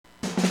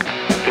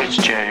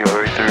It's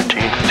January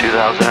 13th,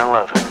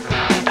 2011.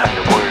 Time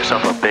to pour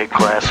yourself a big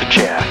glass of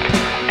Jack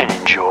and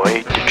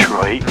enjoy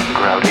Detroit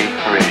Grouty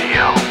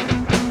Radio.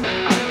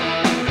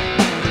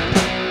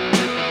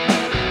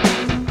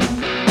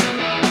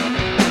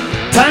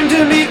 Time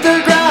to meet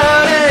the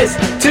Grouties,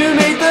 the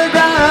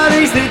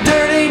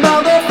dirty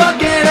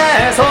motherfucking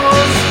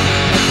assholes.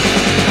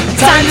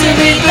 Time to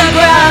meet the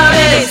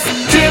Grouties,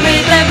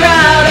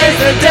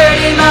 the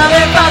dirty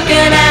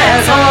motherfucking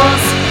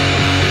assholes.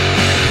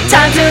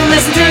 Time to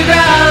listen to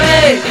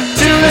Grouty,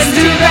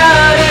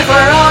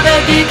 for all the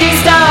geeky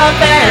stuff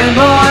and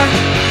more.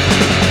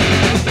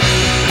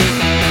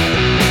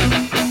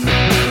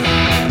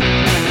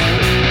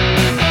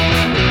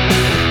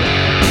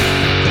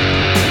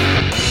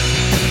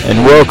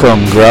 And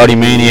welcome, Grouty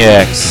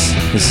Maniacs.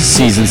 This is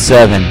Season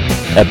 7,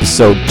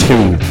 Episode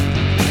 2.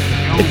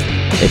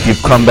 If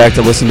you've come back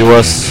to listen to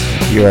us,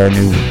 you're our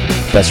new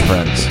best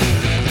friends.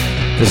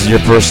 If this is your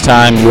first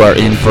time, you are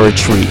in for a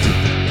treat.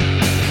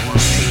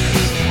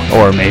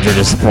 Or a major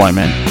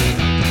disappointment.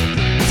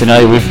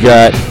 Tonight we've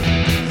got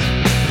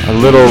a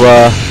little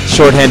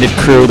short-handed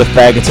crew. The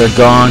faggots are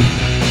gone.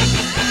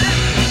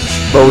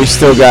 But we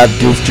still got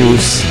Doof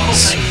Juice,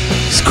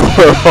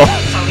 Squirrel,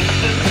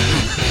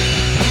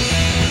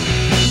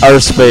 Our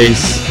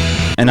Space,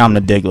 and I'm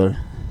the Diggler.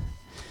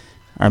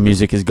 Our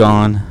music is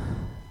gone,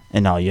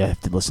 and now you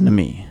have to listen to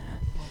me.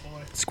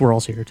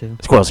 Squirrel's here too.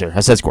 Squirrel's here. I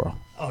said squirrel.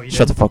 Oh, you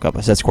Shut did? the fuck up.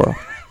 I said squirrel.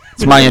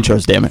 It's my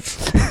intros, damn it.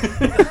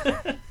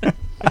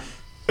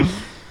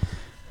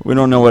 We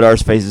don't know what Our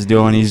Space is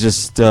doing. He's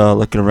just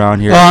looking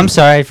around here. Oh, I'm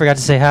sorry. I forgot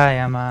to say hi.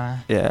 I'm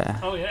Yeah.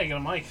 Oh yeah, you got a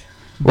mic.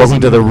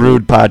 Welcome to the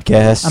Rude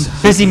Podcast. I'm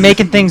busy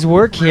making things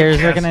work here.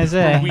 What can I We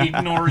say?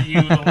 ignore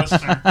you, the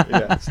listener,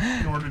 Yes.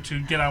 in order to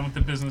get on with the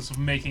business of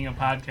making a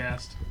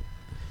podcast.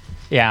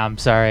 Yeah, I'm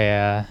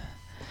sorry.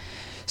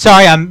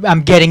 Sorry,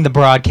 I'm getting the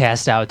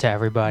broadcast out to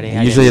everybody.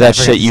 I Usually just-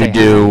 that I shit forgot you to say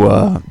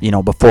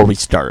do, before we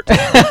start.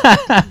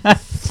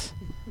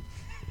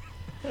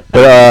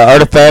 But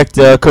Artifact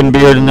couldn't be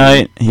here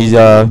tonight. He's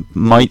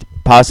might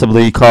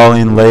possibly call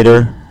in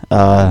later,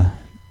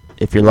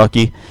 if you're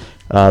lucky.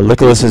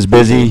 Nicholas is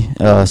busy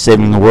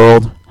saving the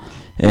world,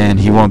 and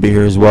he won't be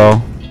here as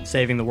well.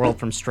 Saving the world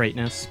from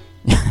straightness.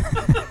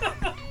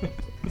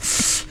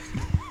 It's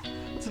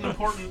an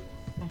important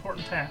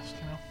task,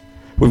 you know.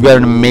 We've got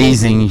an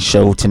amazing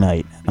show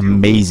tonight.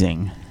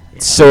 Amazing.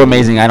 It's so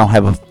amazing I don't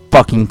have a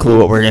fucking clue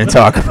what we're going to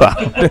talk about.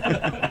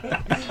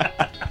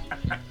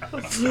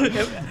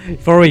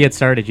 Before we get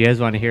started, you guys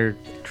want to hear a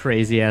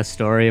crazy-ass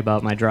story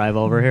about my drive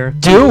over here?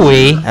 Do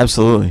we?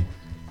 Absolutely.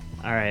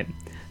 All right.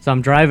 So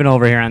I'm driving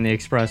over here on the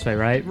expressway,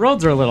 right?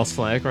 Roads are a little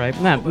slick, right?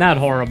 Not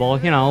horrible,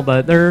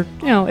 but they're,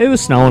 it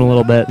was snowing a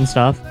little bit and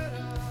stuff.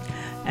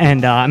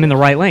 And I'm in the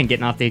right lane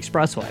getting off the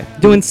expressway.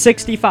 Doing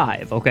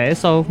 65, okay?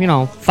 So,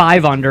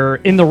 5 under,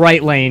 in the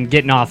right lane,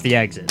 getting off the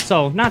exit.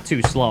 So, not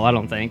too slow, I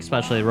don't think,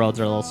 especially the roads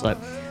are a little slick.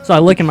 So I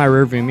look in my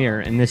rearview mirror,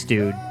 and this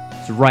dude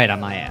is right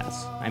on my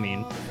ass. I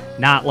mean,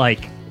 not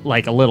like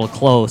a little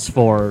close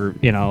for,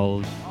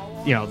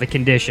 the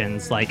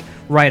conditions, like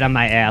right on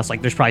my ass,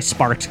 like there's probably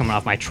sparks coming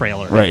off my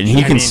trailer. Right, and he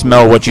I can mean,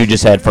 smell what you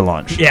just had for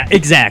lunch. Yeah,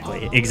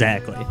 exactly.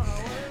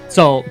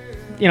 So,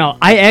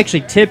 I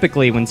actually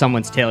typically, when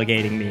someone's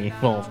tailgating me,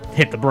 will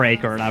hit the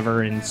brake or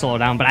whatever and slow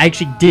down, but I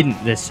actually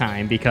didn't this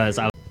time because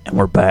I was And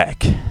we're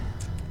back.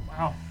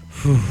 Wow.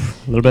 a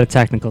little bit of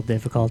technical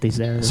difficulties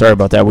there. Sorry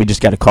about that. We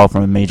just got a call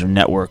from a major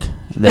network.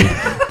 They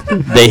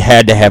they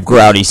had to have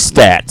Grouty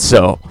stat,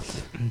 so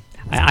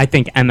I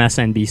think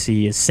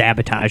MSNBC is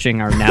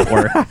sabotaging our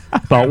network,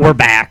 but we're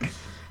back.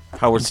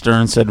 Howard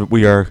Stern said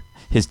we are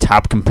his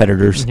top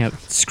competitors. Yep.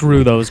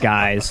 Screw those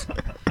guys.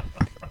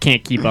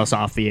 Can't keep us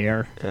off the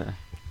air. Yeah.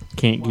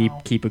 Can't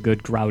keep a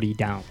good Grouty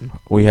down.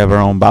 We have our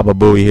own Baba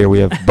Booey here. We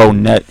have Bo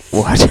Net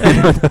watching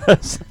with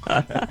us.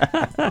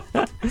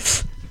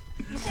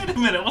 Wait a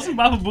minute, wasn't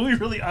Baba Booey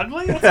really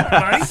ugly? That's not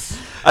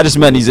nice. I just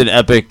meant he's an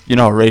epic,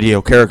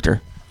 radio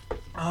character.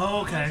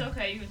 Oh, okay. It's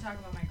okay, you can talk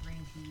about my green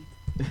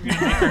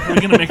tea. Are we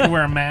gonna make her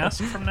wear a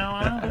mask from now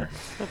on? Or?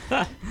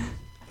 All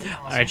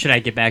right, should I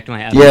get back to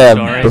my epic Yeah,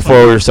 story?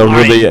 before we were so All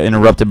rudely right.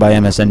 interrupted by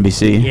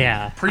MSNBC.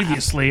 Yeah,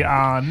 Previously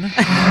on.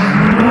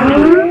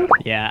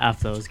 F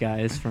those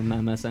guys from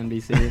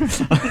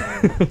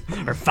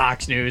MSNBC or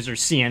Fox News or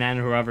CNN,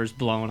 whoever's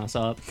blowing us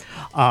up.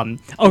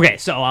 Okay,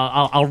 so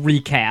I'll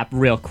recap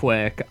real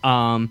quick.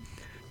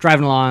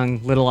 Driving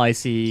along, little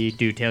icy,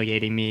 dude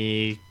tailgating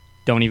me.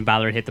 Don't even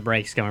bother to hit the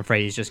brakes. 'Cause I'm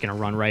afraid he's just gonna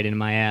run right into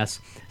my ass.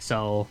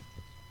 So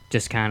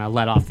just kind of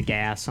let off the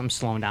gas. I'm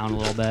slowing down a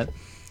little bit.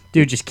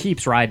 Dude just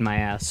keeps riding my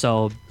ass.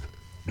 So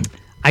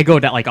I go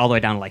down all the way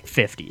down to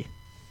 50.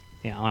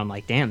 And I'm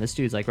like, damn, this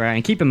dude's right.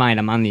 And keep in mind,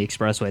 I'm on the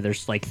expressway.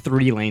 There's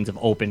 3 lanes of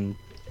open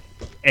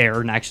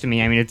air next to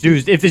me. I mean, if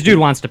this dude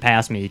wants to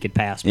pass me, he could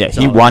pass me. Yeah, So,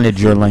 he wanted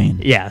your lane.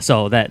 yeah,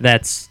 so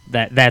that's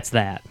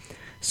that.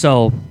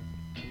 So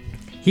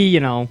he,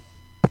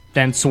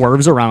 then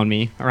swerves around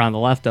the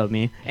left of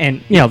me,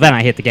 and then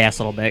I hit the gas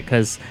a little bit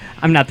because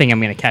I'm not thinking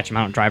I'm gonna catch him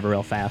out and drive a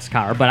real fast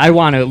car, but I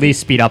want to at least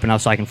speed up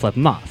enough so I can flip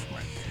him off.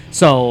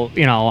 So,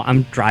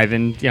 I'm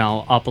driving,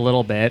 up a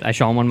little bit. I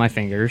show him one of my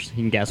fingers.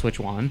 You can guess which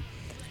one.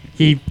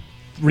 He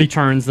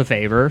returns the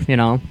favor,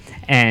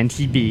 and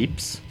he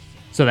beeps.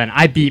 So then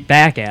I beep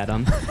back at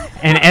him.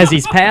 And as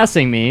he's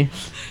passing me,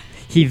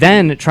 he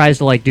then tries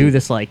to, do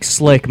this,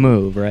 slick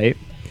move, right?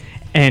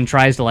 And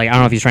tries to, I don't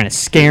know if he's trying to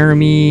scare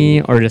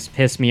me or just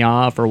piss me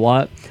off or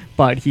what.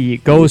 But he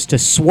goes to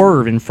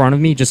swerve in front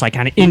of me, just,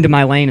 kind of into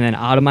my lane and then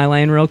out of my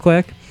lane real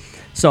quick.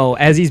 So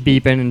as he's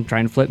beeping and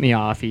trying to flip me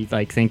off, he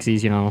thinks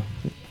he's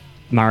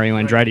Mario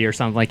Andretti or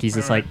something. He's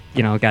just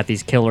got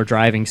these killer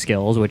driving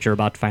skills, which you're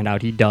about to find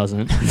out he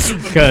doesn't,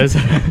 because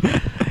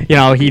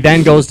he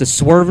then goes to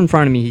swerve in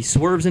front of me. He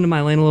swerves into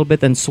my lane a little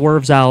bit, then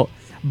swerves out,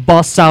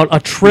 busts out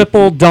a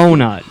triple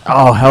donut.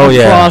 Oh hell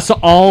yeah! Across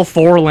all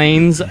 4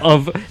 lanes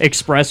of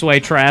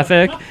expressway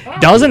traffic,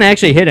 doesn't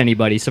actually hit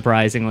anybody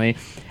surprisingly,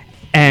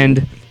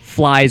 and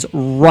flies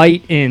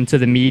right into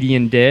the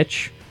median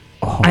ditch.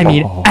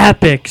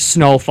 Epic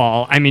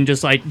snowfall.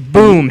 just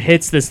boom,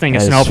 hits this thing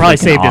of snow. Probably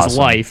saved his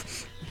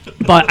life.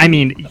 But,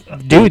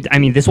 dude,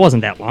 this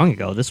wasn't that long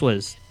ago. This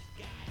was,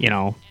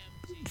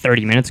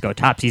 30 minutes ago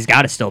tops. He's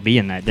got to still be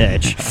in that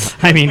ditch.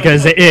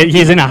 Because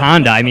he's in a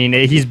Honda.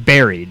 He's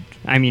buried.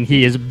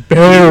 He is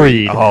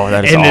buried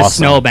in this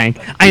snowbank.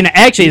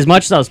 Actually, as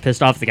much as I was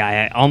pissed off the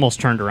guy, I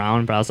almost turned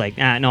around, but I was like,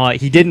 no,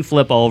 he didn't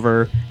flip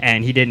over,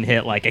 and he didn't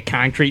hit, a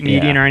concrete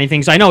median or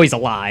anything, so I know he's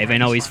alive. I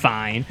know he's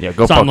fine. Yeah,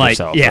 go so fuck I'm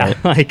yourself. Yeah,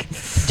 right?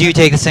 Do you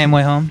take the same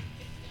way home?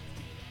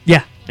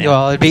 Yeah.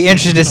 Well, it'd be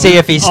interesting to see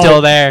if he's still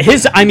there.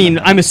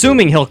 I'm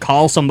assuming he'll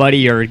call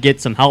somebody or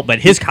get some help, but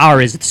his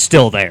car is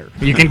still there.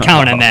 You can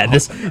count on that.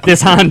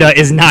 This Honda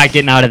is not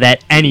getting out of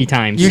that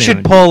anytime soon. You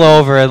should pull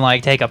over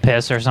and take a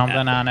piss or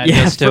something on it.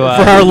 Yeah, just to, for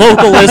our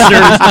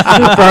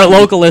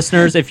local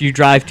listeners, if you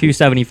drive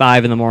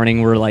 275 in the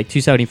morning, we're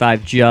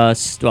 275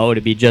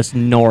 just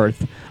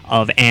north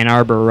of Ann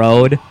Arbor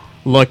Road.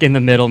 Look in the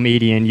middle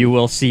median. You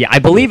will see. I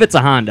believe it's a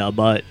Honda,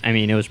 but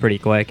it was pretty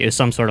quick. It was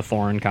some sort of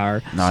foreign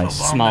car.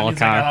 Nice. Small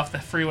car. I got off the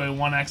freeway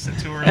 1 exit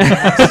tour.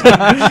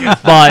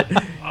 But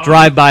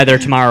drive by there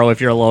tomorrow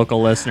if you're a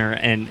local listener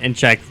and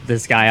check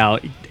this guy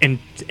out. And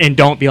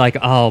don't be like,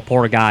 oh,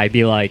 poor guy.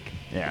 Be like,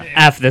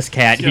 F this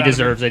cat. He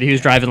deserves it. He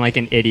was driving like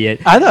an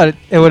idiot. I thought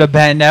it would have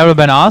been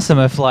awesome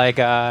if if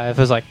it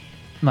was like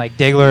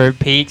Diggler or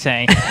Pete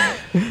saying.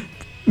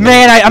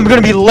 Man, I'm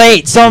gonna be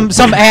late. Some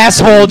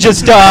asshole just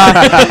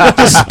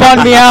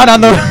spun me out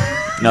on the.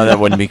 No, that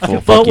wouldn't be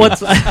cool. But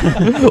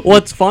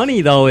what's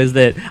funny though is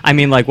that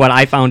what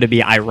I found to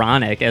be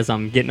ironic as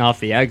I'm getting off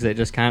the exit,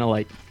 just kind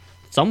of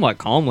somewhat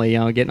calmly,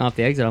 getting off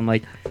the exit, I'm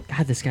like,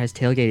 God, this guy's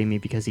tailgating me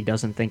because he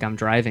doesn't think I'm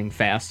driving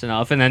fast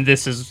enough, and then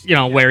this is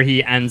where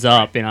he ends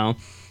up, It's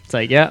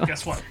yeah.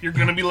 Guess what? You're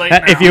gonna be late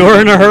now. If you were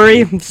in a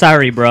hurry,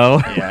 sorry, bro.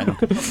 Yeah.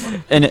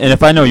 And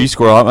if I know you,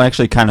 Squirrel, I'm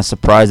actually kind of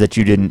surprised that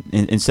you didn't,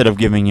 instead of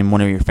giving him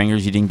one of your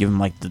fingers, you didn't give him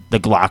the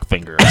Glock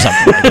finger or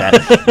something like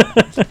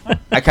that.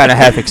 I kind of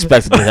half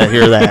expected to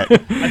hear that.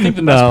 I think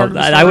the best part of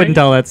the story, I wouldn't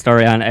tell that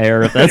story on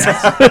air if that's.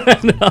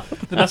 No.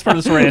 The best part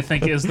of the story, I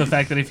think, is the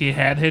fact that if he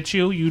had hit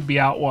you, you'd be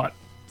out what?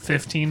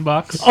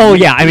 $15? Oh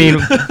yeah,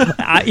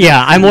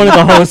 I'm one of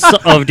the hosts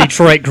of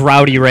Detroit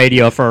Grouty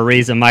Radio for a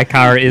reason. My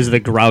car is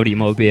the Grouty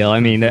Mobile.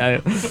 I'd be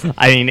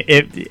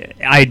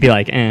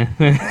like, eh.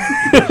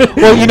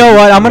 Well, you know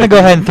what? I'm gonna go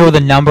ahead and throw the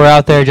number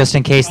out there just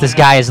in case this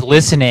guy is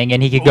listening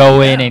and he could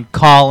go in and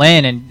call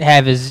in and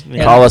have his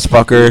call us,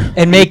 fucker,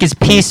 and make his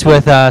peace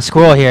with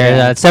Squirrel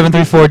here.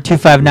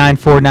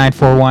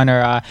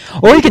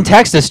 734-259-4941, or you can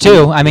text us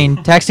too.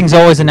 Texting's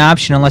always an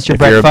option unless you're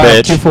Brett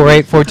Favre.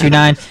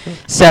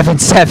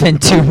 248-429-7729.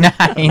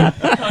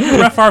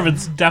 Brett Favre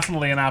is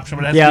definitely an option,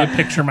 but it has to be a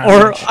picture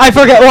message. Or I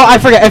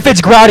forget. If it's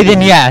Grouty,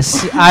 then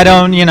yes. I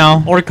don't,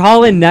 Or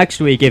call in next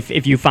week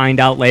if you find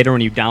out later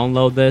when you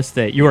download this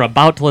that you were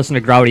about to listen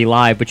to Grouty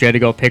live, but you had to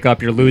go pick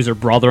up your loser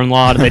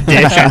brother-in-law out of the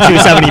ditch on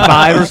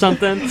 275 or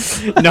something.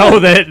 Know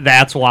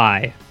that's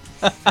why.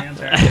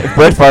 If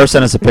Brett Favre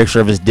sent us a picture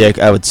of his dick,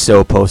 I would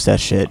so post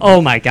that shit.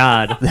 Oh my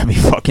god, that'd be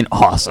fucking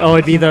awesome. Oh,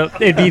 it'd be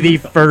the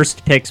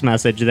first pics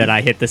message that I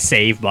hit the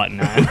save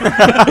button on.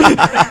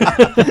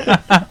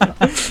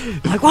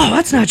 Wow,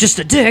 that's not just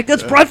a dick.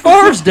 That's Brett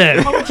Favre's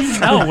dick. How would you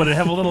know? Would it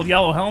have a little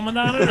yellow helmet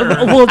on it? Or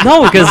well,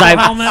 no, because I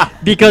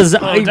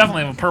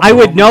definitely have a purple. I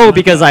would know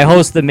because I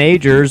host the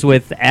majors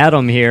with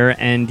Adam here,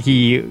 and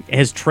he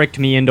has tricked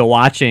me into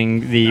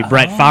watching the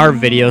Brett Favre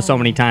video so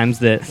many times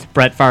that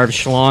Brett Favre's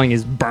schlong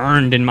is burned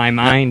in my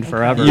mind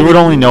forever. You would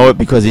only know it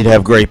because he'd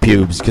have gray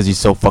pubes because he's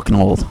so fucking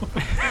old.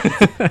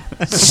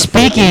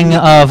 Speaking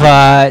of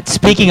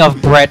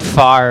Brett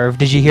Favre,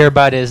 did you hear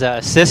about his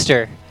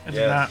sister? I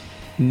did not.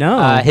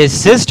 No. His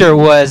sister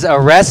was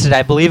arrested,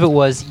 I believe it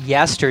was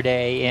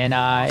yesterday, in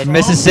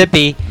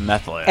Mississippi.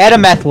 Meth lab. At a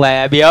meth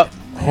lab, yep.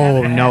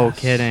 Oh, no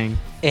kidding.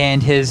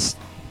 And his...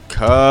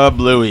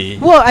 Kablooey.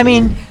 Well,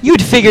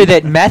 you'd figure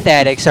that meth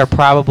addicts are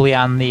probably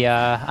on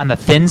the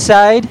thin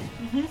side.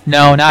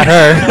 No, not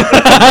her.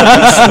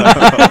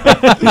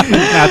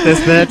 Not this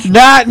bitch.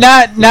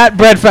 Not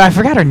Brett Favre. I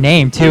forgot her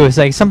name too. It's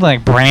like something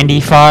like Brandy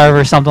Favre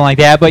or something like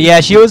that. But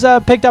yeah, she was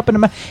picked up in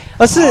a.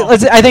 Let's.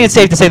 I think it's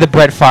safe to say that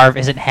Brett Favre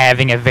isn't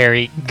having a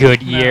very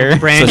good year.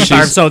 Brandy So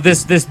Favre. she's- So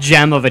this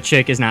gem of a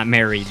chick is not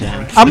married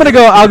then.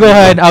 I'll go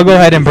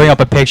ahead and bring up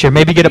a picture.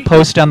 Maybe get a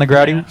post on the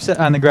Grouty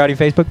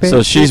Facebook page.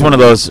 So she's one of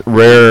those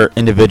rare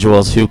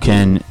individuals who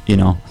can,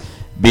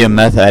 be a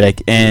meth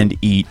addict and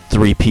eat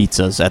 3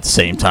 pizzas at the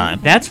same time.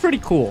 That's pretty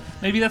cool.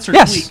 Maybe that's her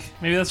Yes. tweak.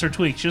 Maybe that's her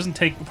tweak. She doesn't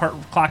take apart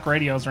clock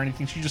radios or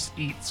anything. She just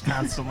eats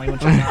constantly when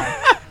she's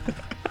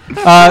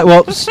high.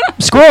 well,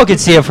 Squirrel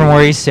could see it from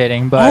where he's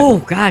sitting, but Oh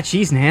God,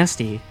 she's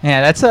nasty.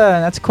 yeah,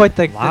 that's quite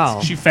the. Wow.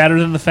 Is she fatter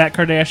than the fat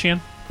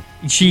Kardashian?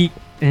 She.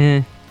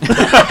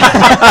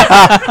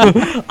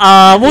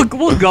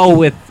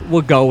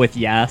 We'll go with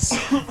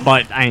yes,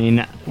 but I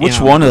mean,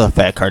 Which one of the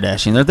fat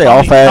Kardashians? Aren't they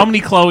all How fat?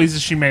 many Chloes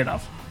is she made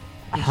of?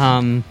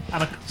 Um,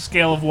 On a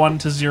scale of 1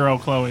 to 0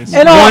 Chloes.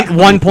 In all,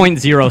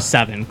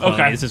 1.07 Chloe.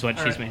 Okay. This is what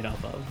she's Alright. made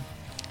up of.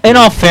 in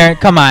all fair,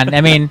 come on.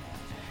 I mean,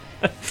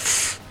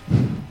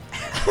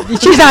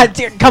 she's not.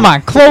 Come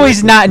on,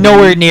 Chloe's not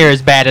nowhere near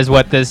as bad as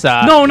what this.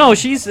 No,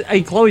 she's.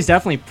 Chloe's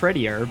definitely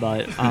prettier,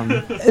 but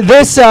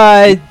This.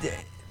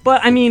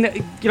 but I mean,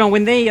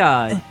 when they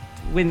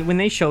when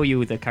they show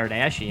you the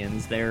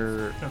Kardashians,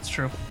 they're That's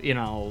true.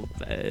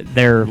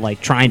 they're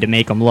like trying to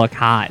make them look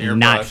hot and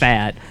not Airbrush.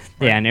 fat.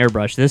 Yeah, an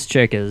airbrush. This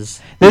chick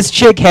is. This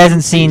chick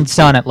hasn't seen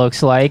sun. It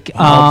looks like.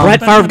 Brett Benjamin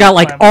Favre got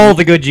like Button. all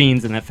the good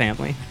genes in that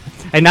family,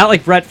 and not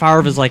like Brett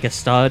Favre is like a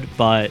stud,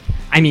 but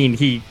I mean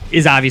he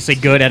is obviously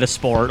good at a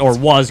sport or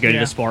was good at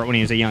Yeah. a sport when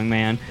he was a young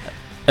man.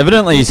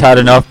 Evidently, he's hot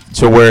enough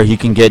to where he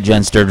can get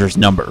Jen Sturger's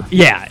number.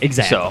 Yeah,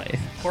 exactly.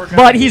 Poor guy.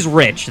 But he's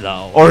rich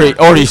though. Or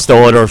he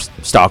stole it or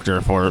stalked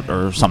her for it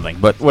or something.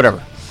 But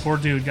whatever. Poor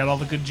dude got all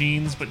the good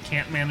genes, but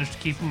can't manage to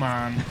keep them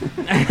on.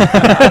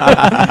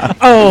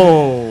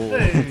 Oh,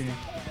 Hey.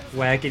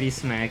 whackity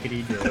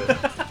smackity do.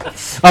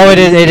 Oh,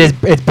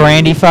 it's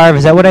Brandy Favre.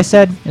 Is that what I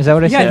said? Is that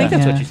what I Yeah, said? I think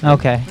that's what you said.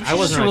 Okay. I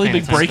was a really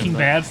big Breaking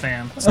Bad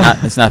fan.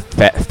 It's not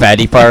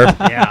Fatty Favre.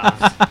 Yeah.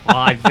 Well,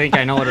 I think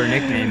I know what her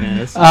nickname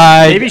is.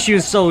 Uh, Maybe she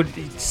was so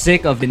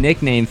sick of the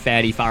nickname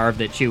Fatty Favre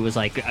that she was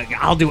like,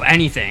 I'll do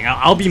anything.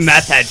 I'll be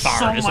meth head So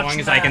Favre as much long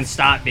as I can meth.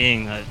 stop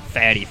being a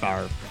Fatty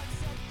Favre.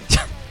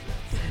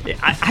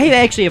 I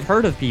actually have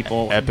heard of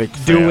people Epic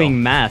doing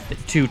fail.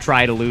 meth to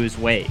try to lose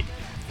weight,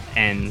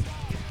 and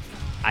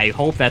I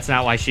hope that's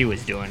not why she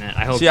was doing it.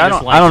 I hope. See, she I just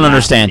don't liked meth.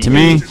 understand. To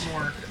me, Didn't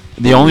work.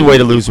 the only way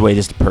to lose weight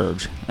is to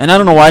purge. And I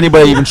don't know why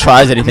anybody even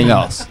tries anything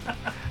else.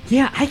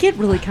 Yeah, I get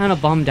really kind of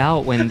bummed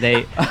out when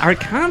they are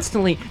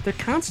constantly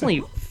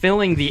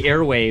filling the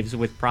airwaves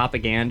with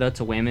propaganda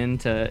to women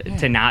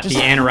to not be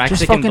anorexic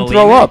Just and fucking bulimic.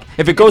 throw up.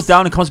 If it goes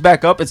down and comes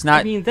back up, it's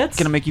not I mean, that's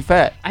gonna make you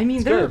fat. I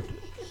mean, Sure.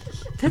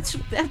 that's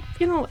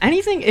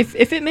anything.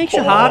 If it makes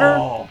you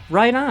hotter,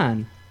 right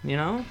on.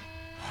 Oh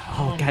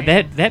god,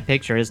 that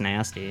picture is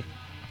nasty.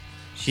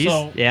 She's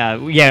So- yeah.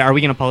 Are we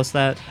gonna post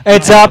that?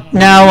 It's up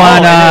now Oh, on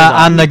it is up.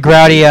 on the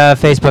Grouty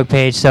Facebook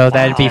page, so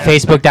that'd be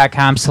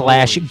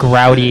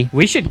facebook.com/Grouty.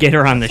 We should get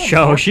her on the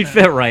show. She'd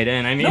fit right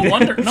in. I mean, No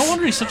wonder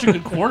he's such a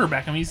good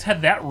quarterback. I mean, he's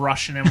had that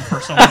rush in him for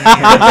so many years.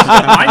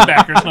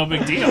 Linebacker's no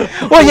big deal.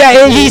 Well,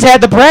 yeah, he's had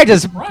the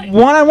practice Right.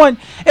 one-on-one.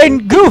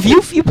 And Goof,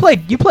 you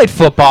played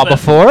football Little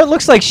bit. before. It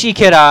looks like she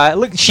could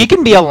she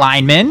can be a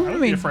lineman. I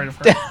would be afraid of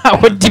her. I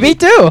would me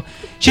too.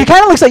 She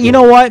kind of looks like, you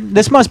know what?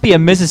 This must be a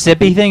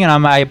Mississippi thing, and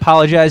I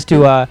apologize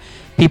to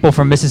people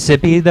from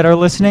Mississippi that are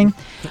listening.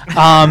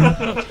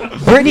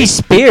 Britney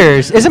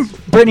Spears isn't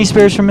Britney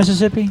Spears from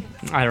Mississippi?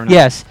 I don't know.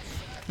 Yes.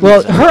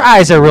 Well, her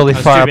eyes are really I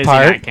was far too busy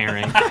apart, not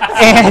caring.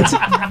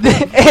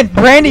 and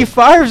Brandy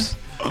Favre's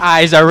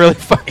eyes are really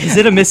far. Is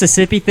it a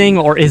Mississippi thing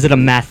or is it a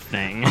meth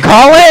thing?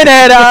 Call in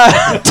at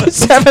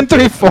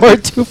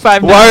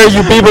 734-259. Why are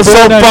you people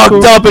so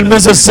fucked up in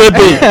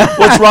Mississippi?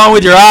 What's wrong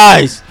with your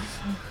eyes?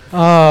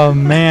 Oh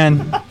man,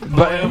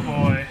 Boy, oh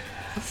boy.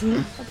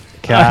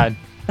 God.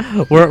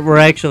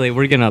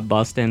 We're gonna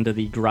bust into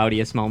the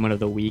groudiest moment of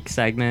the week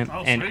segment,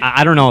 Oh, and sweet.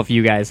 I don't know if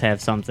you guys have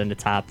something to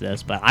top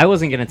this, but I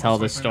wasn't gonna tell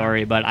this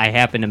story, but I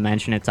happened to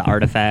mention it to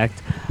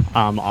Artifact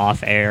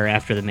off air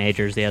after the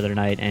majors the other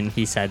night, and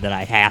he said that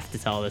I have to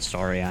tell this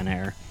story on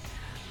air.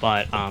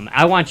 But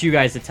I want you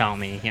guys to tell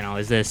me,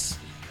 is this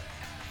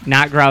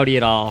not groudy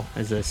at all?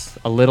 Is this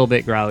a little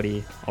bit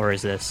groudy, or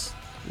is this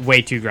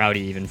way too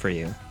groudy even for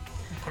you?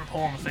 Put a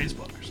poll on the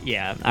Facebook or something.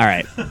 Yeah, all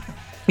right.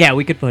 Yeah,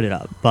 we could put it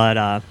up.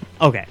 But,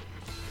 okay.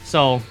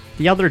 So,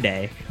 the other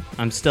day,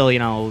 I'm still,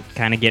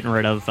 kind of getting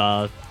rid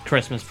of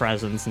Christmas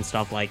presents and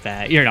stuff like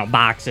that.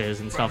 Boxes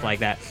and stuff like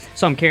that.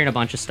 So, I'm carrying a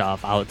bunch of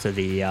stuff out to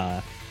the,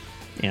 out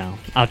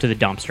to the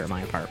dumpster at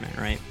my apartment,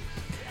 right?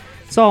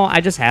 So,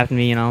 I just happen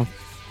to be,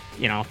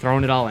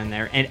 throwing it all in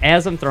there. And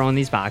as I'm throwing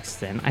these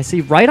boxes in, I see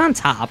right on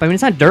top, I mean,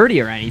 it's not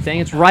dirty or anything.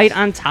 It's right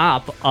on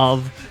top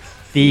of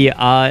the,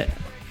 right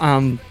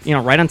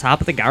on top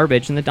of the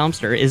garbage in the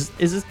dumpster is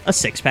a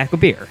 6-pack of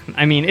beer.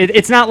 I mean,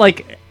 it's not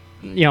like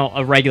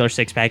a regular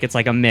 6-pack. It's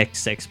like a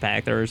mixed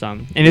 6-pack. There's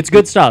and it's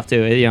good stuff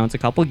too. It's a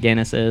couple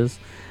Guinnesses,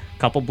 a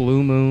couple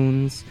Blue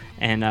Moons,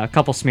 and a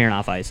couple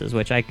Smirnoff Ices,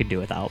 which I could do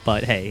without.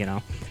 But hey,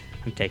 I'm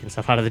taking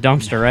stuff out of the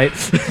dumpster, right?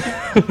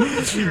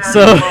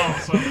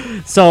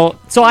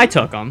 So I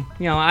took them.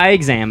 I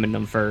examined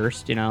them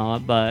first.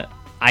 But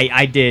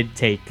I did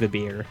take the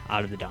beer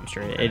out of the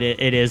dumpster.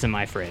 It is in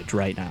my fridge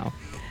right now.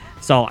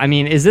 So, I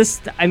mean,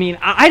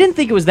 I didn't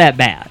think it was that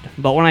bad.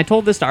 But when I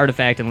told this to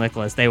Artifact and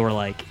Nicholas, they were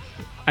like,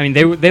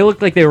 they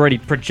looked like they were ready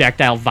to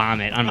projectile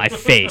vomit on my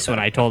face when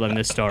I told them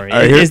this story.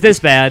 Is this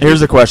bad?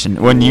 Here's the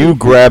question. When you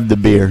grabbed the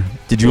beer,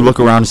 did you look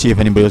around to see if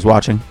anybody was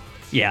watching?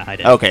 Yeah, I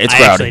did. Okay, it's I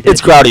Grouty. actually did.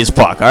 It's Grouty as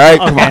fuck, all right?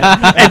 Come on.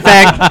 In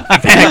fact,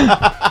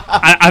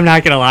 I'm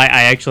not going to lie.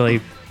 I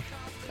actually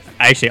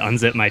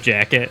unzipped my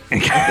jacket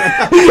and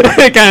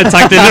kind of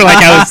tucked it in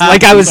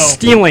like I was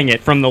stealing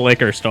it from the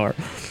liquor store.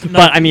 No.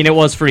 But it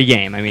was free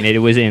game. It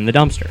was in the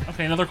dumpster.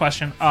 Okay, another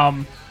question.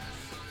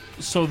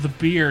 So the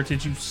beer,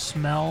 did you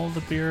smell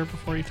the beer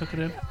before you took it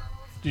in? Did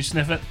you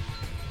sniff it?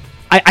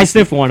 I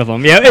sniffed one of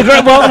them. Yeah.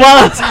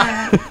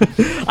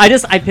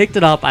 I picked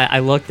it up. I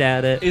looked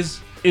at it.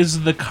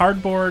 Is the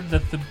cardboard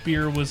that the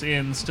beer was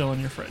in still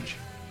in your fridge?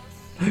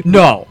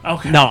 No.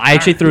 Okay. No, I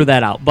actually threw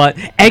that out. But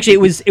actually,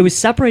 it was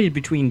separated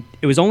between.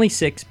 It was only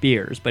 6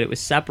 beers, but it was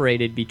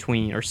separated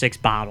between, or 6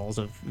 bottles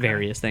of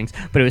various things.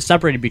 But it was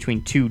separated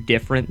between 2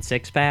 different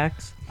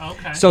 6-packs.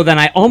 Okay. So then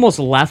I almost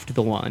left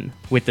the one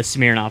with the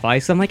Smirnoff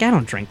Ice. I'm like, I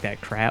don't drink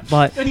that crap.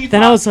 But then I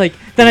thought I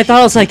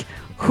was like,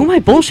 who am I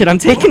bullshit? I'm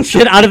taking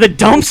shit out of the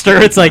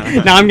dumpster. It's like,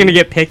 now I'm going to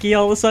get picky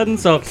all of a sudden.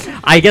 So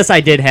I guess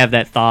I did have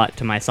that thought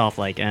to myself,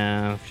 like,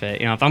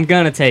 shit, if I'm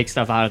going to take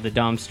stuff out of the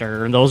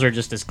dumpster, and those are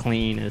just as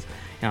clean as,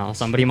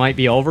 somebody might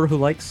be over who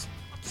likes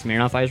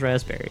Smirnoff Ice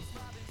Raspberry.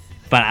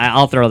 But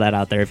I'll throw that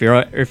out there. If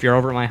you're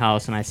over at my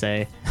house and I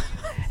say,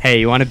 hey,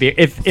 you want a beer?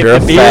 If you're a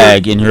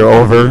fag and you're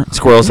over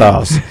Squirrel's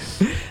house.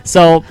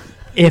 So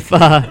if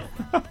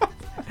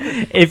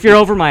you're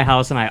over my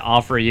house and I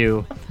offer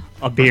you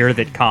a beer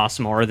that costs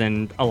more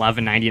than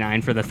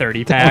 $11.99 for the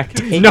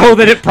 30-pack, know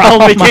that it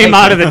probably came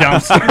out of the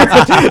dumpster.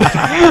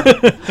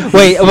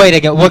 Wait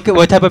again.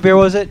 What type of beer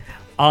was it?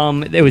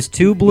 It was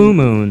 2 Blue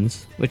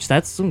Moons, which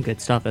that's some good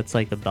stuff. That's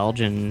like the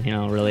Belgian,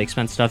 really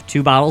expensive stuff.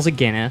 2 bottles of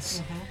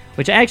Guinness,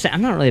 which actually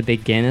I'm not really a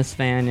big Guinness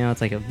fan.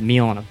 It's like a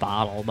meal in a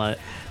bottle, but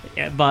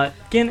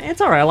again,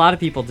 it's all right. A lot of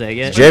people dig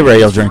it. J-Ray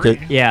will drink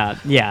it. Yeah.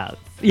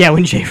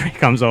 When J-Ray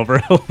comes over,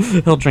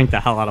 he'll drink the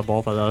hell out of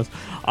both of those.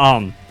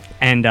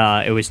 And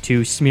it was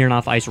 2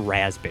 Smirnoff Ice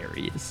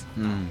Raspberries.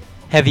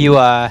 Have you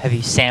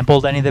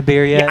sampled any of the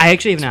beer yet? Yeah, I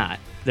actually have not.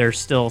 They're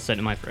still sitting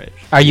in my fridge.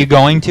 Are you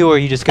going to, or are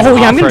you just gonna? Oh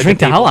yeah, I'm gonna drink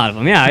the hell out of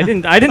them. Yeah,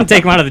 I didn't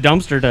take them out of the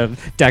dumpster to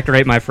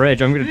decorate my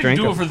fridge. I'm gonna drink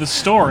them. Do it for the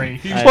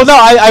story. Well, no,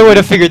 I would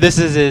have figured this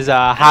is his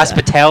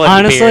hospitality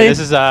honestly, beer. This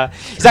is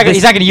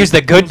he's not gonna use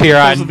the good beer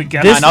on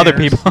other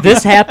people.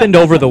 This happened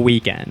over the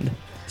weekend,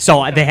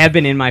 so they have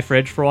been in my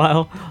fridge for a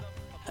while.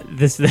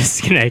 This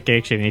is gonna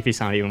actually make me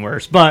sound even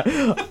worse, but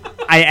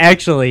I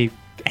actually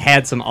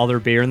had some other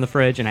beer in the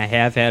fridge, and I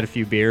have had a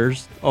few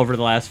beers over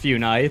the last few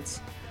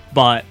nights,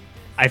 but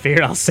I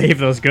figured I'll save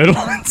those good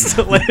ones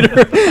to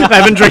later.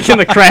 I've been drinking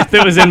the crap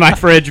that was in my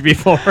fridge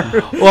before.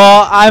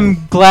 Well,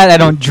 I'm glad I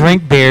don't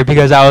drink beer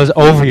because I was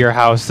over your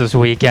house this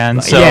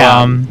weekend. So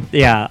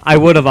yeah, I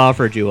would have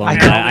offered you one.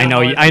 I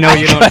know you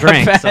don't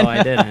drink, so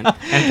I didn't.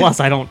 And plus,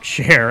 I don't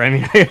share. I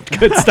had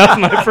good stuff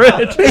in my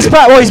fridge. He's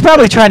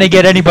probably trying to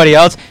get anybody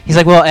else. He's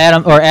like, well,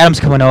 Adam's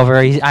coming over.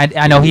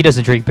 I know he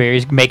doesn't drink beer.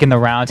 He's making the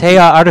rounds. Hey,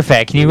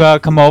 Artifact, can you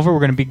come over?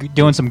 We're gonna be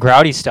doing some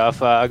Grouty stuff,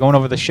 going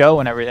over the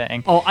show and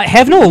everything. Oh, I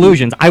have no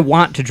illusions. I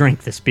want to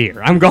drink this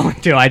beer. I'm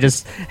going to. I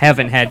just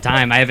haven't had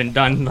time. I haven't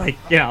done if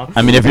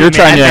you're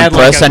trying to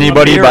impress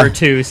anybody, a beer or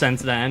 2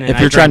 since then. And if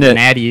you're trying to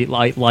natty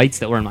lights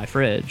that were in my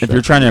fridge. If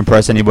you're trying to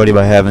impress anybody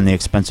by having the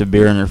expensive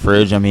beer in your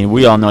fridge,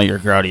 we all know you're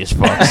Grouty as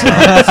fuck.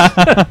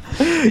 So.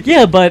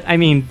 Yeah, but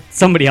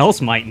somebody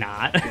else might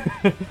not.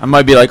 I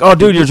might be like, oh,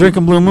 dude, you're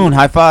drinking Blue Moon.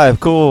 High five,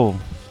 cool.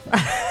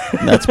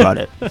 That's about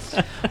it.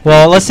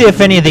 Well, let's see if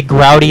any of the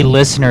Grouty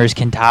listeners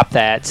can top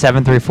that.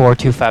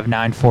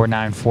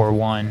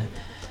 734-259-4941.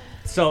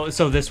 So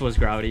this was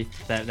Grouty.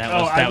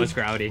 That was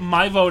Grouty.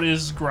 My vote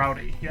is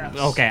Grouty. Yes.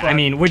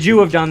 Okay. Would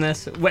you have done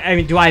this?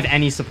 Do I have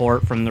any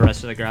support from the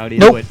rest of the Grouties?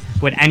 Nope.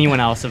 Would anyone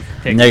else have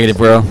picked Negative,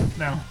 this? bro.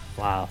 No.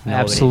 Wow.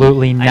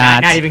 Absolutely nobody.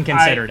 not. Not even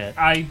considered it.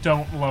 I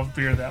don't love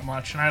beer that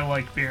much, and I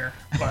like beer,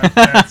 but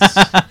that's...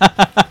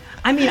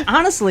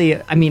 Honestly,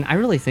 I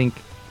really think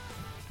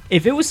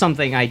if it was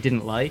something I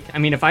didn't like,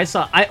 if I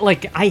saw,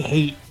 I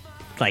hate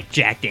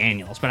Jack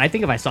Daniels, but I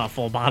think if I saw a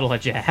full bottle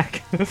of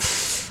Jack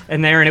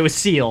and it was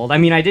sealed.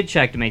 I did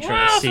check to make sure it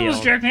was sealed. If it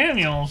was Jack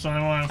Daniels,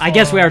 I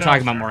guess we are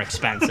talking about more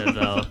expensive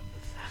though.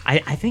 I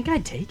think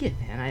I'd take it,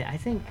 man. I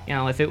think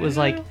if it was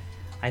I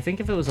think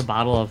if it was a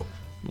bottle of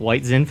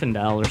White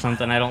Zinfandel or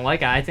something I don't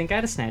like, I think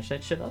I'd have snatched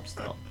that shit up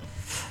still.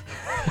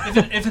 If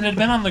it had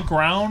been on the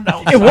ground,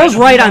 it was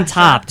right on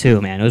top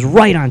too, man. It was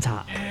right on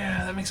top.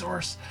 Yeah, that makes it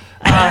worse.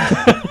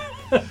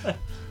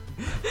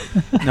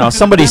 No,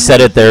 somebody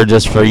said it there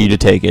just for you to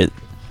take it.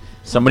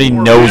 Somebody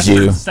Or knows Bastard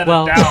you. Set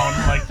Well- it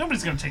down. Like,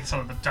 nobody's going to take this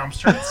out of the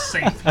dumpster. It's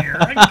safe here.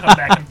 I can come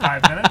back in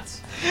 5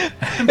 minutes.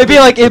 It'd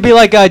be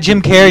like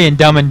Jim Carrey in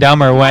Dumb and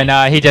Dumber when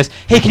he just,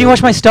 hey, can you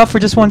watch my stuff for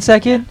just 1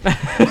 second?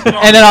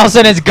 And then all of a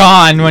sudden it's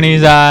gone when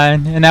he's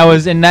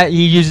and that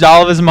he used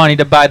all of his money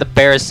to buy the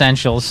bare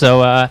essentials.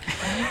 So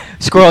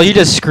Squirrel, you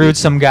just screwed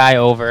some guy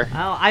over.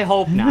 Well, I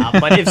hope not.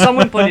 But if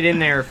someone put it in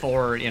there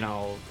for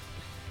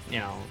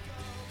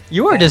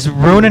You are just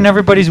ruining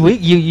everybody's week.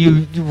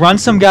 You run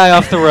some guy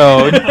off the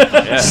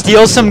road,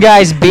 steal some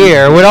guy's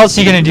beer. What else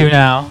are you gonna do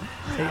now?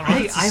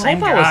 I Same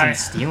hope I guy. wasn't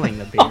stealing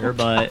the beer,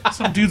 but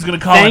Some dude's going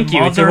to call thank it you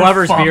to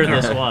whoever's beer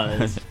motherfucker.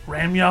 this was.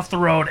 Ran me off the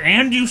road,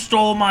 and you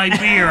stole my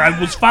beer. I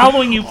was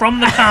following you from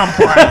the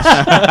complex.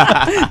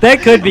 That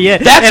could be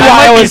it. That's And why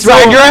might I be was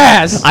right your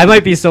ass. I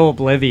might be so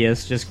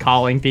oblivious just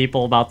calling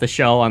people about the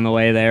show on the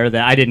way there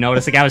that I didn't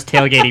notice the guy was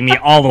tailgating me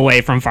all the way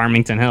from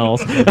Farmington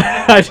Hills.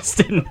 I just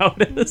didn't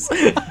notice.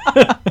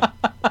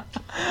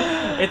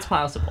 It's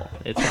possible.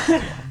 It's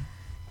possible.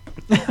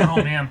 Oh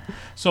man!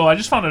 So I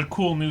just found a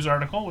cool news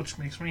article, which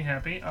makes me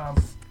happy.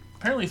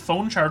 Apparently,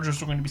 phone chargers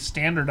are going to be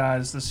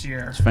standardized this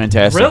year,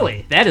 Fantastic.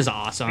 Really? That is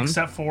awesome.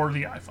 except for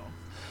the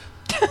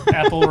iPhone.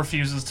 Apple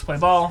refuses to play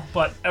ball,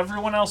 but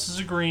everyone else is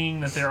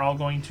agreeing that they're all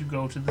going to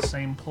go to the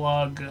same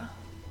plug,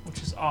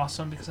 which is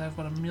awesome because I have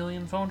about 1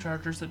 million phone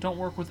chargers that don't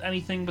work with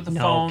anything but the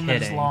No phone that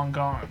is kidding. long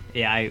gone.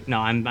 Yeah,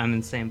 I'm in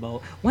the same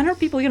boat. When are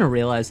people gonna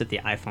realize that the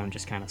iPhone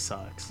just kind of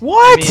sucks?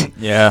 What? I mean,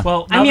 Yeah.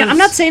 Well, I now mean, I'm there's-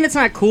 not saying it's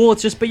not cool.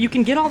 It's just, but you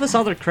can get all this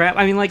other crap.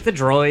 I mean, like the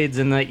droids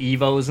and the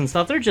Evos and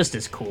stuff. They're just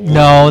as cool.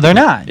 No, they're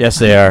not. Yes,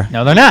 they are.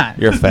 No, they're not.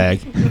 You're a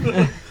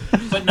fag.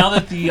 But now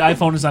that the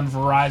iPhone is on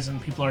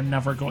Verizon, people are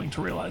never going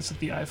to realize that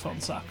the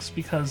iPhone sucks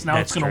because now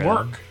That's it's going to true.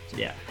 work.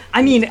 Yeah.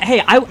 I mean,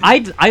 hey,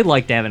 I'd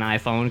like to have an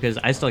iPhone because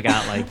I still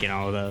got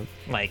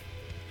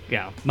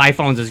my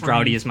phone's as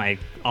grouty as my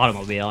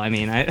automobile. I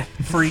mean,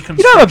 Free You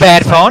don't have a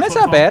bad construction phone. site It's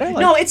not phone. bad. I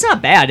like no, it's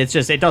not bad. It's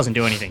just it doesn't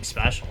do anything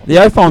special. The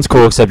iPhone's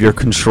cool, except you're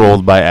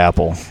controlled by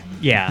Apple.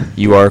 Yeah.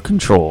 You are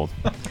controlled.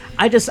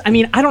 I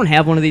don't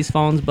have one of these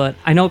phones, but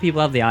I know people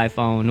have the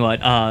iPhone.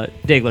 What,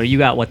 Diggler, you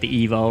got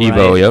the Evo,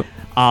 Evo, right? yep.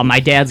 My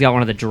dad's got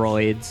one of the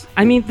droids.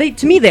 I mean,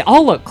 to me, they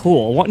all look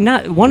cool.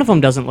 One of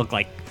them doesn't look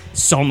like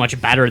so much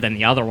better than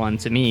the other one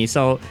to me.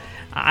 So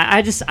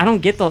I don't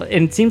get and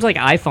it seems like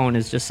iPhone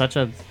is just such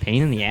a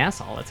pain in the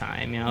ass all the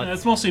time.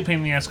 It's mostly a pain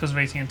in the ass because of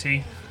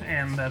AT&T,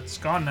 and that's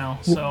gone now.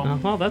 So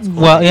Well, that's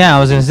cool. Well, yeah, I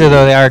was gonna say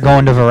though they are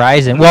going to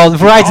Verizon. Well, you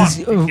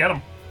Verizon's. can get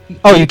them.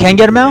 Oh, you can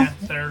get them now.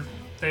 Yeah,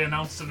 they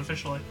announced it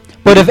officially.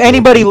 But if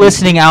anybody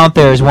listening out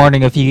there is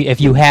wondering if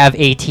you have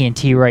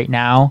AT&T right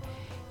now,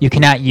 you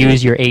cannot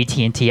use your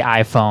AT&T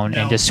iPhone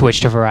No. and just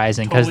switch to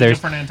Verizon because Totally there's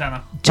different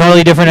antenna.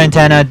 totally different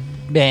antenna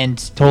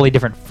and totally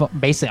different.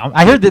 Basically,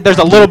 I heard that there's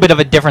a little bit of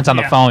a difference on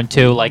the Yeah. phone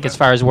too, like as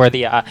far as where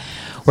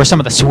where some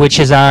of the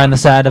switches are on the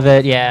side of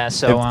it. Yeah,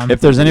 so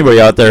If there's anybody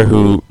out there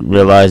who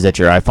realizes that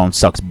your iPhone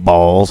sucks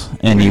balls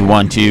and you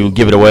want to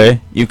give it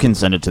away, you can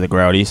send it to the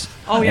Grouties.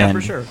 Oh yeah, and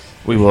for sure.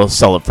 We will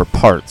sell it for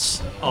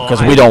parts Oh,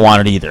 because I- we don't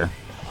want it either.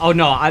 Oh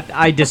no,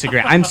 I disagree.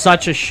 I'm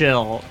such a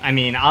shill. I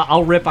mean,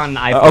 I'll rip on an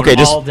iPhone Okay,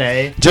 just- all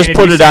day. Just and if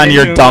put you it send on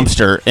your to me-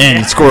 dumpster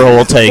and Squirrel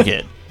will take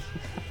it.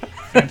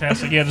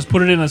 Fantastic. Yeah, just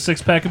put it in a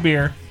 6-pack of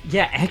beer.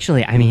 Yeah,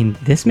 actually, I mean,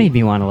 this made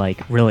me want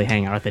to really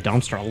hang out at the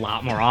dumpster a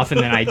lot more often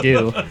than I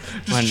do.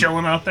 Just When-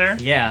 chilling out there.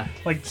 Yeah.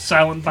 Like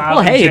Silent Bob. Well,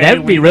 and hey, Jay that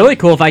would be Weaver. really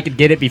cool if I could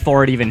get it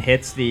before it even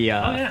hits the.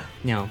 yeah.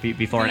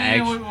 Before it Yeah,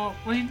 actually. what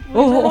are you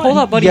Oh, doing? hold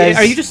up, buddy. You guys-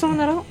 Are you just throwing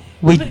that out?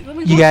 we Let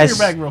me you look guys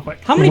through your bag real quick.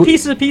 How many We-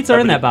 pieces of pizza are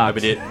in that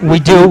box? we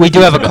do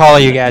have a caller,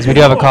 you guys. We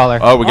do have a caller.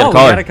 Oh, we got Oh, a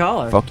caller. we got a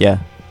caller. Fuck yeah.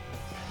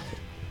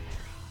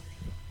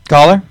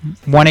 Caller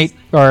 18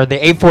 or the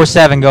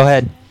 847. Go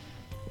ahead.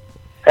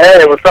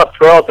 Hey, what's up,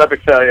 Squirrel? It's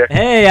Epic Failure.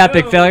 Hey,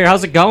 Epic Failure.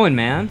 How's it going,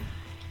 man?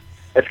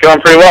 It's going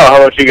pretty well. How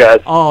about you guys?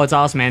 Oh, it's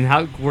awesome,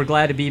 man. We're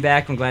glad to be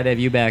back. I'm glad to have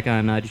you back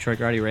on Detroit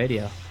Rowdy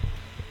Radio.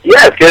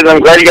 Yeah, it's good. I'm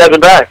glad you guys are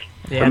back.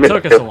 Yeah, I it missed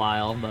took us you. a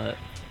while, but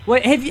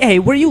wait, hey,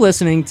 were you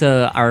listening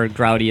to our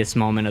Groudiest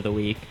Moment of the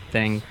Week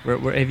thing?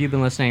 Have you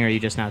been listening, or are you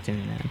just not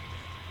tuning in?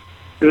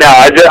 No,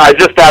 I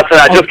just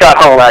got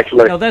home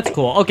actually. No, that's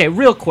cool. Okay,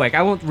 real quick,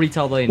 I won't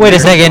retell the. Wait a entire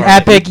second, story.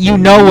 Epic. You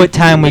know what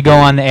time we go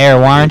on the air.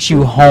 Why aren't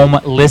you home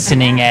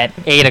listening at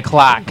 8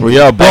 o'clock? We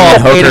are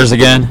banging Well, hookers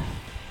again.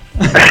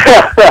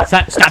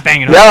 Stop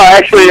banging. No, I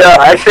actually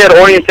had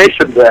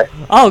orientation today.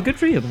 Oh, good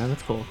for you, man.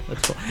 That's cool.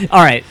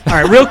 All right.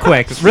 Real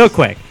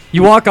quick.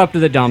 You walk up to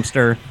the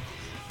dumpster.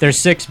 There's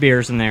 6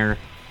 beers in there,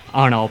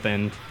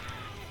 unopened.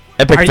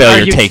 Epic Are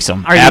Failure you, takes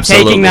them. Are you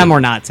Absolutely. taking them or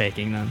not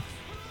taking them?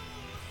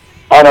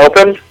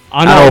 Unopened?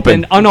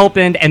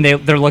 Unopened, and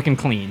they're looking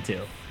clean too.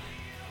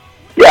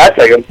 Yeah, I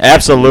take them.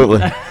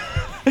 Absolutely.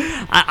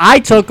 I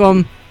took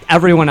them.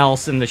 Everyone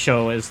else in the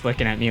show is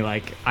looking at me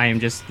like I am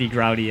just the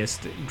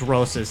groudiest,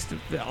 grossest,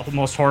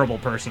 most horrible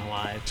person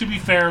alive. To be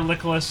fair,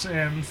 Nicholas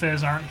and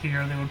Fizz aren't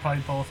here. They would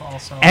probably both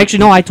also. Actually,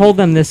 no, I told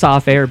them this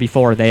off air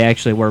before. They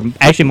actually were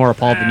more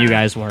appalled than you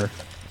guys were.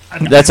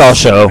 That's all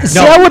show. See,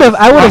 I would have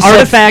said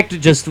Artifact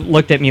just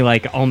looked at me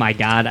like, "Oh my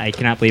god, I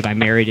cannot believe I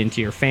married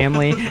into your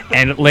family."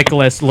 And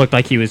Nicholas looked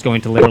like he was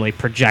going to literally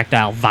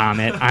projectile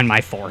vomit on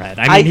my forehead.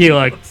 I mean, he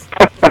looked.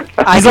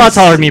 He's a lot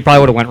taller than me. Probably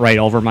would have went right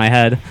over my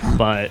head,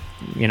 but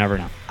you never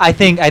know. I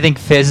think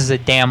Fizz is a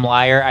damn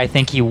liar. I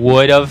think he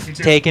would have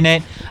taken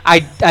it. I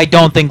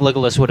don't think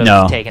Legolas would have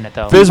No. taken it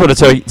though. Fizz would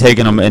have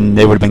taken them, and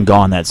they would have been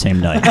gone that same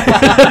night.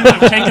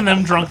 Taken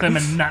them, drunk them,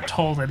 and not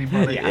told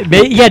anybody.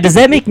 Yeah, does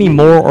that make me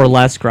more or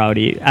less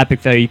Growdy? Epic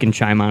Failure, you can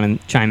chime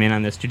in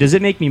on this too. Does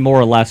it make me more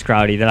or less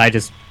Growdy that I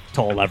just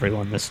told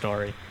everyone this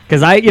story?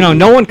 Because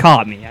no one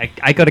caught me.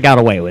 I could have got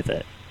away with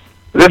it.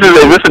 Is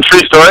this a true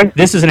story?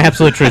 This is an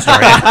absolute true story.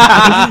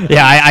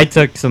 Yeah, I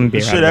took some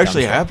beer. out of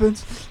the dumpster.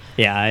 happens?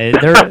 Yeah,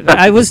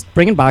 I was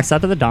bringing box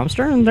out to the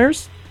dumpster, and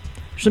there's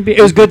some beer.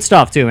 It was good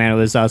stuff too, man. It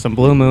was some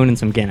Blue Moon and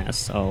some Guinness.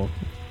 So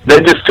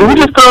Who just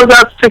throws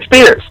out 6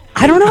 beers?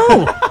 I don't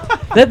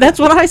know. That's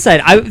what I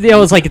said. It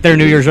was like their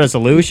New Year's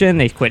resolution.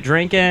 They quit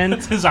drinking.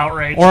 That's his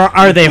outrage. Or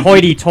are they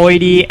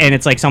hoity-toity, and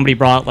it's like somebody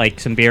brought like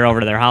some beer over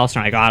to their house,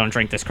 and I go, I don't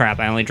drink this crap.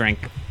 I only drink.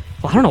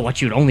 Well, I don't know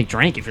what you'd only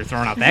drink if you're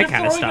throwing out that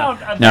kind of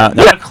stuff. No,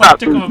 That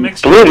eclectic of a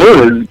mixture. Blue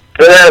Moon is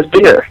good-ass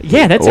beer.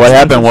 Yeah, that's What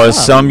happened expensive was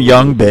stuff. some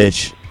young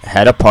bitch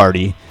had a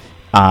party,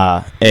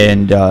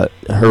 and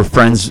her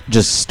friends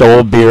just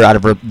stole beer out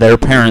of their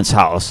parents'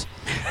 house.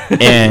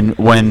 And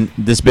when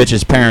this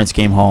bitch's parents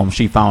came home,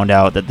 she found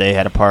out that they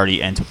had a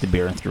party and took the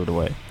beer and threw it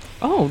away.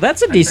 Oh,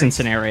 that's a decent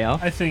scenario.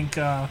 I think.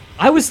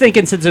 I was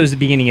thinking since it was the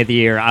beginning of the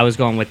year, I was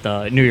going with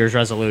the New Year's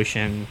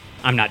resolution.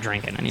 I'm not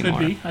drinking anymore.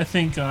 Could be. I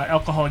think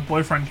alcoholic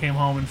boyfriend came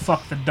home and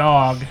fucked the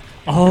dog.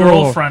 Oh.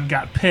 Girlfriend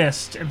got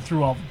pissed and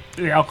threw all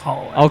the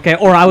alcohol away. Okay,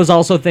 or I was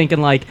also thinking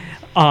like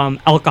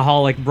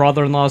alcoholic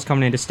brother-in-law's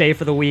coming in to stay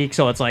for the week,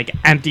 so it's like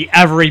empty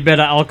every bit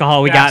of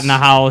alcohol we got in the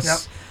Yes. house.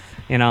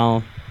 Yep. You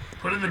know.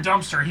 Put it in the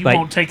dumpster. He Like-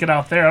 won't take it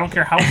out there. I don't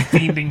care how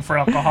fiending for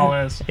alcohol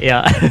is.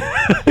 Yeah.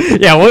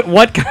 Yeah,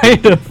 what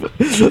kind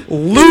of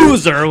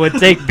loser would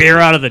take beer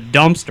out of the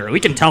dumpster? We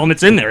can tell him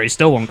it's in there. He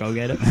still won't go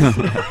get it.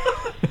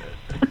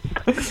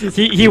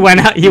 he went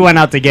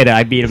out to get it.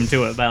 I beat him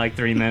to it by like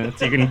 3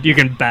 minutes. You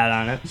can bet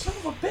on it. Son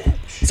of a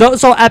bitch.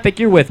 So Epic,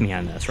 you're with me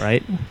on this,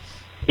 right?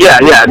 Yeah.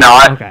 No,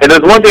 Okay. if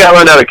there's one thing I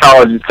learned out of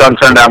college, it's don't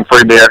turn down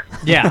free beer.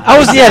 Yeah.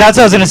 that's what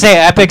I was gonna say.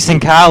 Epic's in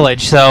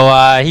college, so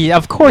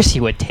of course he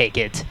would take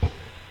it.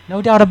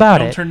 No doubt about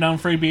Don't it. turn down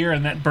free beer,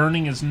 and that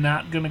burning is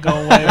not going to go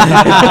away.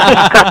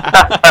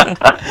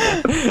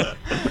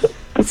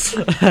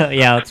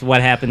 Yeah, it's what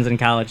happens in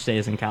college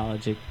stays in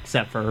college,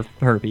 except for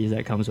herpes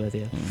that comes with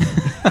you.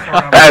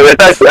 I was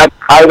actually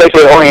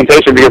at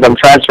orientation because I'm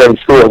transferring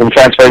schools. I'm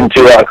transferring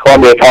to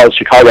Columbia College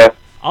Chicago.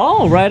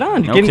 Oh, right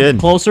on. No Getting kidding.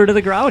 closer to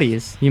the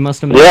Groudies. You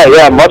must have.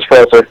 Yeah, much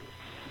closer.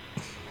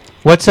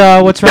 What's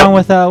wrong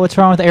with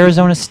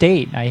Arizona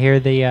State? I hear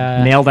the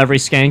Nailed every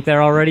skank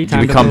there already. You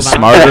Time to become move on.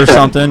 smart or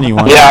something? You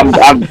want? Yeah,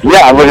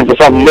 I'm looking for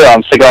something new.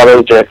 I'm sick of all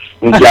those tricks.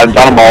 I've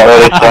done them all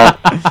already.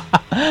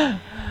 So.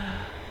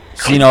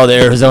 Seen all the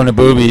Arizona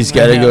boobies.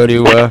 Got to go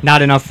to.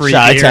 Not enough free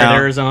beer in Chi-town.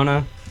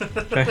 Arizona.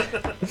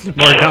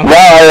 More dumb.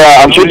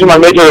 Well, I'm choosing my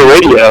major in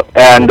radio,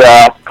 and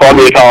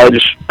Columbia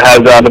College has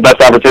the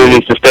best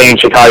opportunities to stay in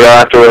Chicago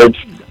afterwards.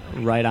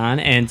 Right on.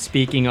 And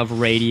speaking of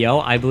radio,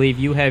 I believe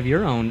you have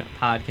your own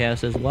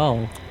podcast as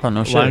well. Oh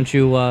no shit. Why don't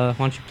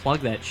you plug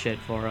that shit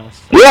for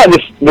us? Yeah,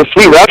 the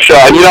Sweet Rep Show.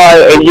 And,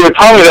 you were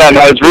telling me that, and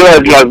I was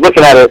realizing I was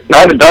looking at it. And I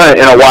haven't done it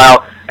in a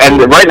while, and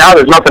right now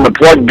there's nothing to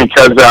plug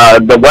because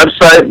the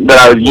website that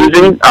I was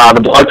using,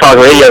 the Blog Talk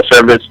Radio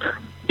service,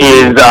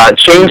 is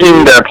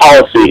changing their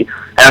policy.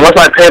 And unless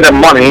I pay them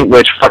money,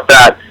 which fuck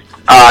that,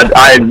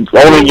 I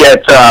only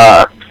get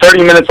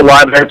 30 minutes of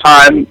live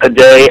airtime a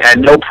day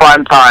and no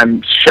prime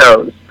time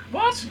shows.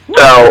 What?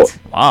 So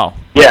Wow.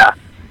 yeah.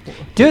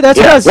 dude. That's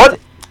Yeah, what.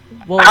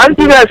 Well, How did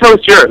you guys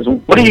host yours? I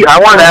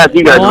wanted to ask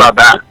you guys about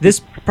that.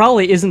 This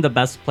probably isn't the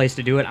best place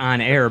to do it on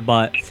air,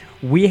 but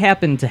we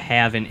happen to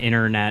have an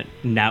internet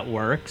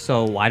network,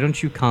 so why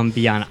don't you come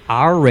be on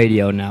our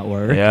radio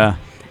network? Yeah.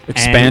 And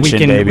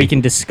Expansion, baby. we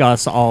can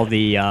discuss all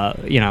the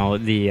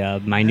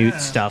minute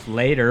stuff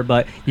later,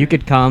 but you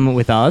could come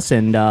with us,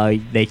 and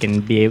they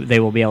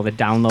will be able to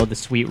download the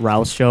Sweet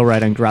Rouse Show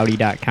right on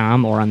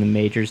Groudy.com or on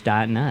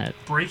themajors.net.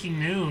 Breaking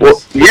news.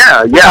 Well,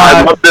 yeah,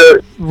 I'd love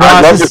to. Ross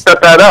I'd love to is-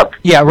 set that up.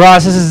 Yeah,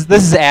 Ross.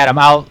 This is Adam.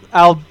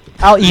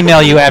 I'll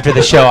email you after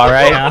the show. All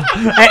right.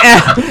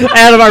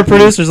 Adam, our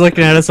producer's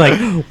looking at us like,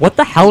 "What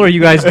the hell are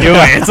you guys doing?"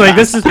 It's like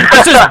this is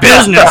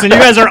business, and you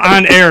guys are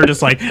on air,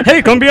 just like,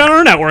 "Hey, come be on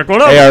our network."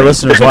 Whatever. Hey, our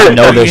listeners want to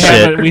know this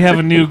shit. We have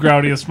a new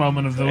Groudiest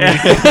moment of the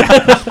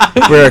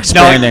week. We're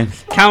expanding.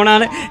 Count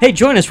on it. Hey,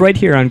 join us right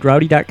here on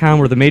Groudy.com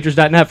or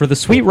themajors.net for the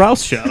Sweet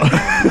Rouse Show.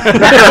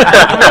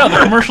 Oh, the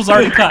commercial's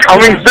already cut.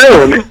 Coming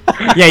soon.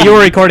 Yeah, you were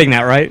recording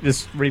that, right?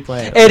 Just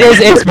replay it. It is.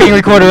 It's being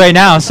recorded right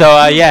now,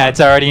 so yeah, it's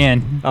already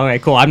in. Okay,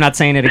 cool. I'm not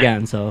saying it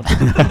again, so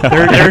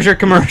there's your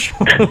commercial.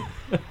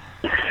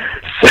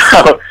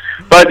 So,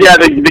 but yeah,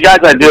 the guys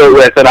I do it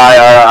with and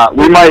I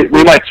we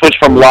might switch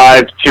from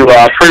live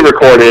to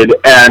pre-recorded,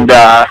 and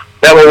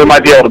That way we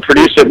might be able to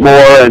produce it more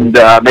and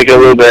make it a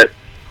little bit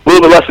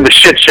less of a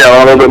shit show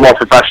and a little bit more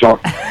professional.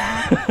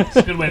 It's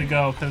a good way to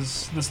go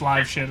because this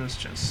live shit is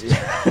just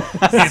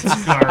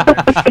it's garbage.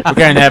 We're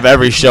going to have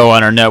every show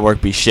on our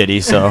network be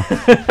shitty, so.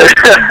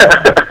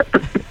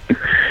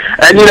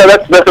 And,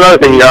 that's another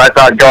thing, I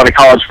thought going to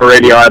college for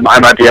radio, I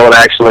might be able to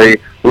actually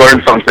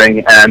learn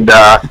something and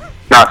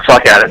not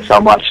suck at it so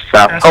much.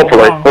 So That's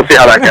hopefully, wrong. we'll see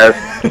how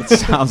that goes. It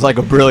sounds like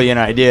a brilliant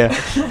idea.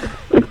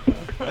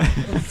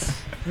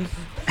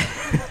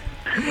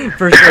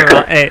 For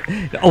sure.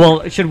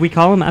 Well, should we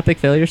call him Epic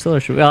Failure still? Or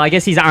should we, well, I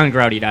guess he's on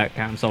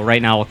Growdy.com, so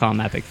right now we'll call him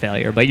Epic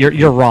Failure. But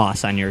you're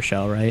Ross on your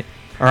show, right?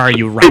 Or are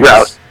you Rouse? Sweet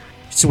Rouse.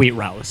 Sweet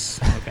Rouse.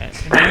 Okay.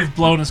 And you've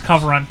blown his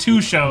cover on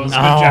 2 shows. Good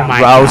Oh job.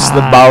 my Rouse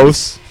the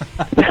Bouse.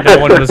 No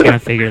one was going to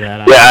figure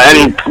that out.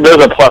 Yeah,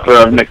 there's a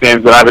plethora of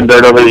nicknames that I've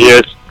endured over the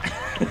years.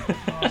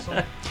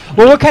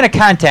 Well, what kind of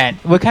content?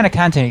 What kind of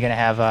content are you gonna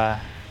have,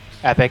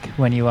 Epic,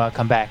 when you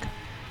come back?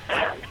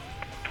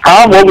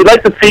 Well, we'd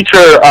like to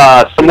feature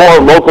some more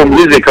local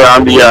music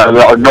around the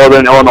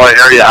northern Illinois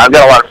area. I've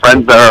got a lot of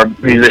friends that are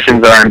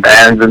musicians that are in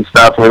bands and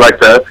stuff. We'd like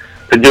to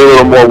do a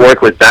little more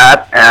work with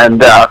that.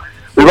 And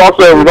we've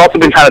also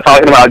been kind of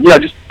talking about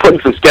just putting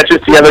some sketches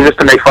together just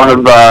to make fun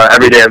of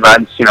everyday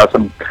events.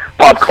 Some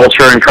pop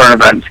culture and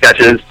current event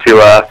sketches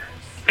to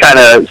kind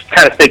of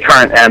stay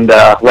current and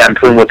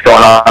lampoon what's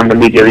going on in the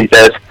media these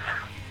days.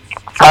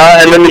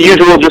 And then the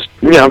usual, just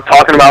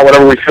talking about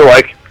whatever we feel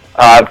like.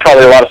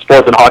 Probably a lot of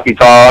sports and hockey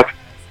talk.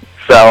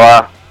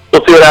 So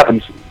we'll see what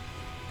happens.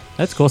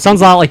 That's cool.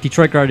 Sounds a lot like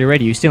Detroit Growdy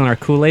Radio. You stealing our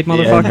Kool-Aid,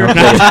 motherfucker? no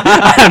No,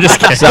 I'm just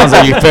kidding. Sounds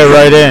like you fit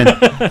right in.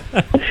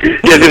 You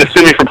guys gonna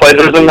sue me for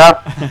plagiarism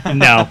now?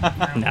 No,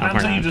 Not we're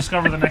until you not.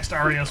 discover the next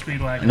REO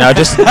Speedwagon. No,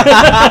 just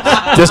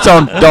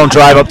don't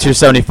drive up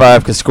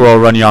 275 because Squirrel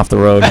will run you off the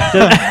road.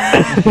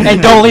 And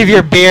don't leave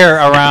your beer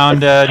around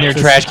near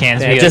trash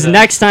cans. Yeah, because, just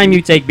next time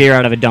you take beer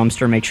out of a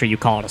dumpster, make sure you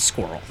call it a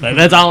squirrel.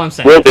 That's all I'm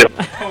saying. Will do.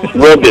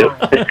 Will do.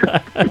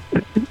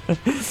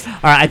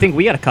 All right, I think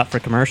we got a cut for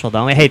commercial,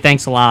 don't we? Hey,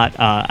 thanks a lot,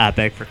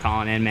 Epic, for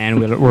calling in, man.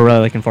 We're really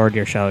looking forward to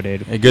your show,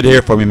 dude. Hey, good to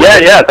hear from you,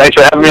 man. Yeah. Thanks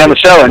for having me on the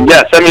show. And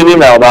send me an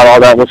email about all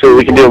that. We'll see what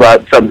we can do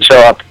about setting the show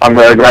up on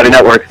the Growdy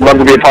Network. Love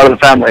to be a part of the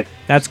family.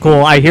 That's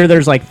cool. I hear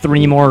there's like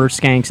 3 more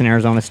skanks in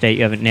Arizona State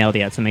you haven't nailed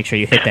yet, so make sure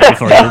you hit that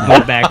before you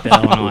move back to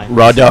Illinois.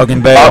 Raw dog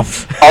and bail.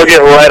 I'll get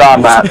right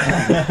on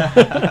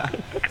that.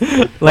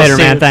 Later,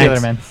 See you man. Thanks.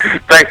 later, man.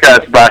 Thanks,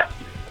 guys. Bye.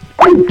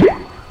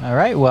 All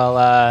right. Well,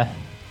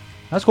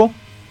 that's cool.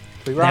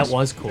 That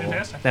was cool.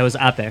 Fantastic. That was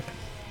epic.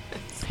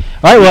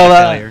 All right. Well,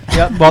 Failure.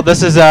 yep. Well,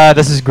 this is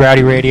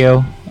Growdy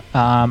Radio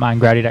on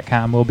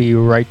Growdy.com. We'll be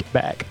right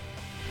back.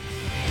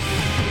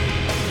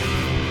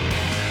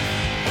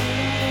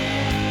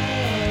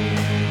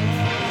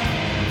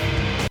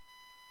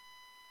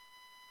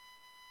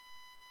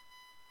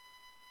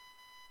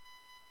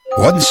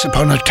 Once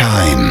upon a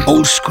time,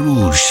 old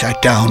Scrooge sat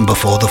down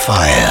before the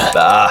fire.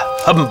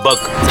 Humbug.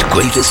 With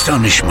great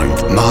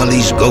astonishment,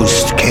 Marley's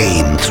ghost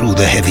came through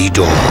the heavy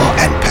door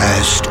and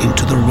passed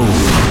into the room.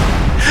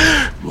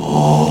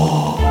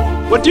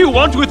 What do you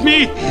want with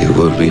me? You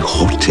will be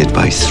haunted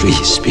by 3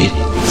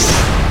 spirits.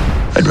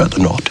 I'd rather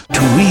not.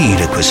 To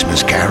read A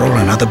Christmas Carol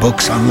and other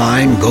books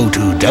online, go to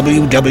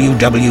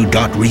www.read.gov.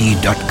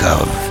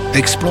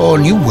 Explore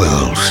new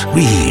worlds.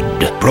 Read.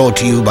 Brought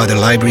to you by the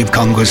Library of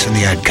Congress and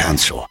the Ad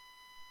Council.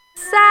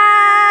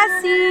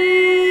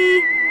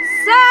 Sassy!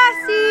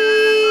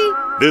 Sassy!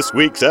 This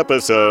week's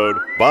episode,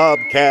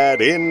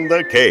 Bobcat in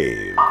the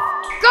Cave.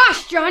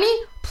 Gosh,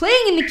 Johnny,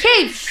 playing in the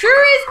cave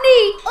sure is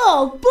neat.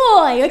 Oh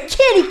boy, a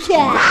kitty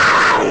cat.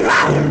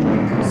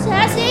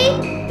 Sassy,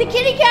 the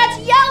kitty cat's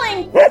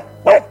yelling.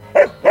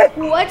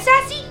 What,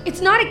 Sassy?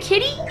 It's not a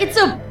kitty, it's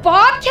a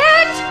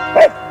bobcat?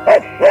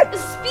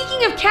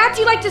 Speaking of cats,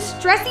 you like to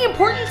stress the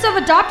importance of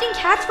adopting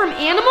cats from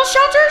animal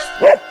shelters?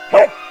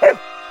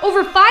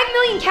 Over 5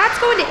 million cats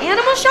go into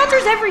animal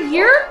shelters every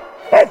year?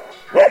 And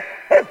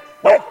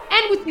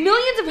with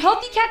millions of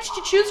healthy cats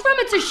to choose from,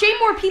 it's a shame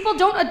more people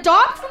don't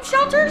adopt from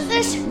shelters?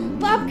 This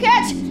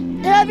bobcat's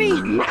heavy.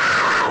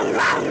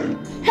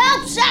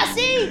 Help,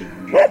 Sassy!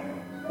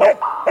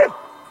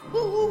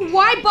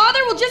 Why bother?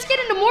 We'll just get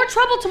into more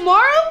trouble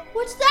tomorrow?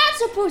 What's that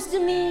supposed to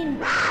mean?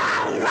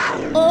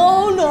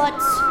 Oh,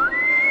 nuts.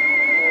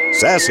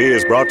 Sassy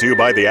is brought to you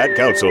by the Ad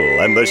Council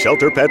and the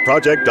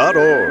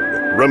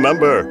ShelterPetProject.org.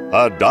 Remember,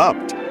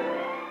 adopt.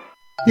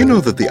 You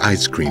know that the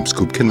ice cream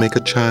scoop can make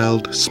a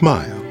child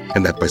smile,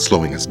 and that by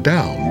slowing us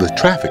down, the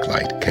traffic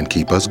light can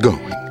keep us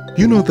going.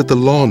 You know that the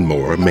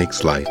lawnmower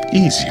makes life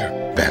easier,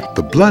 that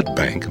the blood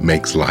bank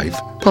makes life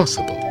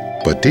possible.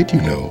 But did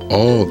you know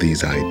all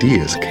these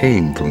ideas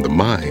came from the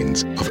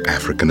minds of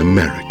African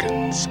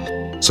Americans?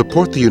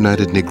 Support the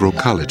United Negro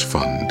College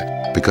Fund,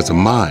 because a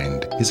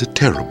mind is a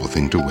terrible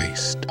thing to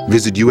waste.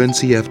 Visit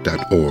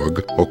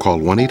uncf.org or call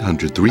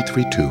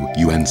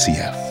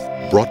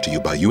 1-800-332-UNCF. Brought to you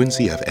by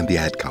UNCF and the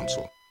Ad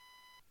Council.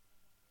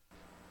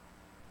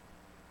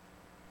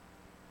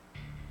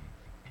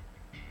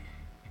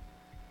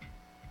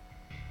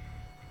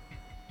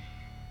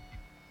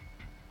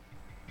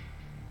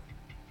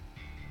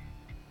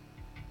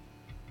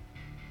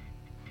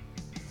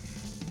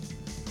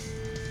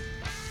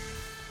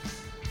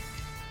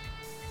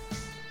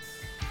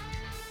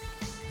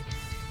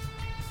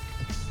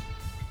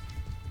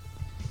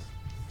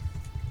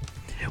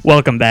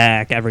 Welcome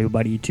back,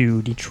 everybody,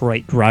 to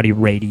Detroit Rowdy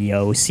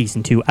Radio,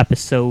 Season 2,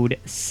 Episode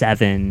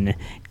 7. In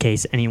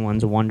case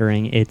anyone's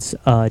wondering, it's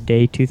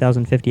day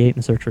 2058 in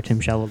the search for Tim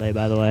Shello Day,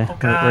 by the way. Oh,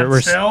 God,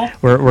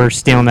 we're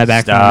stealing that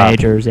back from the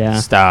majors, yeah.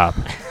 Stop.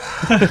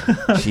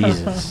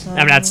 Jesus.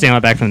 I'm not stealing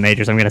it back from the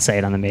majors. I'm going to say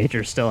it on the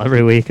majors still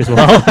every week as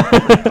well.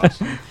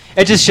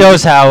 It just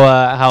shows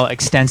how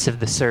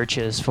extensive the search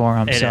is for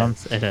him.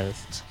 It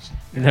is.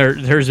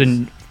 There's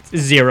been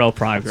zero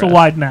progress. It's a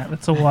wide net.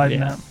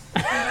 net.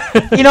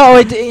 You know,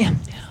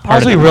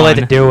 all we really had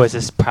to do is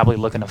just probably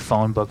look in a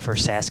phone book for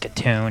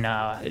Saskatoon,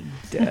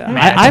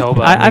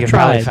 Manitoba. I've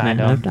tried.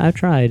 I've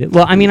tried.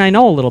 Well, I mean, I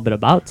know a little bit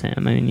about Tim. I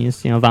mean,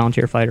 he's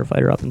volunteer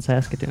fighter up in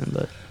Saskatoon,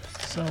 but.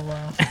 So,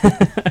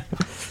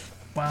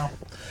 wow.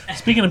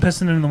 Speaking of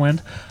pissing in the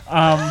wind,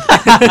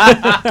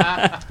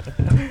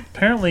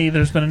 apparently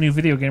there's been a new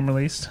video game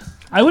released.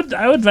 I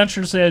would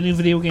venture to say a new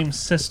video game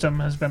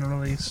system has been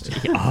released.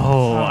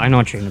 I know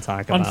what you're going to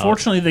talk about.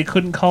 Unfortunately, they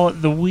couldn't call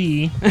it the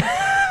Wii.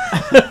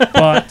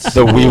 But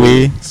the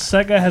Wii.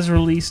 Sega has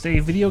released a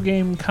video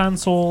game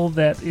console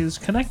that is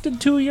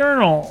connected to a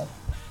urinal.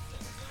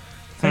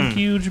 Thank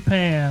you,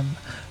 Japan.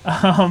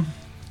 Yeah,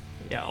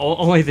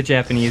 only the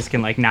Japanese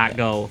can not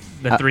go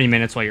the 3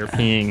 minutes while you're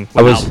peeing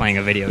without playing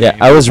a video game.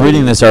 Yeah, I was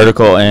reading this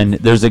article and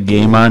there's a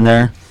game on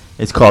there.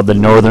 It's called The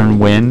Northern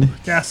Wind.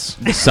 Yes.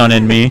 Sun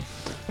and Me.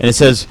 And it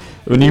says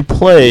when you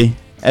play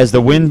as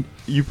the wind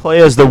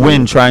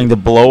trying to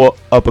blow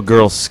up a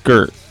girl's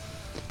skirt.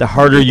 The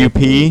harder you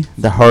pee,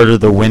 the harder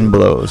the wind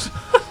blows.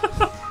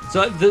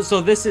 So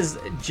this is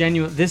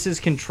genuine. This is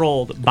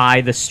controlled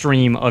by the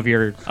stream of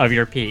your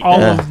pee.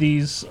 All of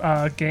these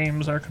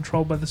games are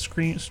controlled by the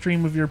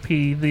stream of your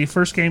pee. The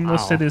first game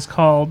listed is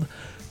called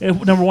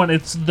number one.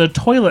 It's the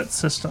Toilet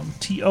System.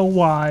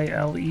 Toylet.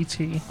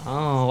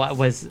 Oh,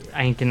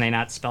 can they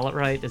not spell it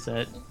right? Is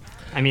it?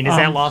 I mean, is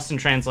that lost in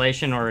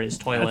translation, or is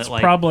toilet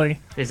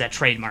probably? Is that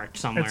trademarked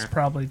somewhere? It's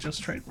probably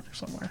just trademarked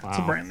somewhere. Wow. It's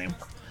a brand name.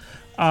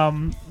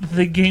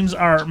 The games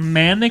are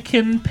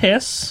Mannequin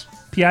Piss,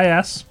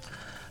 PIS.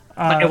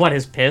 What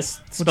is piss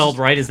spelled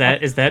right? Is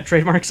that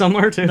trademarked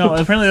somewhere too? No,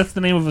 apparently that's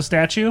the name of a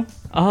statue.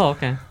 Oh,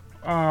 okay.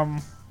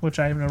 Which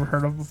I've never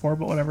heard of before,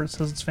 but whatever, it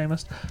says it's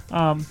famous.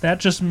 That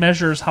just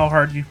measures how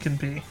hard you can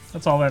pee.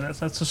 That's all that is.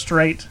 That's a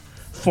straight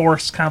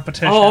force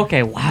competition. Oh,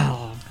 okay.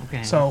 Wow.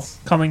 Okay. So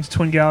coming to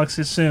Twin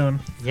Galaxies soon.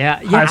 Yeah.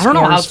 I don't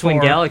know how Twin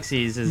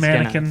Galaxies is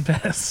Mannequin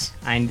Piss.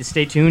 And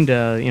stay tuned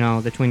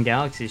to the Twin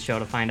Galaxies show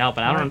to find out.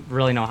 But I don't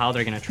really know how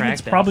they're going to track.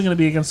 It's probably going to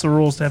be against the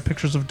rules to have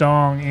pictures of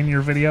dong in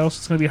your videos.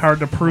 It's going to be hard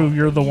to prove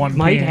you're the one.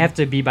 Might have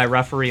to be by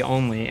referee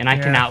only, and I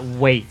cannot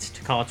wait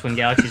to call Twin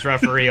Galaxies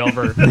referee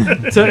over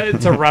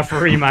to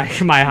referee my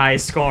high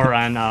score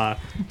on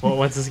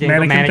what's this game?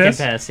 Mannequin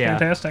Piss. Yeah.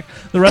 Fantastic.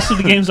 The rest of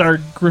the games are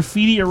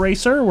Graffiti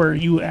Eraser, where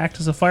you act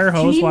as a fire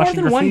hose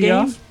washing graffiti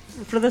off.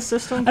 For this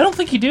system? I don't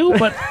think you do,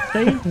 but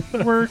they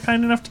were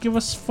kind enough to give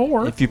us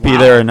 4. If you pee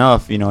there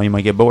enough, you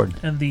might get bored.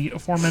 And the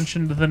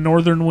aforementioned The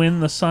Northern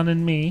Wind, The Sun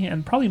and Me,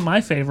 and probably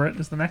my favorite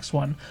is the next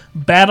one,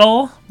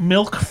 Battle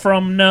Milk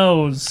from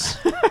Nose.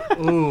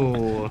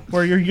 Ooh.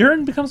 Where your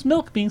urine becomes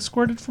milk being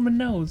squirted from a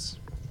nose.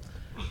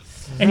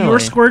 And your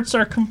squirts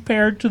are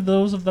compared to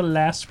those of the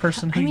last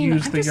person who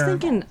used the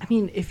urine.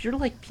 Thinking, if you're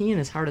peeing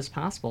as hard as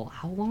possible,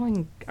 how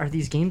long are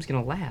these games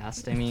going to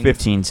last?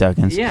 15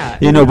 seconds. Yeah.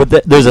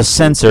 But there's a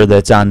sensor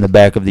that's on the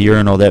back of the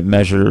urinal that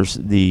measures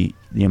the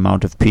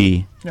amount of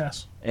pee.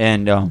 Yes.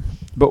 And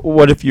but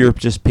what if you're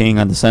just peeing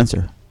on the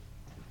sensor?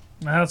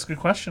 That's a good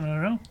question. I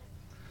don't know.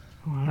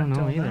 I don't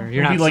know either.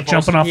 You're not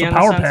jumping off the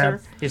power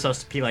pad. You're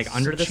supposed to pee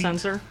under the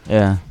sensor?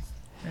 Yeah.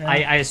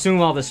 I assume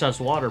all this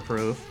stuff's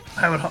waterproof.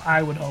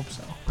 I would hope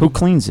so. Who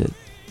cleans it?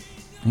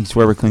 I think it's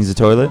whoever cleans the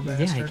toilet. Yeah,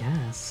 I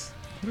guess.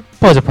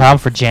 Pose a problem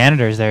for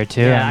janitors there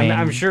too. Yeah,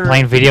 I'm sure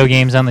playing video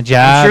games on the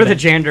job. I'm sure the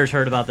janitors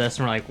heard about this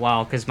and were like,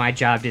 "Wow," because my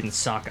job didn't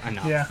suck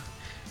enough. Yeah.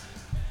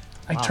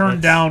 I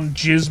turned down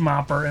Jizz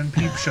Mopper and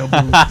Peep Show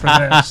Booth for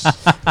this.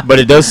 But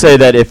it does say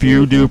that if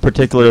you do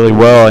particularly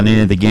well in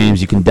any of the games,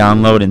 you can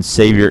download and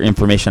save your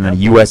information on a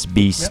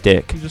USB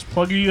stick. You just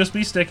plug your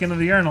USB stick into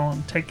the urinal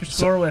and take your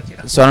score with you.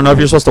 So I don't know if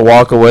you're supposed to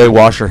walk away,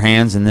 wash your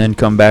hands, and then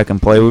come back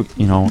and play. I don't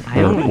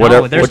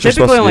know. There's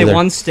typically only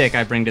one stick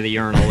I bring to the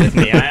urinal with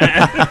me.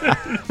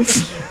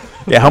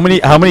 Yeah, how many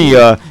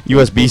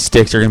USB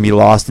sticks are gonna be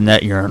lost in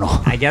that urinal?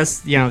 I guess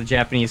the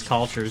Japanese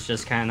culture is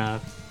just kind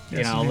of.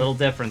 A little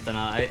different than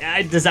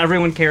does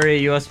everyone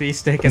carry a USB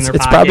stick in their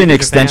pocket? It's probably an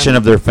extension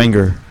of their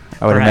finger,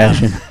 I would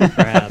imagine.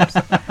 Perhaps.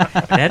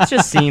 That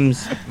just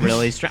seems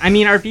really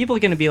strange. Are people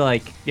going to be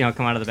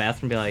come out of the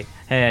bathroom and be like,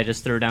 hey, I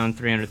just threw down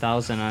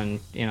 300,000 on,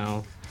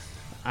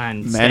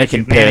 on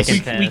Mannequin Piss.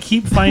 We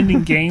keep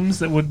finding games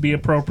that would be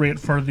appropriate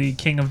for the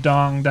King of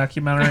Dong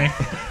documentary.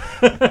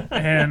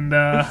 And,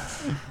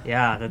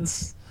 yeah,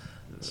 that's...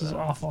 This is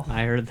awful.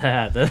 I heard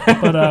that.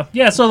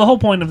 But so the whole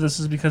point of this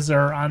is because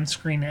there are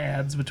on-screen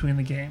ads between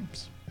the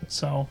games.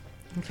 So,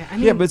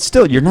 yeah, but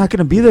still, you're not going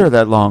to be there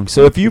that long.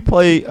 So if you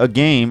play a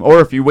game, or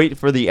if you wait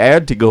for the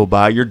ad to go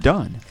by, you're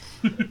done.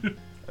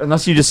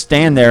 Unless you just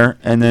stand there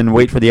and then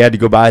wait for the ad to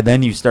go by,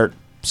 then you start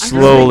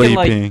slowly thinking,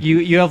 like,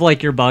 peeing. you have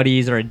like your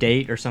buddies or a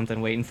date or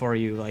something waiting for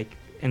you like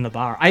in the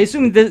bar. I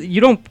assume that you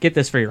don't get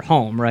this for your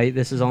home, right?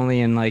 This is only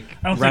in like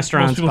I don't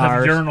restaurants, think most people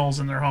bars. have urinals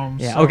in their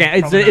homes. Yeah. so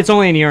Okay. probably It's not.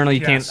 only an urinal. You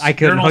Yes, can't. I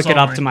couldn't hook urinals it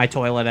up only. to my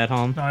toilet at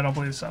home. No, I don't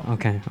believe so.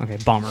 Okay.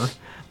 Bummer.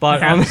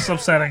 But Yeah, it's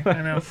upsetting.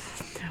 I know.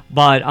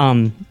 But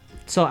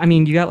so I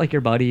mean, you got like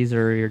your buddies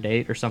or your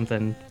date or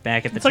something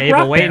back at the It's like table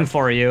Rock waiting Band.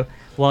 for you.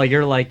 Well,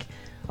 you're like,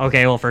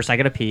 okay, well first I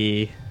gotta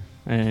pee,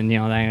 and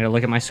then I gotta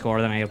look at my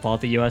score. Then I gotta pull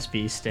out the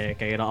USB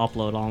stick. I gotta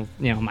upload all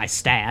my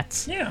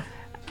stats. Yeah.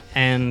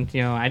 And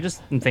I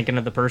just am thinking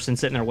of the person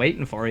sitting there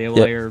waiting for you Yeah.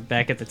 while you're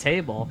back at the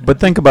table. But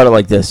think about it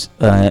like this,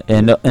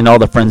 and all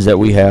the friends that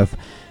we have.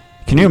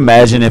 Can you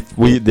imagine if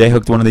they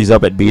hooked one of these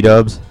up at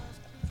B-Dubs?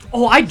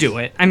 Oh, I'd do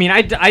it. I mean,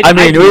 I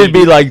mean, we would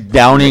be like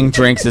downing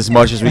drinks as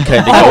much as we could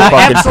to go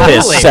fucking absolutely.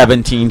 piss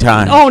 17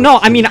 times. Oh no,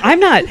 I mean, I'm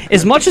not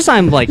as much as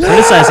I'm like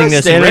criticizing this,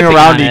 and Standing ripping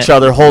around on each it,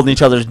 other, holding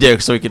each other's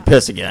dicks so we could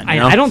piss again. You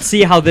know? I don't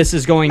see how this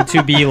is going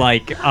to be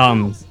like,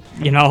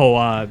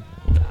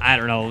 I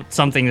don't know,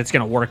 something that's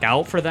going to work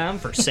out for them,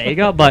 for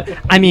Sega. But,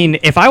 I mean,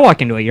 if I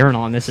walk into a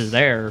urinal and this is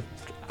there,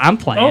 I'm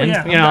playing. Oh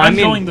yeah. I'm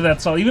going to that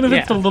stall, even if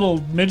it's yeah. the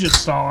little midget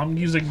stall. I'm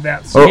using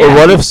that. Stall. Or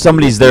what if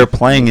somebody's there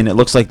playing and it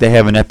looks like they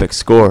have an epic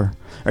score?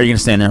 Are you going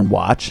to stand there and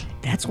watch?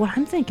 That's what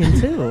I'm thinking,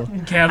 too.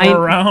 Gather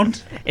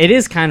around. It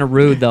is kind of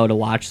rude, though, to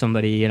watch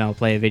somebody,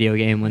 play a video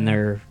game when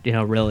they're,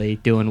 really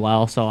doing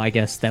well. So I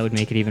guess that would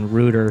make it even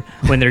ruder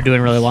when they're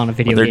doing really well in a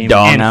video their game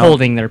dong and out.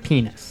 holding their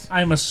penis.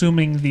 I'm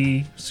assuming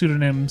the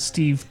pseudonym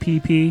Steve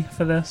PP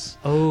for this.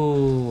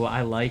 Oh,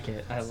 I like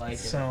it.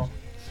 So.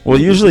 Well,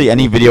 usually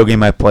any video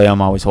game I play,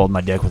 I'm always holding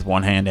my dick with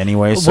one hand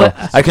anyway. So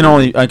What- I can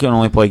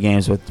only play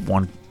games with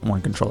one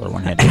controller,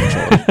 one-handed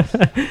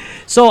controller.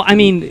 So, I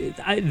mean,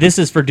 this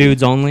is for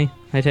dudes only,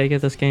 I take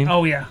it, this game?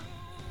 Oh yeah.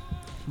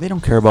 They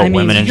don't care about I mean,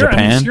 women in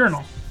Japan.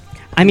 Urinal.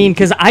 I mean,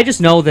 because I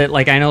just know that,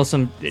 like, I know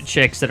some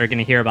chicks that are going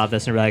to hear about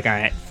this and be like, all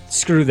right,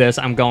 screw this,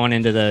 I'm going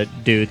into the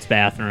dude's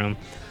bathroom.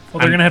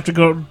 Well, they're gonna have to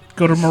go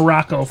to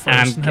Morocco first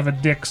I'm- and have a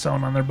dick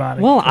sewn on their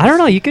body. Well, I don't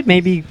know. You could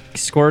maybe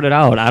squirt it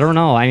out. I don't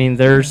know. I mean,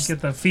 there's...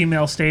 Get the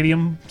female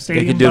stadium.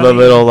 They could do buddy. the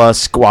little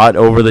squat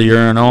over the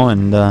urinal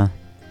and...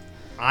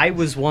 I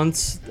was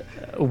once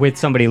with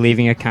somebody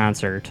leaving a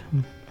concert.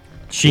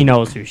 She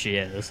knows who she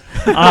is.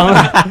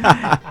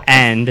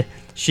 And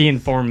she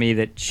informed me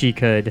that she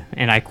could,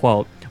 and I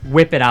quote,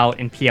 whip it out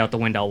and pee out the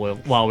window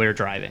while we were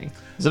driving.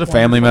 Is it a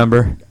family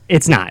member?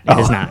 It's not. It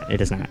is not.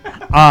 It is not.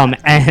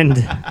 And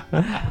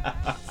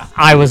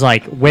I was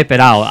like, whip it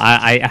out.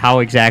 How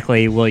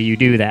exactly will you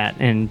do that?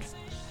 And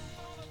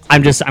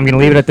I'm going to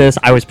leave it at this.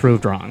 I was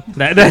proved wrong.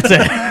 That's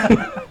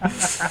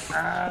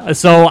it.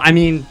 So, I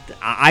mean,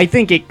 I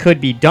think it could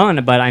be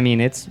done, but I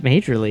mean, it's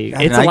majorly.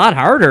 It's a lot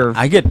harder.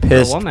 I get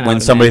pissed when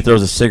somebody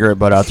throws a cigarette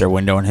butt out their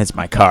window and hits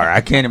my car.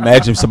 I can't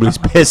imagine somebody's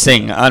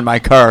pissing on my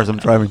car as I'm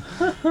driving.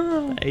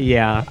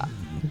 Yeah.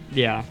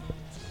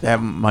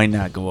 That might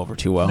not go over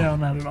too well. No,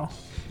 not at all.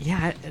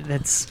 Yeah,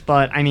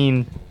 but I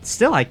mean,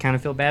 still, I kind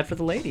of feel bad for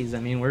the ladies. I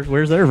mean,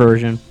 where's their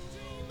version?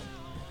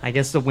 I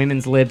guess the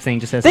women's lib thing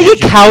just has. They get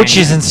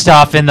couches and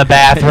stuff in the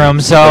bathroom,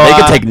 so They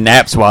can take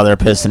naps while they're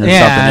pissing or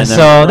yeah, something.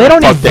 so they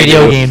don't need Fuck they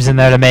video do. games in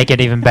there to make it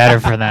even better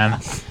for them.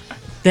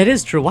 That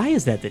is true. Why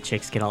is that the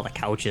chicks get all the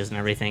couches and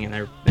everything in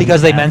their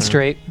Because in they the bathroom?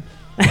 menstruate.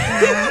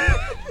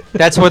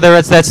 That's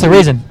the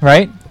reason,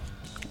 right?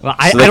 Well,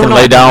 So they I can don't know.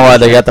 lay down while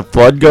they got the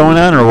flood going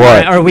on, or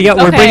what? Or we're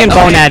Okay, bringing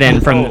okay. Bonet in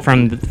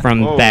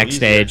from Whoa,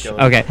 backstage. easy,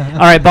 Okay, all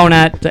right,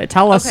 Bonet,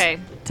 tell us. Okay.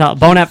 Tell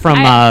Bonet from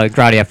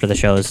Growdy after the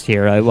show's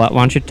here. Why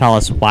don't you tell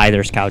us why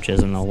there's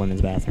couches in the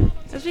women's bathroom?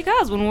 Just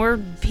because when we're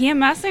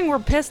PMSing, we're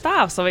pissed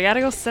off, so we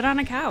gotta go sit on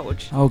a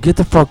couch. Oh, get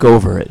the fuck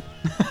over it.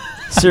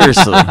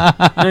 Seriously. You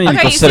don't need to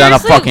Okay, go sit on a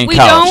seriously, fucking we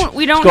couch.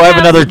 we don't Just go have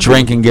have- another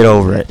drink and get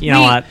over it. You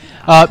know what?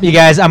 You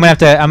guys, I'm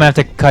gonna have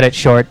to cut it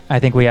short. I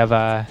think we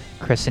have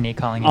Chris and E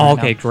calling. Oh, right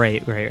okay, now.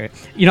 great.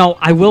 You know,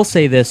 I will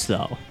say this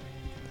though.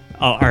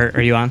 Oh,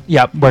 are you on?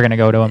 Yep, we're gonna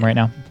go to him right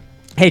now.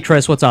 Hey,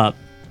 Chris, what's up?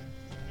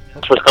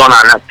 That's what's going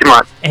on. Not too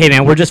much. Hey,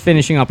 man, we're just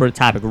finishing up with a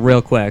topic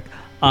real quick.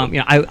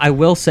 I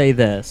will say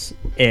this.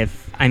 I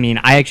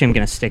actually am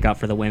going to stick up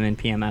for the women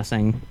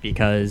PMSing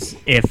because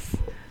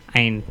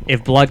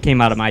if blood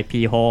came out of my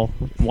pee hole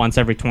once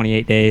every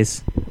 28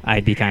 days,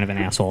 I'd be kind of an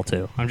asshole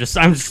too. I'm just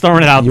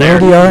throwing it out You there.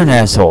 already are an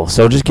asshole,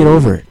 so just get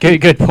over it.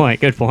 Good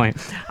point.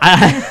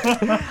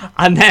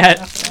 On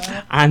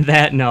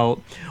that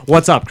note,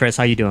 what's up, Chris?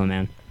 How you doing,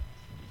 man?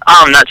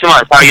 Not too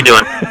much. How you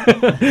doing?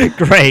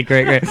 Great.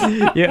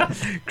 Yeah,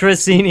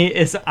 Chrisini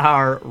is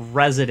our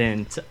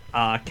resident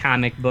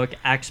comic book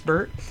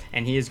expert,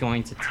 and he is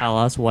going to tell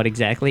us what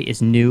exactly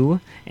is new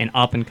and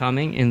up and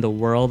coming in the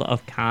world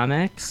of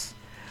comics.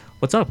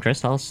 What's up,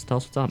 Chris? Tell us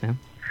what's up, man.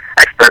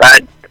 Expert. I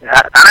don't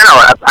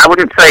know. I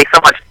wouldn't say so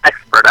much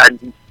expert. I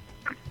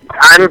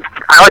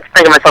like to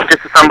think of myself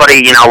just as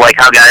somebody, like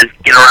how guys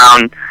get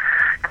around,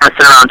 kind of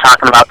sit around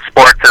talking about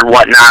sports or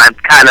whatnot. I'm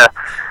kind of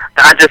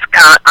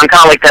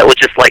like that with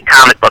just like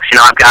comic books.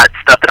 I've got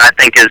stuff that I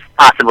think is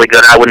possibly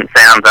good. I wouldn't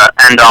say I'm the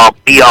end all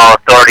be all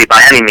authority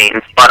by any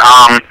means, but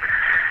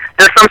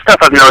there's some stuff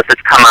I've noticed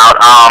that's come out.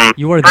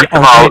 You are the first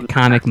of all, ultimate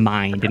comic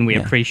mind, and we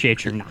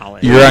appreciate your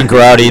knowledge. You're on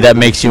Growdy. That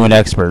makes you an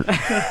expert.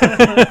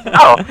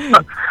 Oh,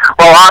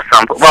 well,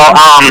 awesome. Well,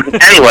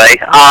 anyway,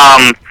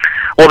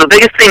 well, the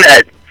biggest thing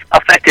that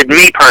affected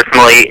me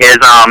personally is,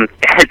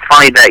 it's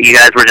funny that you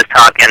guys were just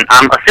talking.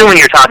 I'm assuming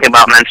you're talking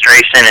about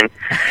menstruation and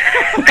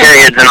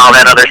periods and all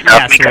that other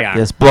stuff. Yes, we are.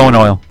 Yes, blowing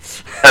oil.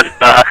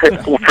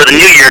 For the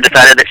new year,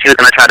 decided that she was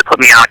going to try to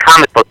put me on a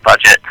comic book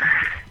budget.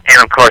 And,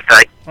 of course,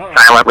 I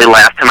silently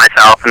laughed to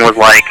myself and was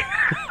like,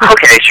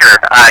 okay, sure,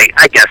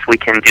 I guess we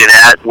can do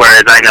that.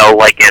 Whereas I know,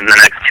 like, in the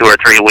next 2 or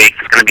 3 weeks,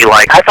 it's going to be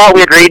like, I thought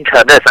we agreed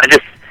to this.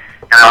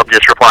 And I'll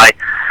just reply,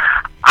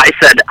 I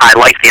said I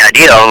liked the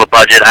idea of a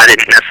budget. I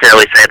didn't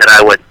necessarily say that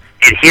I would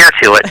adhere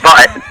to it,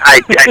 but I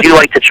do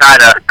like to try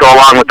to go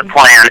along with the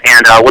plan.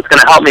 And what's going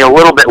to help me a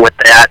little bit with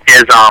that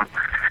is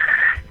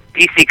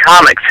DC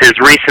Comics has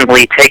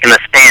recently taken a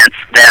stance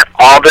that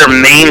all their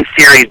main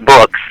series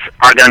books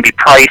are going to be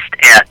priced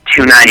at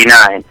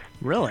 $2.99.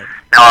 Really?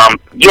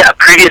 Yeah,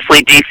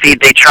 previously DC,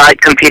 they tried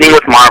competing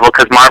with Marvel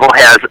because Marvel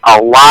has a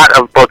lot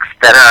of books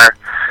that are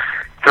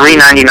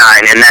 $3.99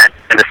 and that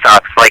kind of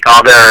stuff. Like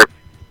a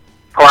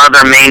lot of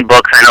their main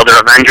books, I know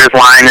their Avengers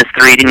line is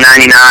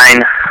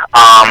 $3.99.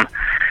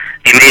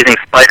 The Amazing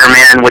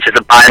Spider-Man, which is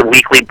a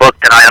bi-weekly book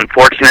that I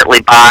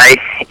unfortunately buy,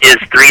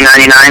 is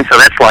 $3.99. So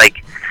that's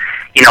like,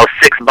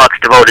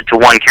 $6 devoted to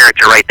one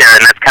character right there,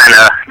 and that's kind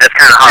of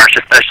harsh,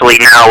 especially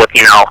now with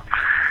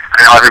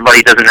I know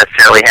everybody doesn't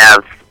necessarily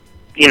have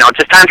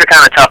just times are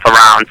kind of tough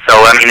around. So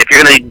I mean, if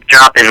you're gonna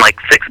drop in like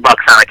 $6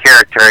 on a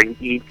character,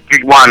 you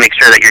want to make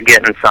sure that you're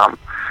getting some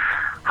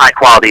high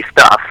quality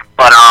stuff.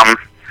 But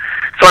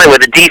so anyway,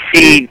 the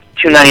DC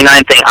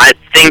 $2.99 thing I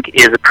think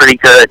is a pretty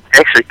good.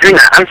 Actually,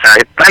 I'm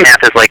sorry, my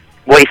math is like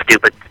way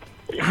stupid.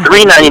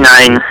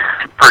 $3.99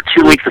 for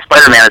 2 weeks of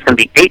Spider-Man is gonna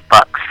be $8.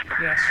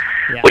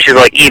 Yes. Which is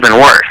like even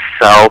worse.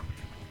 So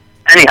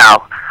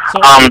anyhow,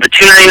 the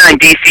 $2.99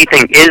 DC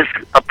thing is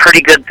a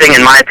pretty good thing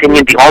in my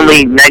opinion. The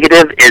only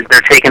negative is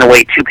they're taking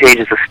away 2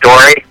 pages of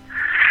story.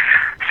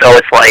 So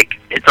it's like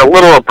it's a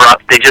little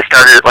abrupt. They just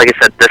started it, like I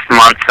said, this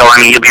month. So I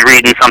mean, you'll be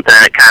reading something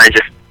and it kind of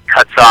just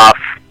cuts off,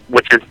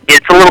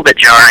 it's a little bit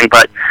jarring.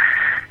 But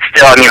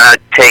still, I mean, I'd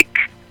take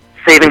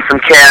saving some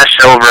cash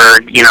over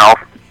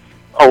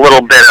a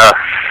little bit of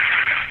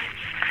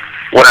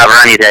whatever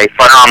any day.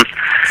 But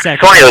so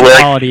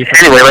anyway,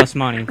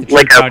 money.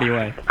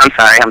 I'm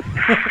sorry.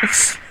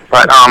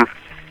 But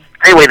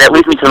anyway, that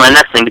leads me to my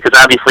next thing, because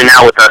obviously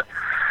now with a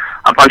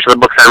bunch of the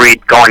books I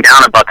read going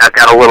down a buck, I've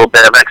got a little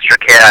bit of extra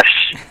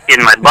cash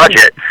in my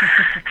budget.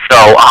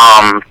 So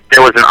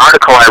there was an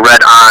article I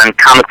read on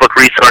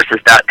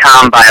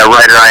comicbookresources.com by a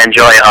writer I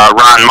enjoy,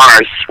 Ron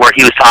Mars, where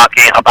he was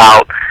talking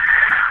about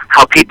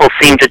how people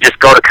seem to just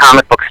go to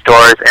comic book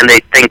stores and they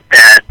think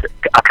that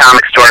a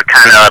comic store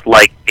kind of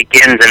like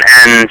begins and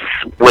ends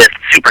with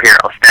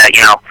superheroes. That, you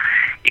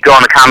go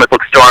in the comic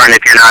book store and if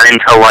you're not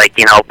into like,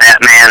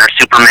 Batman or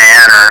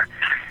Superman or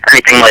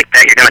anything like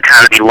that, you're going to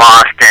kind of be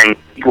lost and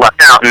left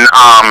out. And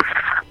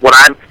what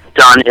I've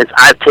done is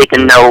I've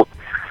taken note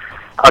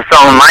of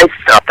some of my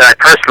stuff that I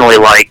personally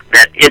like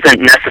that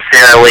isn't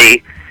necessarily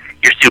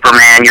your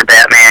Superman, your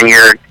Batman,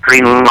 your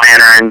Green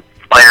Lantern,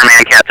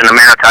 Spider-Man, Captain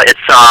America.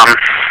 It's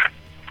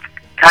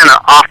kind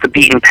of off the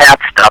beaten path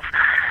stuff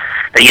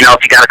that, if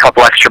you got a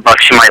couple extra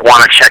bucks, you might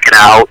want to check it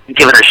out,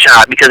 give it a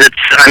shot, because it's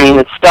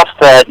stuff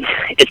that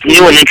it's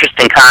new and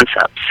interesting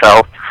concepts.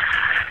 So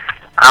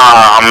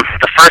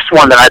the first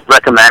one that I'd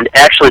recommend,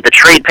 actually the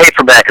trade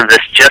paperback of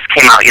this just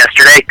came out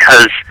yesterday,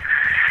 because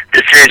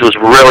this series was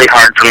really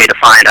hard for me to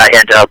find. I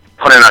had to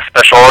put in a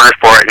special order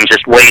for it and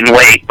just wait,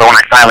 but when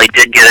I finally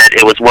did get it,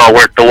 it was well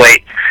worth the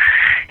wait.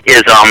 Is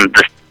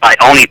this by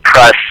Oni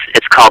Press.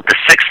 It's called The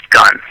Sixth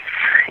Gun.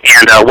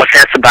 And what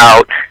that's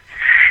about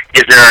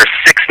is there are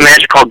 6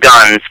 magical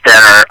guns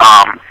that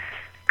are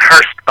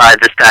cursed by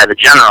this guy, the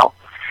General.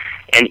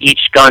 And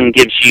each gun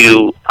gives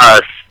you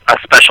a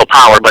special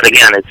power, but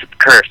again, it's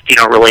cursed. You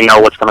don't really know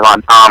what's going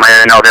on.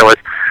 I know there was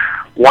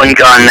one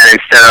gun that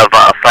instead of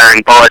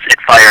firing bullets, it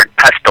fired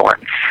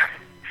pestilence.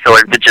 So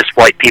it would just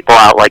wipe people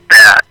out like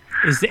that.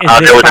 Is this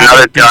there was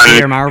another gun.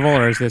 DC or Marvel,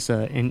 or is this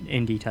an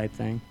indie type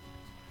thing?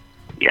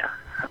 Yeah.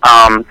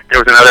 There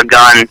was another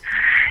gun.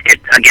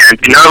 Again,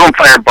 none of them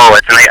fired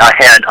bullets, and I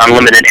had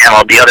unlimited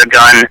ammo. The other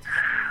gun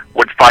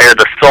would fire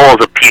the souls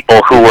of people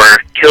who were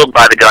killed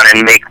by the gun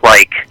and make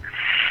like,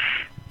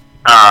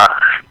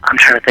 I'm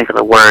trying to think of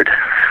the word,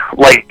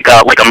 like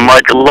a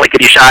mud, like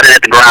if you shot it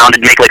at the ground,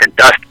 it'd make like a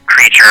dust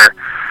creature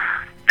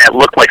that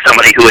looked like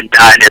somebody who had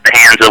died at the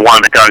hands of one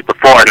of the guns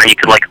before, and then you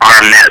could like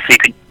arm that, so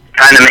you could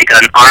kind of make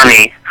an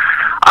army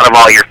out of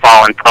all your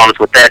fallen foes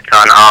with that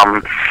gun.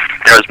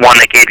 There was one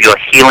that gave you a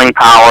healing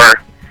power.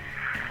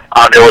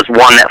 There was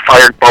one that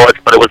fired bullets,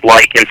 but it was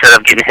like, instead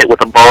of getting hit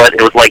with a bullet,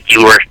 it was like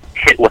you were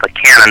hit with a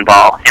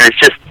cannonball. And it's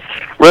just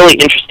really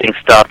interesting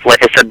stuff.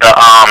 Like I said,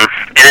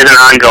 it is an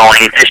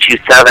ongoing. Issue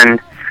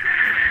 7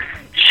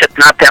 shipped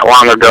not that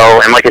long ago,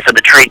 and like I said,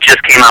 the trade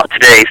just came out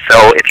today.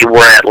 So if you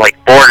were at like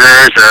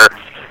Borders or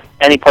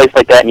any place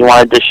like that and you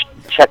wanted to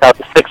check out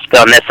The Sixth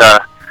Gun. That's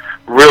a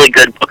really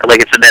good book.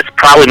 Like I said, that's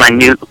probably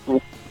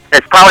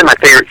my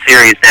favorite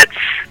series that's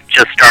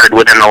just started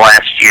within the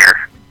last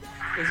year.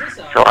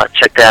 So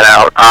check that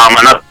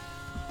out.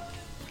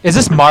 Is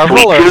this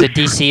Marvel or is it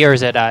DC or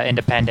is it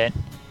independent?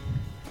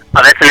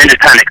 That's an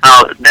independent.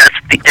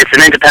 It's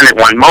an independent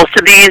one. Most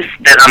of these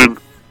that I'm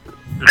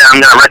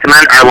gonna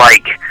recommend are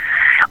like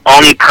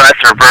Oni Press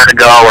or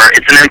Vertigo, or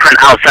it's an imprint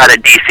outside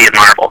of DC and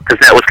Marvel, because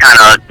that was kind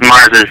of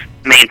Mars's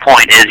main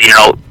point. Is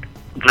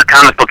the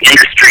comic book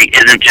industry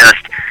isn't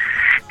just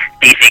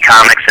DC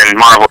Comics and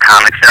Marvel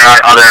Comics. There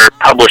are other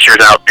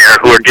publishers out there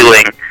who are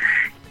doing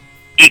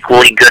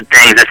equally good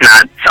things, if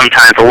not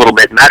sometimes a little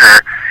bit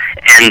better.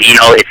 And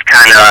it's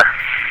kind of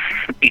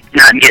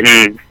not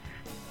getting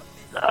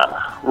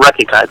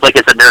recognized. Like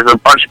I said, there's a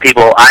bunch of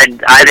people.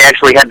 I'd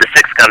actually had The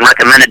Sixth Gun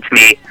recommended to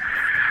me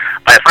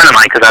by a friend of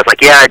mine, because I was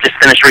like, yeah, I just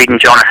finished reading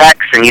Jonah Hex,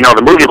 and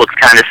the movie looks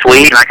kind of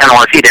sweet, and I kind of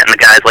want to see that. And the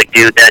guy's like,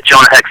 dude, that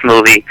Jonah Hex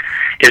movie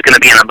is going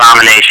to be an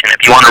abomination.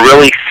 If you want a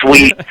really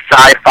sweet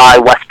sci-fi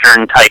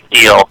western type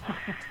deal,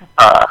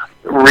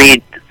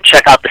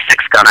 check out The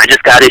Sixth Gun. I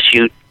just got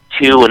issue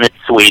 2, and it's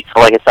sweet.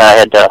 So like I said, I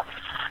had to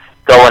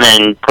go in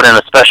and put in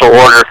a special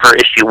order for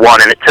issue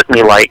 1, and it took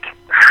me like,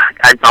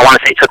 I want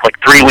to say it took like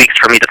 3 weeks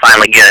for me to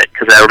finally get it,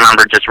 because I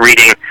remember just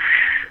reading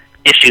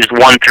issues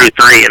 1 through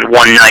 3 in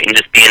one night and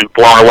just being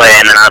blown away.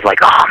 And then I was like,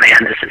 oh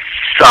man, this is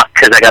suck,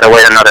 because I got to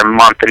wait another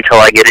month until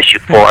I get issue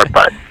 4.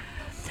 But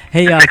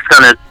Hey, The Sixth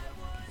Gun is...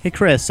 Hey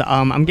Chris,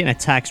 I'm getting a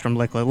text from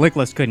Lickless.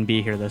 Lickless couldn't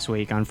be here this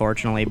week,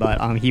 unfortunately,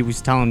 but he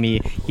was telling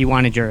me he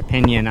wanted your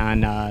opinion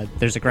on.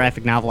 There's a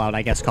graphic novel out,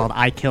 I guess, called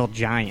 "I Killed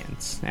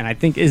Giants," and I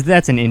think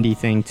that's an indie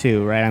thing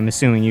too, right? I'm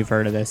assuming you've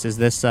heard of this. Is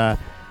this?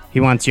 He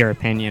wants your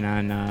opinion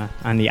on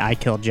the "I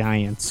Killed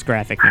Giants"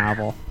 graphic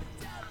novel.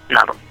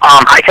 No,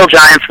 I Kill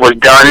Giants was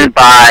done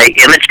by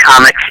Image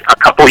Comics a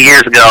couple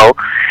years ago.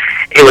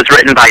 It was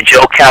written by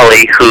Joe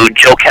Kelly,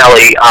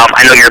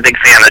 I know you're a big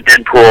fan of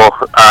Deadpool,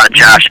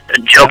 Josh.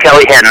 Joe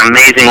Kelly had an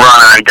amazing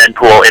run on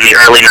Deadpool in the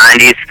early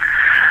 90s.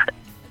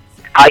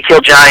 I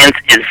Kill Giants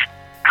is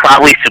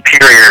probably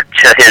superior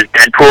to his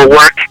Deadpool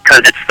work,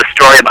 because it's the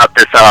story about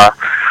this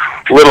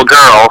little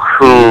girl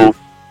who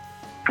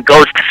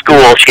goes to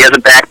school. She has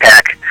a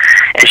backpack,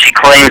 and she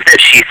claims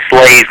that she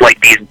slays like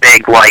these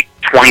big, like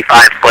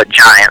 25-foot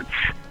giants.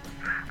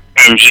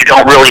 And you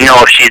don't really know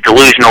if she's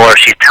delusional or if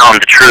she's telling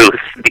the truth,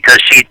 because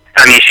she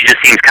just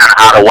seems kind of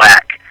out of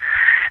whack.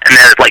 And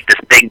there's like this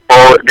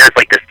there's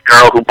like this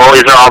girl who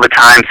bullies her all the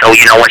time. So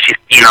when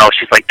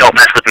she's like, don't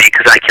mess with me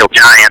because I kill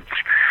giants.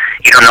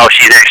 You don't know if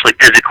she's actually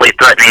physically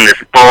threatening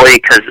this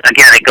bully, because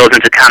again, it goes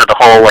into kind of the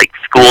whole like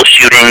school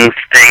shootings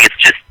thing. It's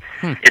just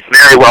it's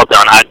very well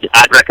done.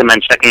 I'd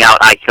recommend checking out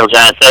I Kill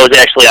Giants. That was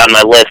actually on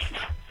my list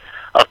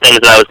of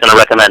things that I was going to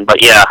recommend.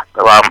 But yeah,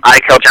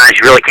 I Kill Giants,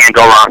 you really can't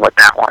go wrong with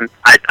that one.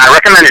 I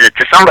recommended it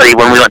to somebody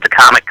when we went to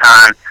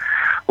Comic-Con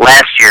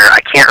last year.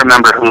 I can't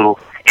remember who,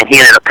 and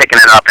he ended up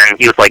picking it up, and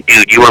he was like,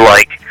 dude, you were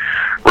like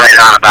right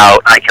on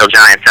about I Kill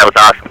Giants. That was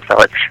awesome. So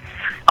it's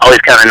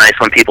always kind of nice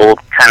when people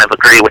kind of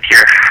agree with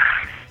your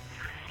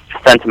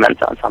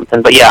sentiments on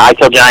something. But yeah, I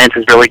Kill Giants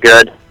is really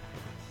good.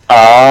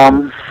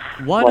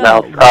 What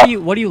else?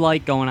 What do you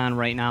like going on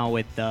right now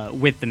with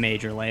the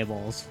major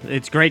labels?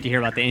 It's great to hear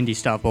about the indie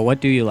stuff, but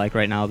what do you like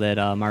right now that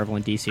Marvel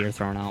and DC are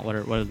throwing out? What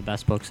are the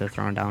best books they're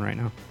throwing down right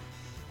now?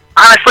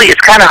 Honestly,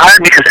 it's kind of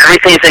hard because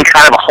everything's in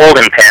kind of a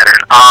holding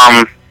pattern.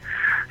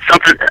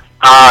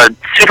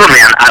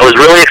 Superman, I was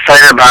really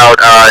excited about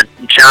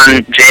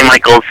John J.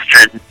 Michael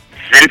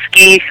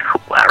Straczynski,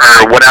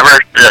 or whatever,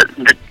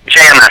 the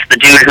JMS, the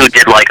dude who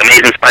did like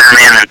Amazing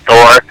Spider-Man and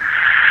Thor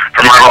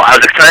for Marvel. I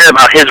was excited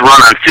about his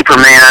run on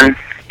Superman,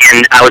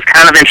 and I was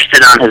kind of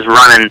interested on his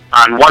run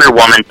on Wonder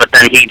Woman, but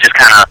then he just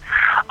kind of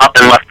up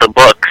and left the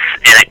books,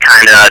 and it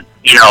kind of,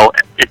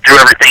 it threw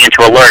everything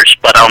into a lurch.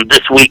 But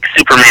this week,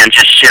 Superman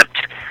just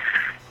shipped,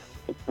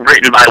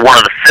 written by one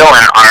of the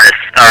fill-in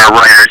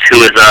writers,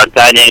 who is a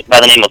guy by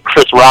the name of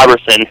Chris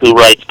Robertson, who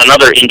writes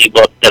another indie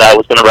book that I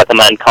was going to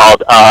recommend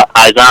called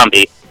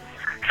iZombie.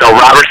 So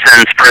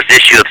Robertson's first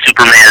issue of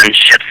Superman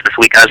ships this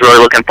week. I was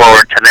really looking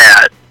forward to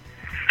that.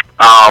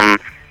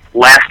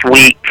 Last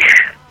week,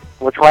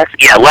 The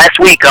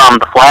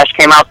Flash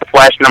came out, The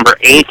Flash number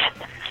 8,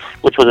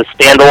 which was a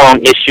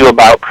standalone issue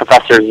about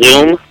Professor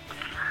Zoom,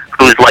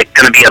 who's like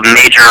going to be a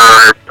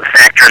major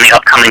factor in the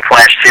upcoming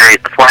Flash series,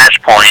 The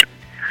Flashpoint,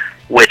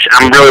 which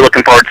I'm really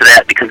looking forward to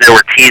that, because there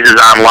were teases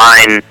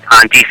online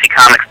on DC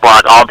Comics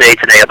blog all day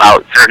today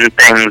about certain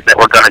things that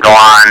were going to go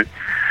on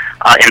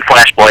in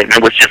Flashpoint, and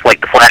it was just like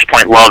the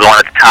Flashpoint logo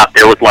on its top.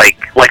 There was like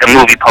a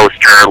movie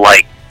poster,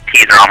 like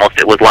teaser almost.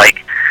 It was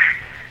like,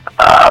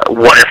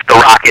 what if the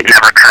rocket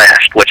never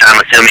crashed, which I'm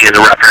assuming is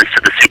a reference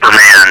to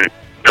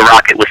the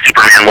rocket with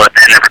Superman, what if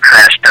that never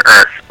crashed to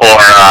Earth, or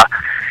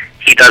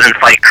he doesn't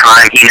fight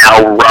crime, he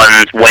now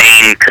runs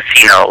Wayne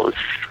casinos,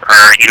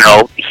 or,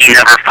 he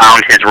never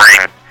found his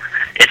ring.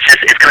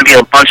 It's going to be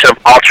a bunch of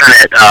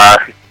alternate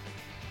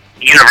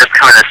universe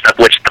kind of stuff,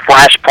 which the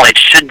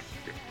Flashpoint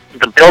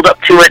the build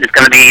up to it is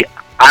going to be,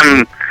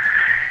 I'm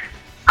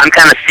I'm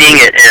kind of seeing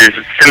it as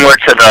similar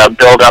to the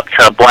build-up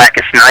to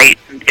Blackest Night,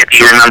 if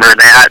you remember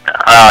that,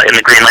 in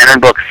the Green Lantern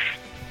books.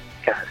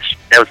 Gosh,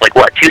 that was like,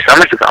 2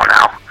 summers ago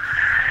now.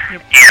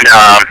 Yep. And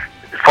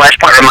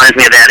Flashpoint reminds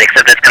me of that,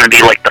 except it's going to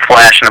be like the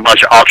Flash in a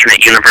bunch of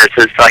alternate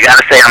universes. So I got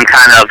to say, I'm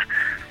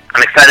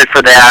excited for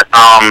that.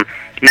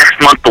 Next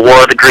month, the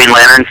War of the Green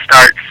Lantern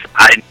starts.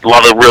 I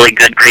love a really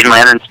good Green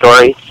Lantern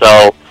story,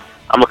 so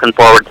I'm looking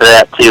forward to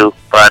that too.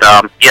 But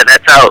yeah,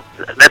 that's out.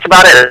 That's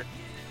about it.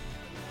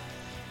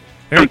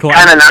 Very cool.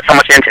 Kind of not so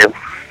much into,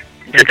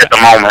 just at the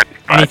moment.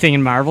 Anything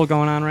in Marvel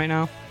going on right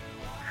now?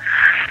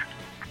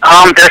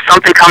 There's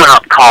something coming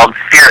up called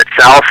Fear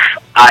Itself.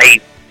 I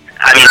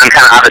mean, I'm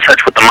kind of out of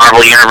touch with the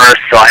Marvel Universe,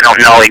 so I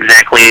don't know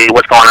exactly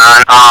what's going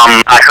on.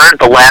 I heard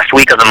the last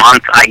week of the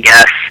month, I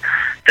guess,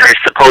 they're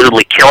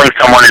supposedly killing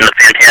someone in the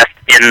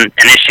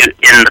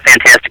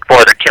Fantastic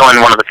Four. They're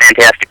killing one of the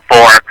Fantastic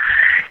Four,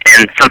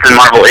 and something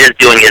Marvel is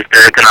doing is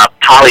they're gonna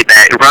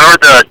polybag. Remember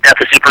the Death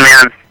of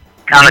Superman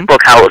comic book,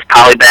 how it was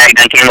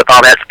polybagged and came with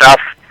all that stuff?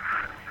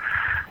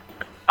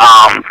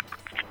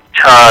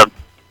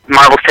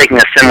 Marvel's taking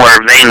a similar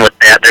vein with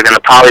that. They're going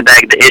to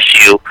polybag the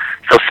issue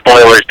so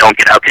spoilers don't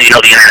get out, because you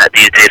know the internet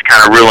these days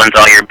kind of ruins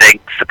all your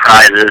big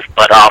surprises.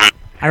 But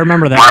I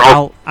remember that.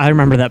 I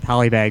remember that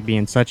polybag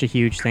being such a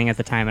huge thing at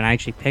the time, and I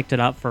actually picked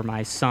it up for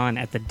my son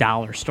at the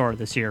dollar store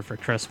this year for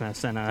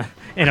Christmas in a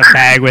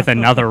bag with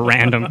another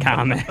random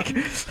comic. I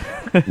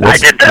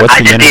did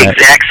the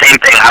exact same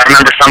thing. I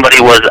remember somebody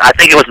was, I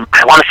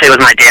want to say it was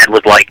my dad,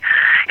 was like,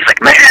 he's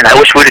like, man, I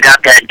wish we'd have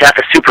got that Death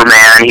of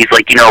Superman. And he's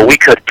like, you know, we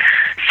could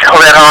sell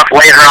that off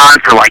later on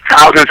for like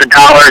thousands of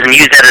dollars and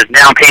use that as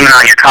down payment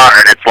on your car.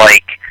 And it's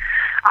like,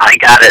 I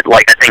got it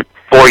like, I think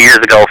 4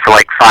 years ago for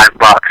like $5,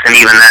 and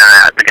even then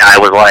the guy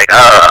was like,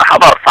 how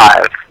about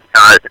 5?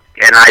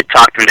 And I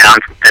talked him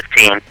down from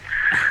 15.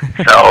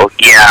 So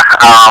yeah,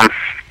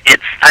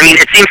 it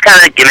seems kind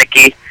of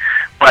gimmicky,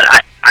 but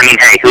I mean,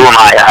 hey, who am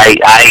I?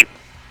 I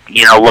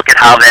look at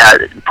how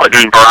that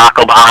putting Barack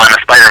Obama in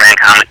a Spider-Man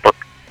comic book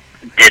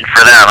did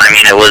for them. I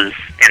mean, it was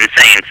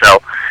insane. So,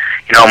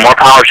 more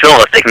power to them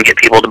if they can get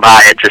people to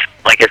buy it. Just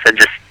like I said,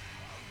 just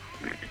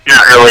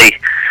not really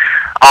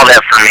all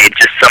that for me.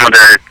 Just some of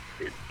they're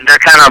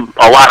kind of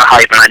a lot of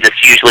hype, and I just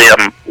usually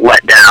am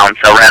let down.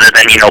 So rather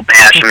than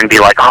bash them and be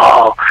like,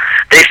 oh,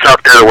 they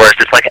suck, they're the worst.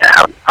 It's like,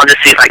 I'll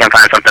just see if I can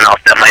find something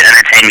else that might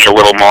entertain me a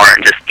little more,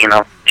 and just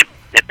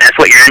if that's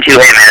what you're into,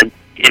 hey man,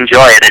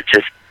 enjoy it.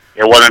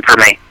 It wasn't for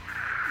me.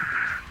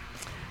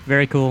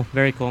 Very cool,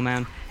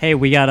 man. Hey,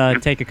 we gotta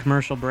take a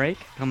commercial break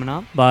coming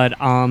up, but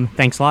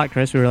thanks a lot,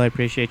 Chris. We really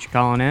appreciate you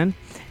calling in,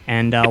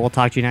 and we'll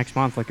talk to you next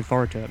month. Looking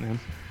forward to it, man.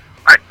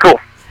 All right, cool.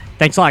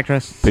 Thanks a lot,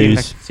 Chris.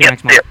 Peace. See you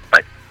next month.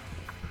 Bye.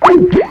 All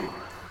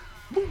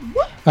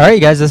right, you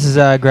guys, this is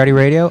Growdy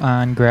Radio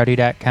on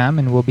Growdy.com,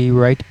 and we'll be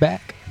right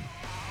back.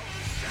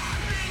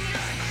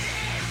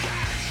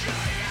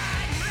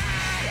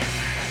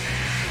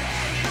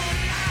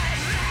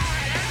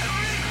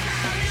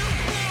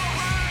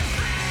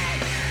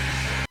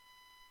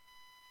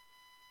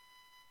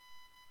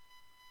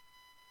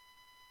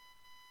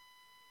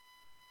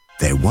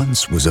 There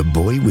once was a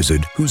boy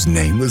wizard whose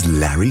name was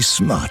Larry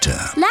Smarter.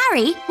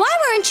 Larry, why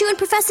weren't you in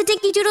Professor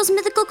Dinky Doodle's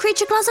mythical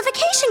creature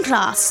classification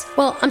class?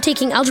 Well, I'm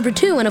taking Algebra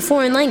 2 in a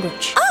foreign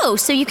language. Oh,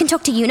 so you can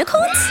talk to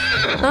unicorns?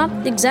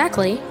 Not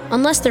exactly,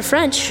 unless they're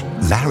French.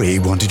 Larry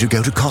wanted to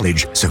go to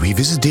college, so he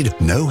visited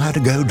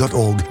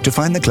knowhowtogo.org to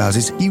find the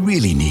classes he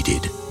really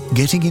needed.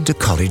 Getting into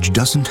college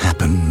doesn't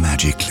happen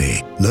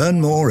magically.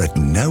 Learn more at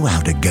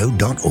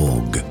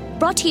knowhowtogo.org.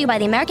 Brought to you by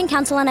the American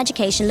Council on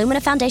Education,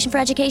 Lumina Foundation for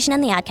Education,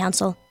 and the Ad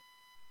Council.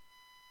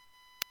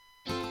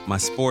 My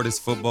sport is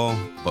football,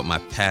 but my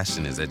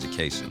passion is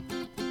education.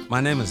 My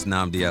name is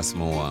Nnamdi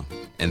Asamoah,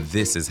 and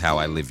this is how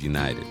I live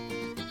united.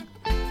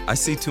 I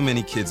see too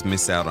many kids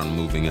miss out on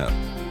moving up.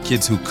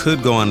 Kids who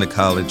could go on to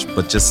college,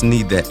 but just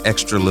need that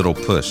extra little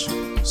push.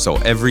 So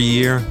every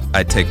year,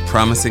 I take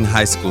promising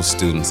high school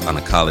students on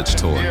a college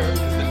tour.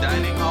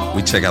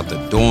 We check out the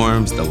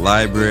dorms, the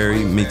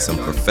library, meet some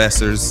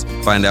professors,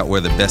 find out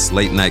where the best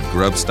late-night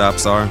grub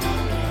stops are.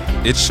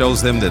 It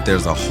shows them that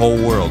there's a whole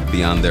world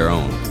beyond their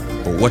own.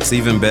 But what's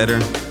even better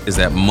is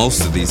that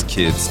most of these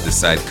kids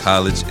decide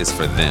college is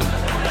for them.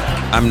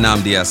 I'm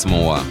Nnamdi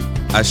Asamoah.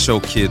 I show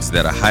kids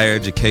that a higher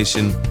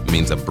education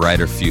means a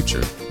brighter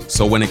future.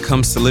 So when it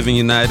comes to living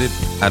united,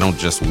 I don't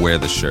just wear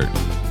the shirt,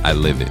 I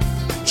live it.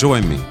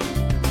 Join me.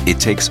 It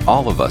takes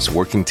all of us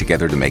working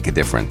together to make a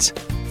difference.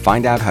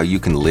 Find out how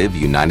you can live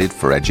united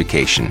for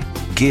education.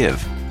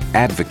 Give,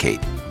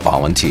 advocate,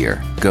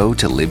 volunteer. Go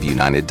to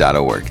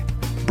liveunited.org.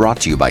 Brought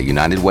to you by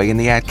United Way and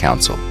the Ad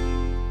Council.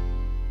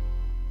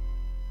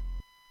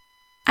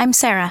 I'm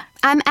Sarah.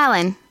 I'm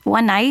Ellen.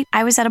 One night,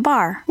 I was at a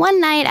bar.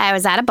 One night, I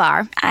was at a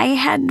bar. I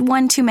had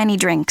one too many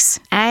drinks.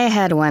 I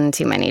had one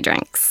too many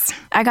drinks.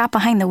 I got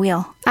behind the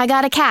wheel. I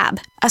got a cab.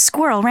 A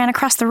squirrel ran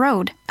across the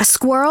road. A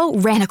squirrel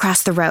ran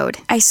across the road.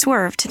 I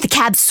swerved. The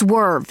cab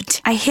swerved.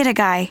 I hit a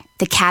guy.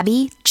 The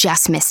cabbie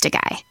just missed a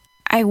guy.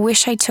 I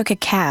wish I took a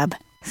cab.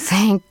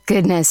 Thank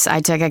goodness I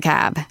took a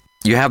cab.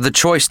 You have the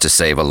choice to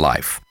save a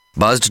life.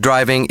 Buzzed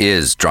driving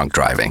is drunk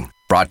driving.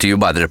 Brought to you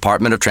by the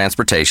Department of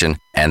Transportation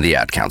and the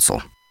Ad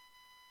Council.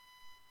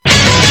 Hey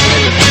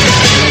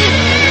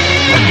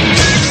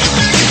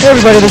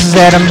everybody, this is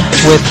Adam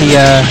with the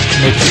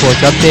Major Sports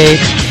Update.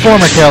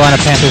 Former Carolina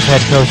Panthers head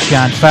coach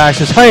John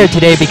Fox was hired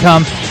today to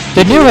become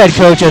the new head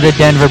coach of the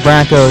Denver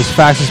Broncos.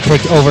 Fox has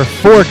picked over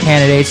 4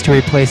 candidates to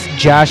replace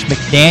Josh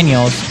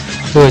McDaniels,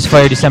 who was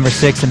fired December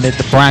 6th amid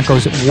the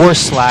Broncos'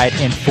 worst slide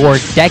in 4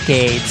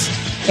 decades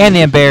and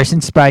the embarrassing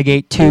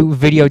Spygate 2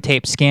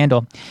 videotape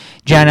scandal.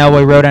 John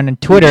Elway wrote on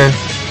Twitter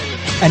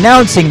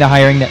announcing the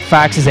hiring that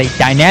Fox is a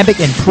dynamic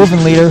and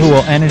proven leader who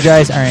will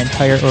energize our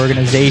entire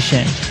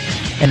organization.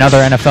 In other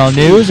NFL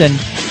news, and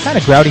kind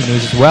of grouty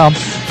news as well,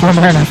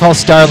 former NFL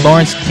star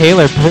Lawrence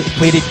Taylor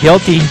pleaded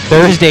guilty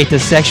Thursday to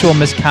sexual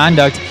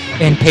misconduct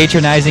and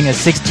patronizing a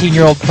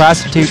 16-year-old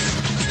prostitute,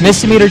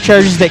 misdemeanor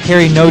charges that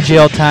carry no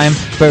jail time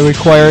but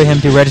require him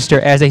to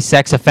register as a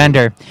sex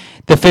offender.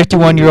 The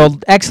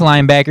 51-year-old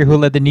ex-linebacker who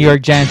led the New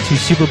York Giants to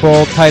Super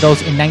Bowl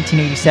titles in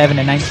 1987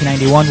 and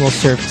 1991 will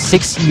serve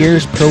 6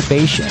 years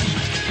probation.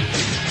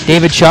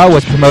 David Shaw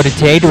was promoted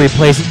today to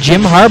replace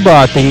Jim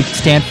Harbaugh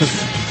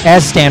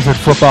as Stanford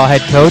football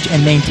head coach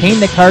and maintain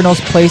the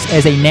Cardinals' place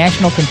as a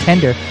national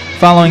contender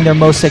following their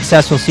most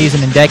successful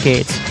season in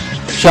decades.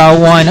 Shaw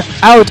won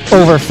out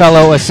over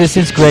fellow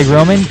assistants Greg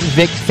Roman,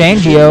 Vic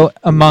Fangio,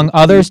 among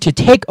others, to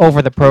take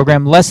over the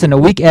program less than a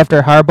week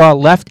after Harbaugh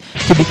left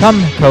to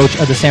become coach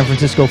of the San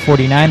Francisco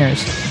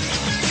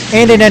 49ers.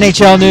 And in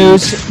NHL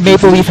news,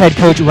 Maple Leaf head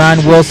coach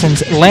Ron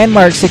Wilson's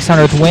landmark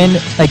 600th win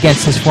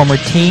against his former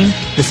team,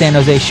 the San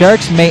Jose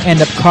Sharks, may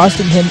end up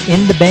costing him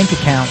in the bank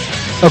account.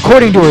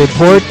 According to a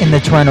report in the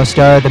Toronto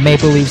Star, the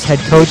Maple Leafs head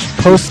coach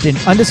posted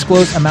an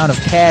undisclosed amount of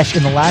cash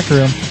in the locker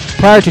room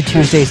prior to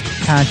Tuesday's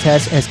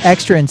contest as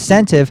extra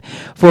incentive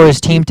for his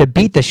team to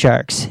beat the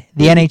Sharks.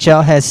 The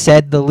NHL has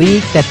said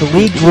that the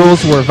league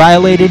rules were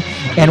violated,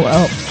 and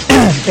while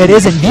it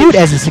isn't viewed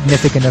as a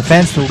significant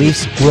offense, the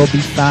Leafs will be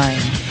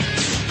fined.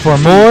 For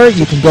more,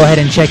 you can go ahead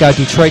and check out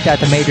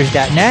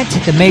Detroit.themajors.net,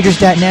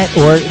 themajors.net,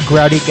 or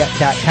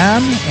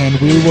Grouty.com, and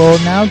we will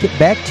now get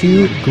back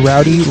to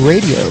Grouty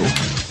Radio.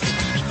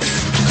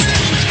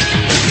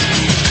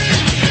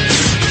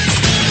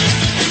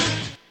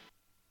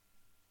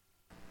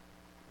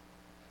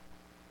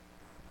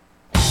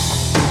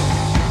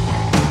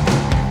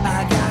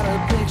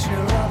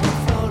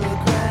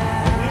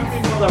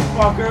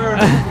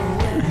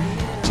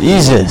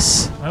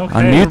 Jesus. Okay,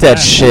 Unmute that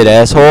shit,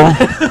 asshole.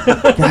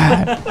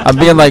 God. I'm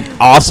being like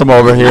awesome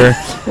over here.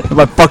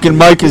 My fucking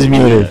mic is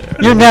muted.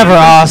 You're never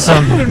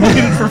awesome. Been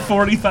muted for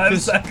 45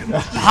 seconds.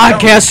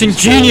 Podcasting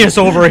genius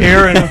over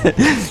here. And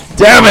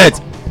damn it!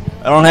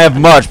 I don't have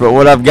much, but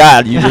what I've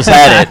got, you just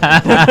had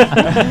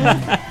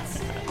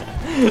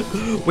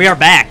it. We are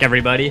back,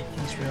 everybody.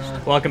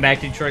 Welcome back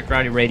to Detroit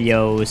Grouty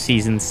Radio,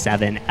 Season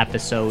 7,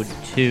 Episode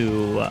 2.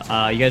 You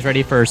guys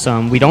ready for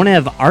some... We don't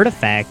have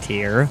Artifact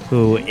here,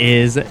 who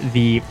is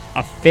the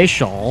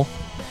official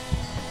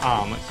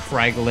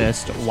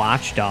Craigslist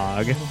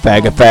watchdog.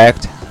 Bag of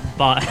fact.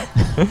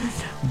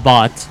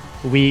 But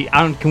we...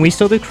 can we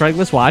still do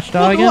Craigslist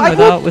watchdog again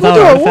without We'll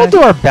Artifact?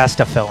 do our best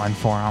to fill in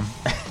for him.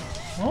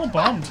 Oh,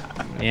 bummed.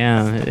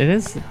 Yeah, it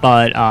is.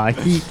 But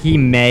he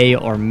may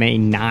or may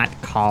not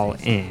call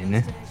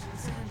in.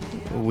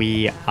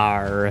 We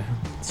are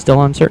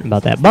still uncertain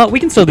about that, but we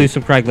can still do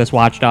some Craigslist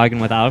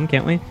watchdogging without him,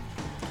 can't we?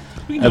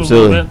 We can do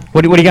Absolutely. a little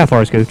bit. What do you got for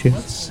us, Gucci?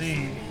 Let's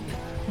see.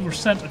 We were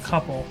sent a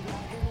couple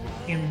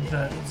in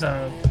the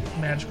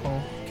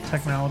magical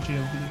technology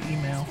of the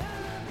email.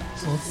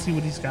 So let's see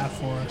what he's got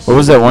for us. What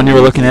was that one you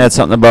were looking at?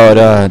 Something about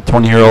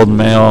 21-year-old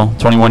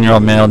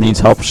male needs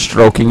help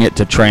stroking it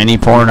to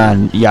tranny porn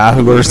on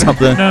Yahoo or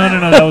something?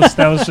 No.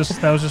 That was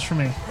just for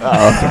me.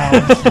 Oh,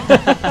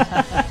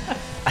 okay.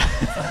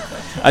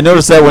 I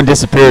noticed that one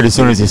disappeared as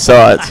soon as you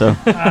saw it. So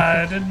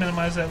I did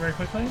minimize that very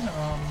quickly.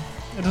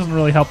 It doesn't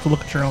really help to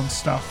look at your own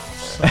stuff,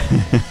 so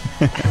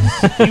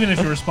even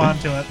if you respond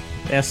to it.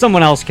 Yeah,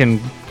 someone else can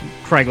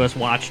Craigslist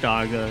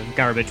watchdog the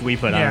garbage we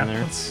put on there.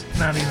 Yeah, let's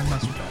not even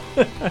mess with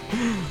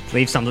that.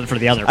 Leave something for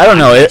the other. I don't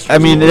know. I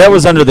mean, that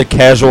was under the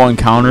casual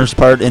encounters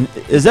part, and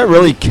is that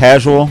really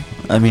casual?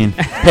 I mean,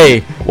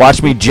 hey,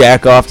 watch me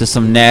jack off to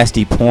some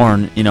nasty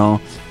porn. You know,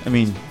 I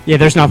mean. Yeah,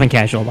 there's nothing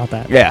casual about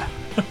that. Yeah.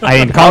 I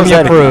mean, call me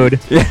a prude,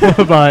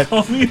 but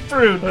call me a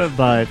prude.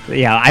 But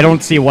yeah, I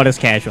don't see what is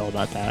casual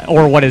about that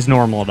or what is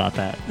normal about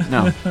that.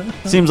 No,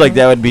 seems like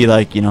that would be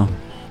like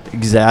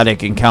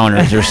exotic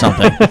encounters or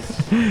something.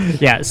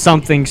 Yeah,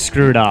 something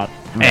screwed up.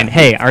 And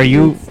hey, are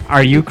you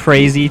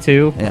crazy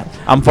too? Yeah,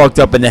 I'm fucked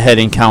up in the head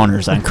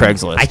encounters on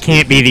Craigslist. I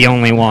can't be the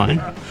only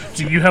one.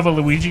 Do you have a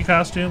Luigi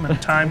costume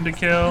and Time to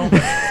Kill?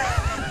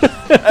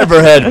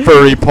 Ever had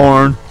furry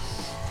porn?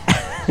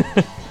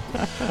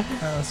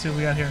 Let's see what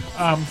we got here.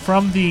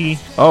 From the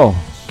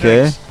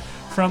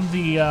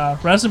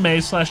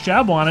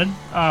resume/job wanted,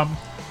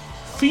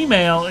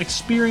 female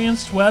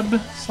experienced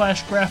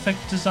web/graphic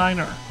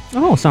designer.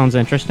 Oh, sounds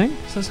interesting.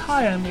 It says,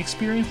 hi, I'm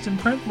experienced in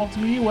print,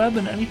 multimedia, web,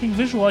 and anything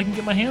visual I can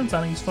get my hands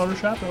on. I use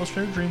Photoshop,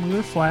 Illustrator,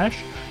 Dreamweaver, Flash,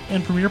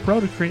 and Premiere Pro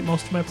to create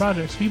most of my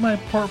projects. View my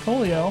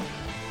portfolio,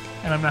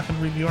 and I'm not going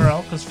to read the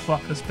URL because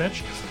fuck this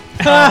bitch.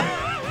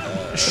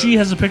 She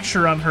has a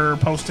picture on her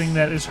posting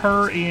that is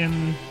her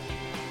in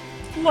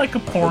like a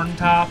porn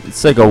top.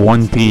 It's like a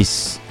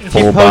one-piece If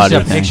full you body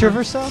posted a thing. picture of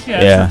herself?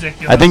 Yeah, it's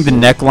ridiculous. I think the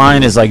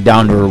neckline is like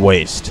down to her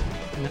waist.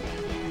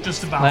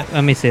 Just about.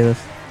 Let me see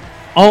this.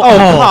 Oh,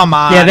 come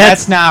on. Yeah,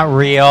 that's not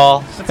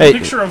real. It's a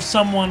picture of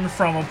someone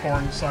from a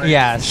porn site.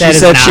 Yes. She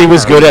said she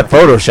was good at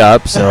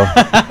Photoshop, so.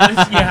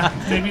 Yeah,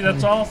 maybe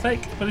that's all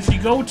fake. But if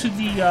you go to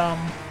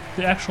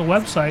the actual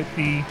website,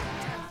 the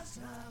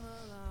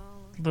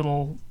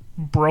little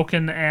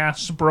broken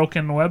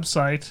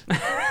website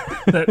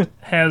that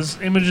has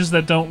images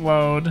that don't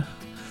load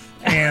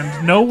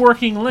and no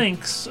working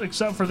links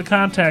except for the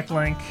contact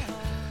link,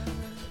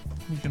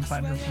 you can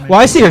find her information. Well,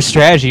 I see her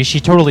strategy.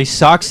 She totally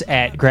sucks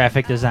at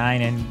graphic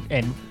design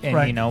and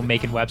Right. you know,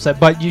 making website.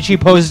 But she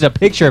posted a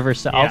picture of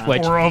herself, Yeah.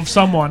 which Or of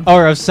someone.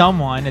 or of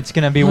someone. It's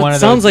gonna be Well, one it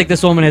of sounds those. like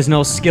this woman has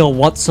no skill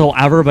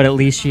whatsoever, but at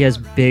least she has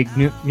big,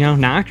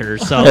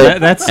 knockers. So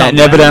that's And something.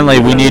 evidently,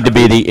 we need to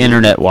be the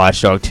internet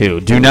watchdog too.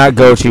 Do not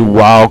go to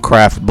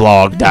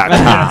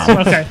wildcraftblog.com.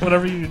 Okay,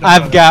 whatever you do.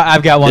 I've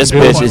got one. This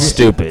goof. bitch is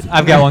stupid.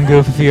 I've got one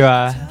goof. If you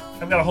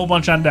I've got a whole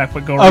bunch on deck,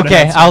 but go right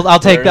okay, ahead.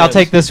 I'll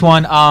take this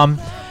one.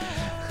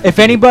 If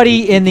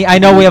anybody I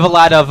know we have a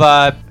lot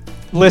of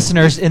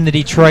listeners in the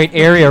Detroit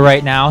area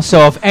right now.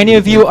 So if any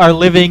of you are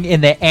living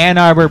in the Ann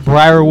Arbor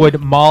Briarwood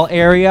Mall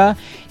area,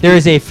 there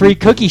is a free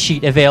cookie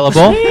sheet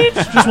available.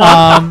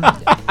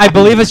 I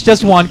believe it's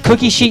just one.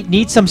 Cookie sheet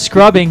needs some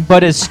scrubbing,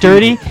 but is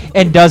sturdy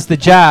and does the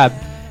job.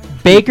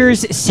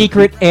 Baker's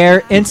Secret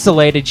Air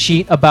insulated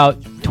sheet, about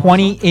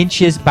 20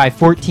 inches by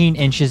 14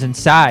 inches in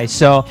size.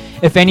 So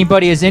if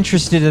anybody is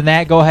interested in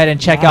that, go ahead and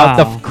check out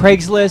the Wow.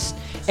 Craigslist,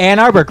 Ann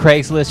Arbor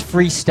Craigslist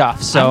free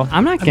stuff. So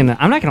I'm not gonna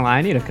lie.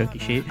 I need a cookie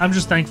sheet. I'm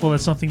just thankful that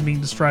something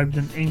being described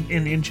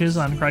in inches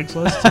on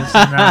Craigslist is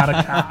not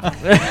a cock.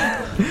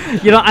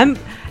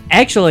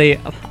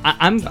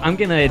 I'm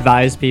gonna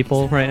advise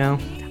people right now.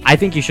 I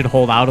think you should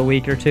hold out a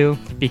week or two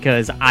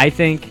because I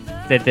think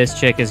that this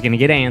chick is gonna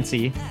get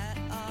antsy,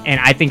 and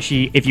I think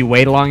if you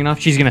wait long enough,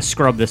 she's gonna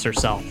scrub this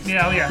herself.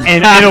 Yeah, oh, yeah.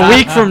 And in a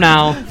week from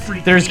now,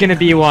 there's gonna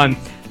be one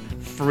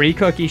free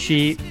cookie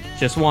sheet,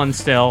 just one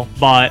still,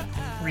 but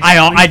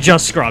I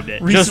just scrubbed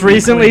it, just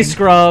recently cleaned.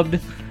 scrubbed,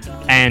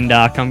 and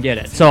come get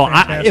it. So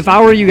Fantastic. if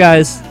I were you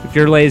guys, if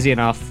you're lazy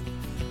enough,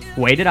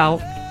 wait it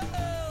out.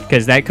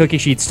 Because that cookie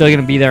sheet's still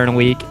going to be there in a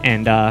week,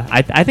 and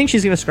I think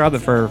she's going to scrub it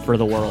for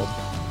the world.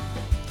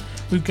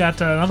 We've got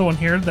another one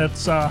here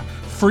that's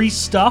free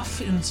stuff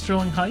in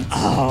Sterling Heights.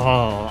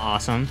 Oh,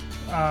 awesome.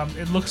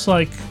 It looks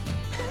like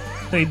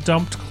they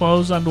dumped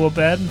clothes onto a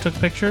bed and took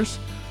pictures.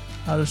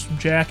 There's some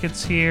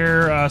jackets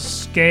here, a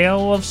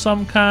scale of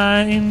some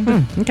kind,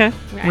 okay,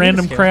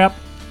 random crap,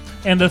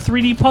 and a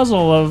 3D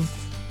puzzle of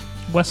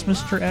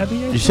Westminster Abbey.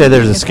 Did you say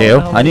there's a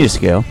scale? I need a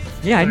scale.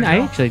 Yeah, There you I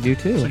go. actually do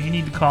too. So you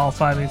need to call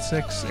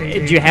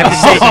 586-88-6900 Do you have to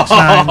say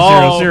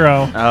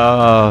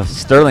 6900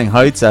 Sterling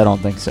Heights? I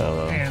don't think so,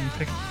 though. and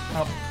pick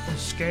up a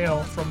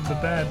scale from the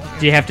bed.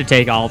 Do you have to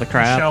take all the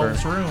crap?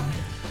 Michelle's room.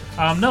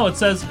 No, it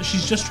says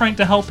she's just trying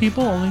to help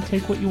people. Only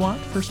take what you want.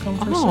 First come,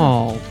 first serve.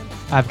 Oh,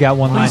 I've got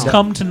one Please lined up.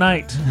 come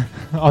tonight.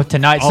 Oh,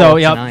 tonight. Oh, So,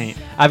 yep. tonight.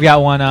 I've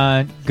got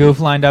one goof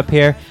lined up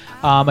here.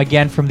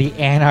 Again, from the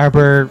Ann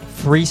Arbor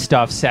free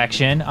stuff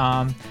section.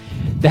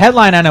 The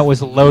headline on it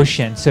was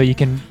lotion, so you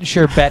can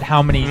sure bet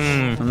how many.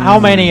 How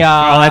many?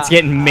 oh, that's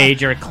getting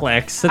major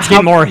clicks. That's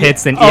getting more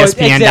hits than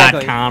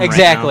ESPN.com.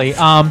 Exactly. Right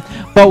now.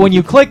 But when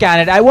you click on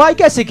it, I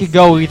guess it could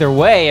go either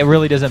way. It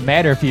really doesn't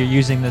matter if you're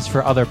using this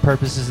for other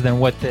purposes than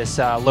what this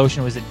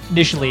lotion was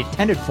initially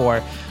intended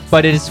for.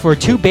 But it is for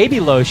 2 baby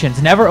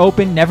lotions, never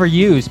opened, never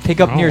used.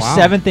 Pick up Oh, near wow.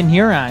 7th and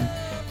Huron.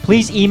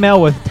 Please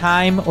email with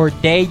time or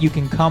day you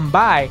can come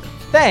by.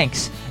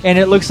 Thanks. And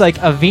it looks like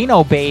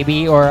Aveeno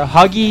Baby or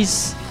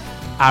Huggies.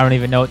 I don't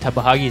even know what type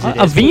of Huggies it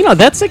is. Aveeno,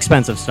 that's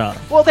expensive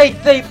stuff. Well, they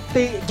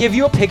give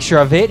you a picture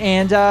of it,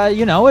 and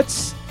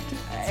it's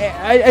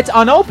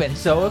unopened.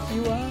 So if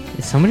you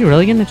Is somebody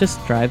really gonna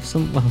just drive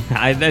some?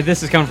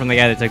 This is coming from the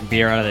guy that took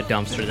beer out of the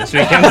dumpster this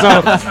weekend,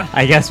 so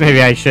I guess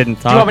maybe I shouldn't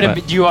talk.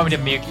 do you want me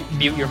to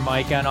mute your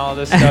mic on all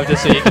this stuff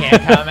just so you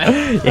can't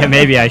comment? Yeah,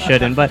 maybe I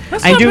shouldn't, but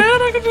That's I not do.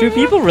 bad, I can do Do that.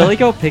 people really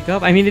go pick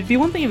up? I mean, it'd be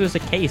one thing if it was a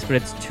case, but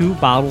it's 2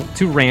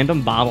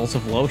 random bottles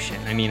of lotion.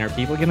 I mean, are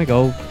people gonna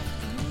go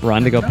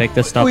run to go pick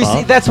this stuff See,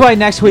 up? that's why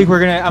next week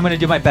I'm gonna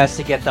do my best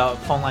to get the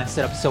phone line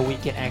set up so we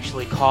can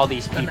actually call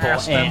these people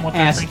ask them what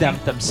and they're ask them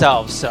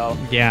themselves. So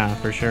Yeah,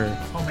 for sure.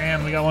 Oh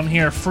man, we got one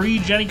here. Free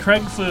Jenny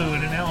Craig food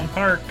in Allen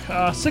Park.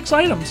 6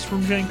 items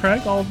from Jenny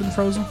Craig, all have been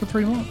frozen for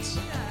 3 months.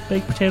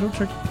 Baked potato,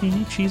 turkey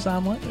panini, cheese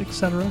omelet,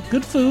 etc.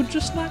 Good food,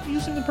 just not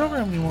using the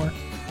program anymore.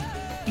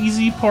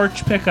 Easy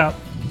porch pickup.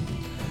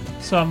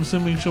 So I'm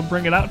assuming she'll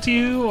bring it out to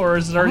you, or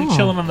is it already Oh.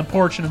 chilling on the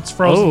porch and it's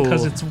frozen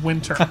because Oh. it's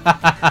winter?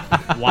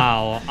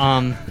 Wow.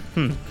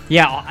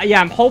 Yeah.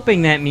 I'm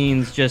hoping that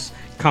means just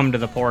come to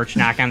the porch,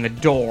 knock on the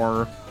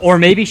door, or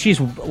maybe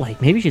she's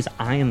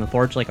eyeing the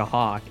porch like a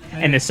hawk.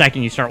 And the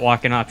second you start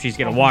walking up, she's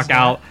gonna walk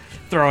out,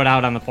 throw it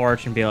out on the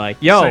porch, and be like,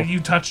 "Yo, So you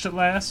touched it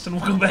last, and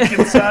we'll go back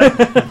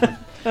inside."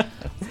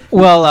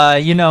 Well,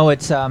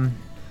 it's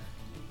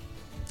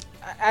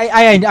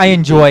I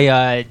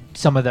enjoy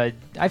some of the.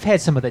 I've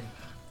had some of the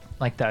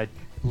like the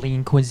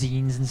lean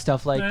cuisines and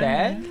stuff like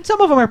that.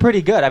 Some of them are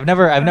pretty good. I've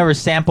never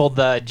sampled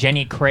the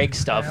Jenny Craig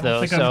stuff I though.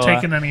 don't think so, I've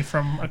taken any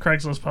from a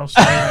Craigslist post.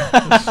 Just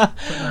putting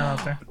that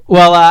out there.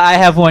 Well, I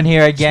have one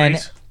here again.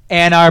 Sweet.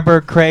 Ann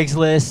Arbor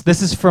Craigslist.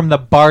 This is from the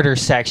barter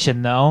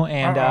section though,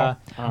 and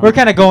we're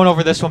kind of going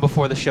over this one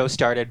before the show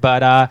started.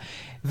 But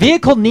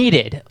vehicle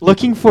needed.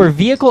 Looking for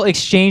vehicle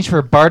exchange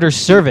for barter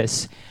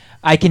service.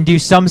 I can do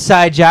some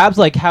side jobs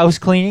like house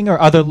cleaning or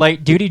other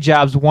light duty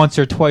jobs once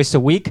or twice a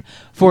week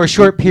for a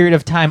short period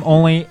of time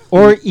only,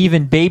 or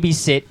even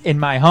babysit in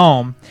my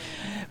home.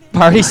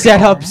 Party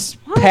setups,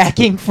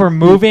 packing for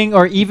moving,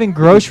 or even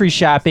grocery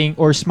shopping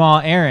or small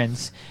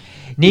errands.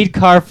 Need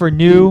car for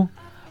new,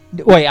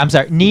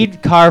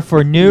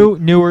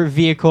 newer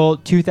vehicle,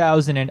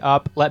 2000 and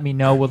up. Let me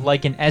know. Would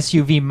like an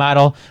SUV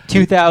model,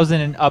 2000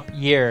 and up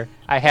year.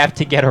 I have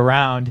to get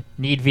around.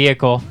 Need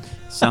vehicle.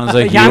 Sounds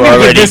like yeah, you I'm gonna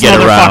already give this get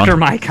motherfucker around.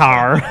 my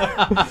car.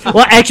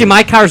 Well, actually,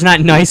 my car's not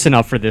nice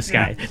enough for this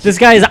guy. This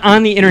guy is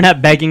on the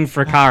internet begging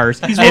for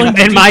cars,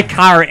 and my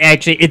car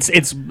actually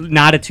it's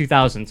not a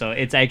 2000, so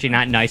it's actually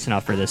not nice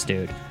enough for this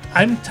dude.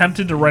 I'm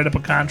tempted to write up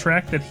a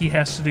contract that he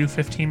has to do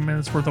 15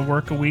 minutes worth of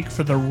work a week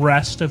for the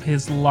rest of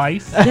his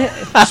life.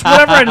 Just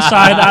whatever I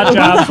decide, odd Who the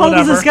jobs, hell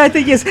does whatever. this guy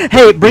think he is?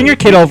 Hey, bring your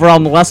kid over. I'll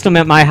molest him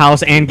at my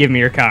house and give me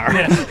your car.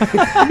 Yeah.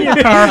 Give me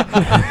your car.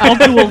 I'll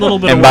do a little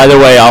bit And of by work. the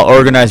way, I'll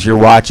organize your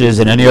watches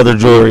and any other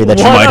jewelry that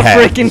you What might a have.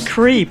 freaking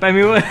creep! I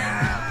mean,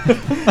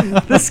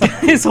 this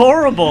guy is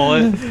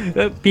horrible.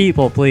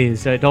 People,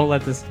 please don't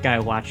let this guy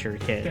watch your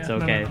kids. Yeah,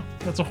 okay. no.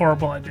 That's a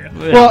horrible idea.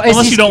 Well,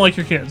 unless you don't like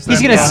your kids. He's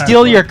then gonna go ahead.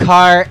 steal your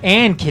car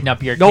and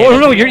kidnap your kid.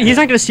 No, he's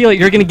not gonna steal it.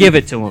 You're gonna give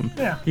it to him.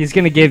 Yeah. He's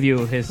gonna give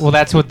you his. Well,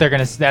 that's what they're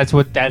gonna. That's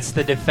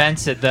the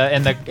defense at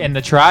in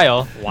the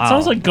trial. Wow. It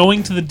sounds like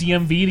going to the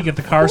DMV to get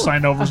the car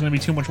signed over is going to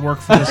be too much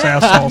work for this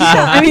asshole. So.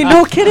 I mean,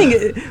 no kidding.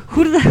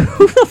 Who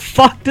the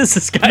fuck does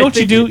this guy? You know what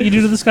you think do? You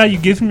do to this guy. You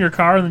give him your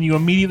car, and then you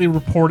immediately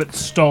report it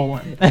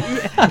stolen.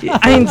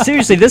 I mean,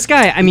 seriously, this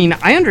guy. I mean,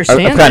 I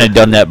understand. I've kind of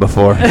done that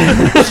before.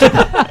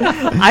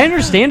 I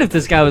understand if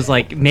this guy was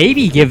like,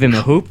 maybe give him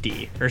a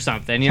hoopty or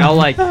something. You know,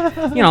 like,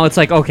 it's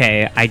like,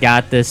 okay, I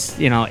got this,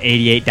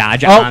 88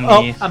 Dodge on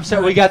me. I'm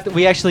sorry. We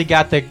actually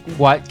got the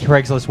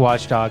Craigslist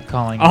watchdog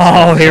calling.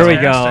 Oh, here we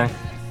go.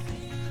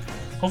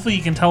 Hopefully,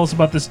 you can tell us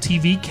about this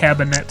TV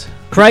cabinet.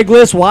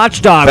 Craigslist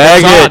watchdog.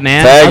 What's Faggot, up,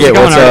 man? faggot, How's it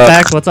going, what's up?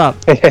 Artifact? What's up?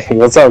 Hey,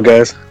 what's up,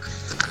 guys?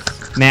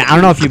 Man, I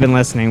don't know if you've been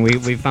listening.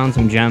 We found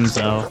some gems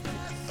though.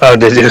 Oh,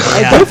 did you?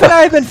 Hey, Dave and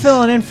I have been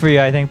filling in for you.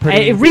 I think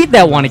pretty. Hey, read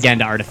that one again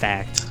to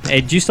Artifact.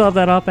 Hey, do you still have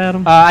that up,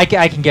 Adam? I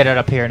can get it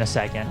up here in a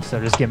second. So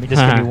just give me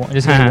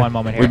one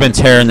moment here. We've been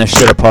tearing this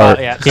shit apart.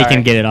 Yeah, he sorry.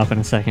 can get it up in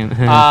a second.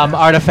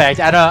 Artifact.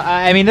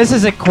 I mean, this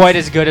isn't quite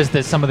as good as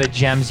some of the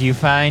gems you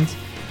find.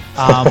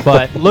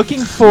 But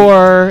looking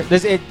for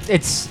this,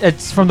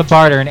 it's from the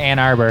barter in Ann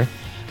Arbor.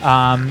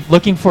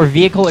 Looking for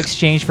vehicle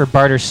exchange for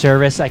barter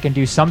service. I can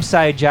do some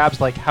side jobs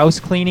like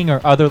house cleaning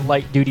or other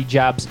light duty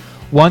jobs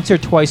once or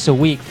twice a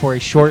week for a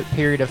short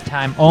period of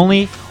time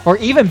only, or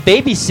even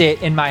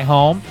babysit in my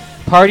home.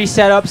 Party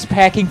setups,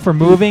 packing for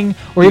moving,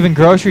 or even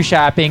grocery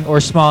shopping or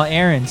small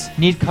errands.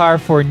 Need car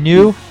for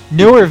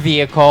newer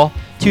vehicle,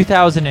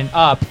 2000 and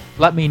up.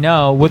 Let me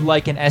know. Would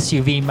like an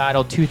SUV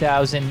model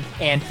 2000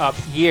 and up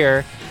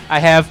year. I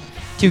have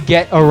to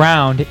get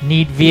around.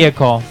 Need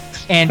vehicle.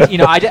 And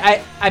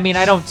I mean,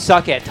 I don't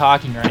suck at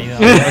talking or anything. Like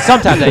that.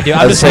 Sometimes I do. I'm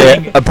I'd just say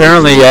saying.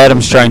 apparently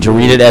Adam's trying to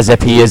read it as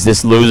if he is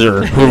this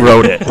loser who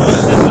wrote it.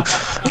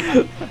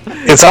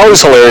 It's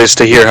always hilarious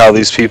to hear how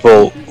these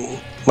people,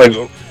 like,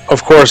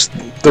 of course,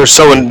 they're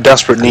so in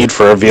desperate need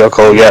for a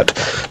vehicle, yet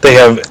they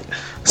have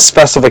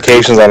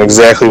specifications on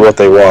exactly what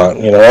they want.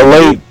 A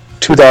late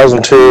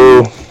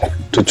 2002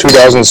 to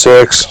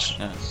 2006.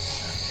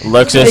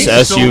 Lexus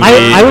SUV.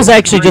 I was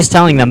actually just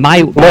telling them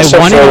my one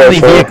and only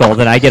vehicle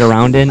that I get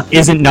around in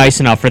isn't nice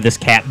enough for this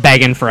cat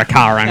begging for a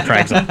car on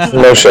Craigslist.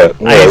 No shit.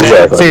 Yeah,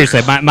 exactly.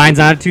 Seriously, mine's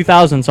not a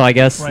 2000, so I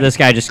guess this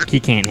guy he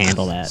can't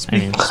handle that.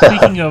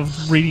 Speaking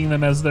of reading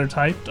them as they're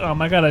typed,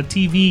 I got a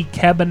TV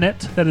cabinet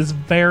that is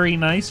very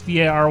nice,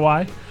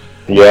 VARY.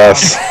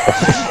 Yes.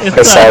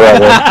 I saw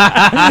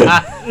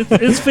that one.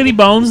 It's Fitty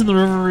Bones in the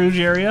River Rouge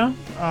area.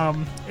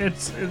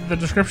 The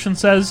description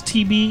says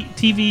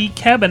TV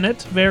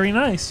cabinet, very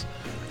nice.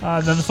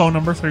 Then the phone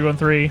number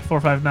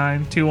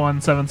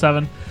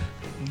 313-459-2177.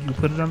 You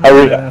put it on there. I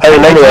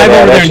remember that. I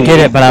go over there and get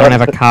it, but I don't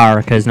have a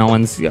car because no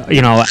one's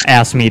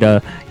asked me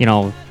to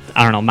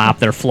I don't know mop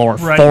their floor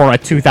for a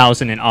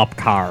 2000 and up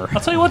car.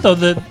 I'll tell you what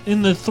though,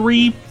 in the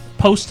 3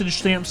 postage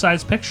stamp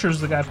size pictures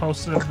the guy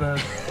posted of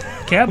the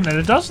cabinet.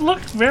 It does look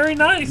very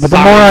nice. But the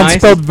moron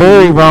spelled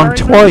very wrong Very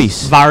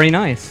twice. Very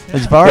nice.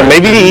 It's very. Yeah,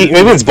 maybe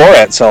it's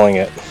Borat selling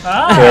it.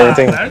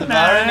 Everything. Very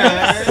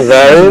nice.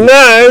 Very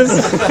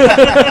nice.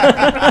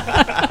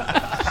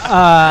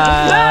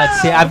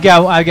 Let's see. I've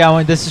got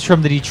one. This is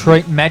from the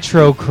Detroit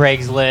Metro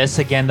Craigslist.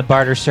 Again, the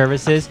barter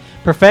services.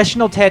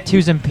 Professional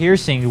tattoos and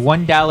piercings,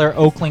 $1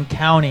 Oakland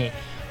County.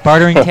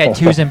 Bartering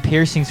tattoos and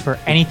piercings for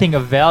anything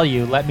of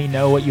value. Let me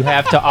know what you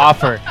have to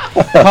offer.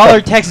 Call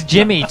or text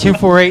Jimmy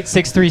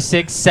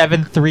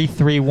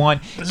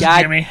 248-636-7331. This is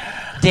Jimmy.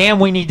 Damn,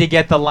 we need to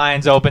get the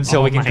lines open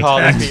so we can call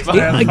these people.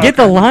 Get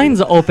the lines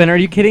open. Are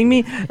you kidding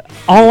me?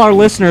 All our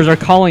listeners are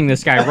calling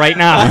this guy right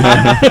now.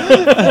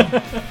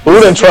 We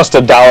wouldn't trust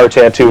a dollar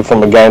tattoo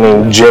from a guy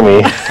named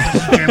Jimmy.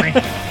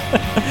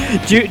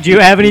 do you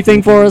have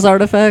anything for us,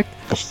 Artifact?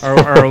 Or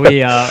are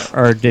we?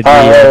 Or did we?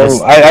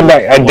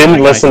 I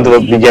didn't listen to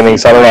the beginning,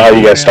 so I don't know how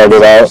you guys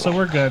started out. So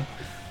we're good.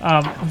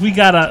 We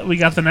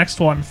got the next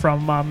one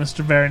from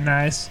Mr. Very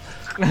Nice.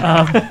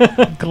 Glass.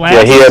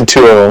 Yeah, he had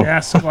two of them.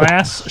 Yes,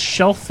 glass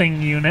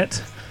shelving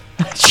unit.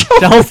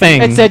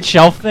 Shelving. It said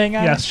shelving.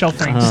 Yes,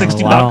 shelving. Oh,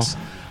 $60.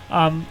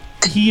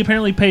 He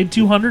apparently paid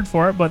 $200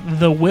 for it, but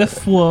the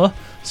WIFWA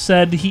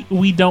said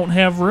we don't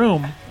have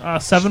room.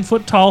 7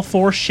 foot tall,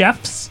 4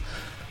 chefs.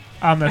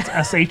 That's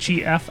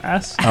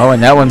SHEFS. Oh,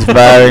 and that one's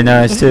very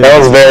nice too. That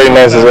was very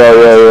nice as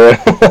well.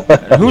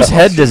 Yeah. Whose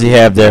head does he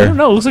have I there? don't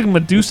know. It looks like a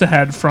Medusa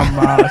head from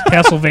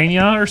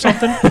Castlevania or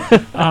something.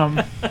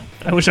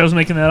 I wish I was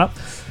making that up.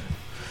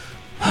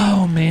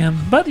 Oh man,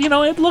 but it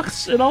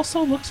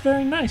also looks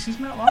very nice. He's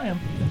not lying.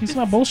 He's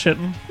not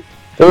bullshitting.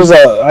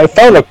 I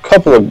found a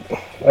couple of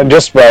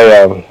just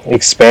by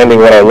expanding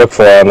what I look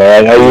for on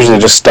there. I usually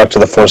just stuck to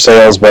the for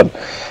sales, but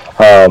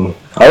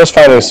I was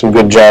finding some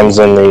good gems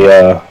in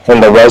the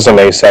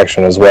resume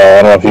section as well.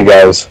 I don't know if you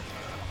guys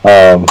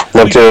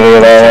looked at any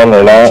of that one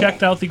or not.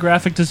 Checked out the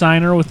graphic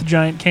designer with the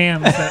giant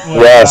cans. That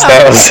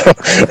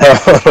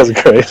was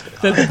great.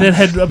 That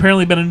had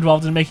apparently been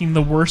involved in making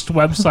the worst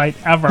website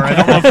ever. I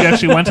don't know if you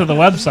actually went to the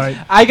website.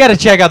 I got to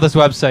check out this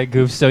website,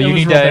 Goof. So you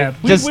need to bad.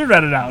 just we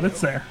read it out. It's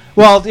there.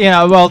 Well,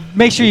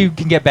 make sure you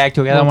can get back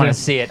to it. I don't want to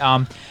see it.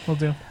 We'll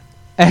do.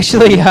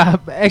 Actually,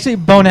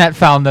 Bonet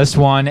found this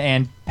one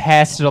and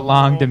passed it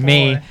along to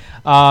me.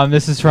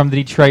 This is from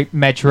the Detroit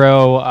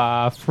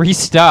Metro. Free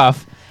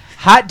stuff.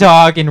 Hot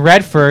dog in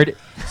Redford.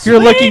 You're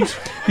looking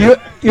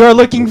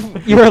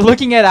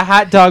at a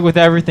hot dog with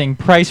everything.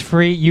 Price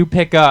free. You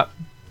pick up.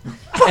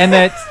 And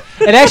it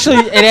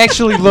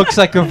actually looks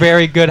like a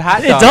very good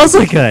hot dog. It does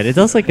look good. It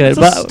does look good. It's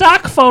a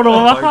stock photo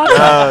of a hot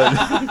dog.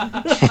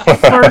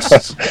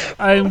 First,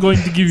 I am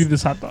going to give you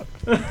this hot dog.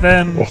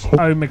 Then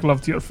I will make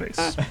love to your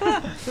face.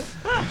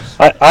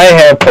 I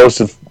have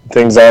posted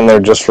things on there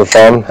just for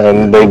fun,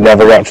 and they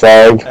never got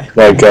flagged.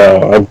 Like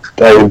I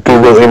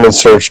Google image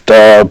searched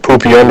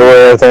poopy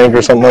underwear, I think,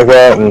 or something like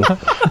that, and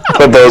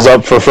put those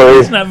up for free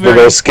with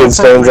those skid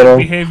stains in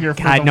them.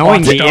 God,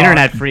 knowing the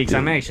internet freaks,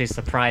 I'm actually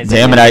surprised.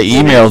 Damn it! I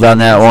emailed on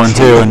that one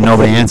too, and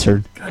nobody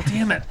answered. God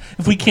damn it!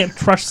 If we can't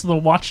trust the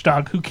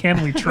watchdog, who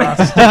can we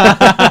trust?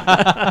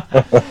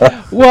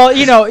 Well,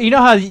 you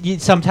know how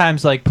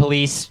sometimes like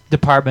police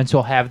departments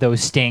will have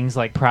those stings,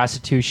 like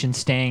prostitution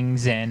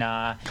stings and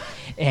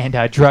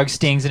drug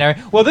stings and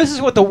everything. Well, this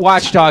is what the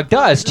watchdog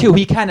does too.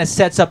 He kind of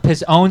sets up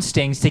his own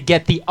stings to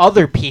get the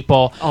other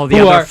people. Oh, the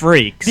other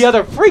freaks. The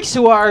other freaks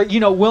who are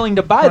willing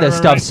to buy this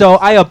stuff. Right. So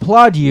I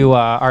applaud you,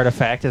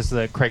 Artifact, as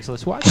the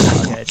Craigslist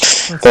watchdog head.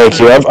 Thank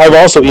you. I've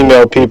also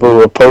emailed people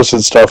who have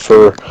posted stuff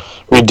for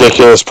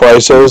ridiculous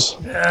prices.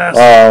 Yes.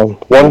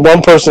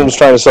 One person was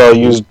trying to sell a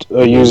used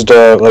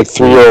like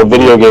 3-year-old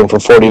video game for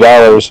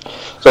 $40.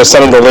 So I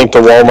sent him the link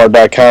to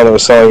Walmart.com that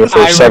was selling it for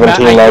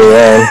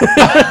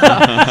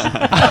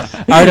 $17.99.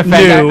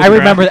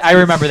 Artifact. I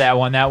remember that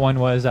one. That one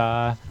was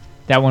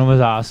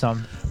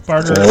awesome.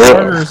 Barter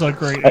is a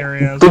great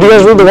area. Did you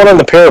guys read the one on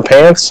the pair of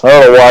pants? I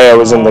don't know why I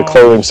was in the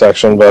clothing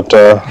section, but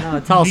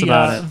tell us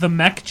about it. The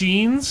mech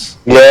jeans.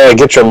 Yeah,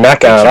 get your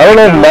mech on. I don't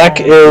know if mech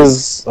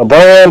is a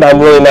brand. I'm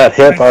really not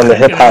hip on the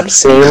hip hop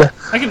scene.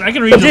 I can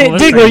read you the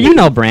list. Diggler, you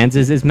know brands.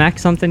 Is mech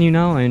something you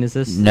know? I mean, is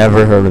this?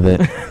 Never heard of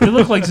it. They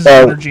look like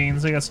designer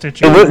jeans. They got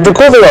stitching. The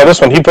cool thing about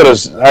this one, he put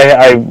his.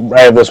 I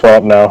have this one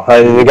up now.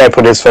 The guy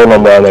put his phone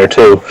number on there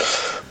too,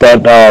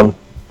 but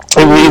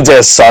it reads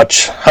as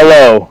such: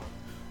 "Hello.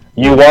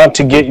 You want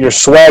to get your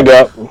swag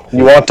up,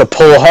 you want to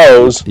pull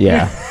hose.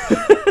 Yeah.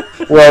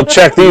 Well,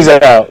 check these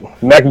out.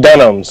 Mech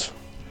denims.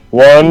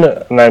 One,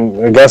 and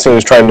I'm guessing he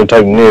was trying to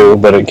type new,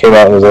 but it came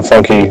out as a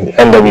funky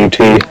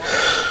NWT.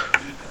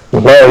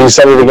 No, he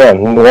said it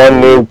again.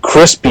 One new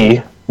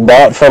crispy,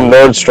 bought from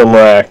Nordstrom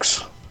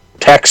Racks.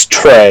 Text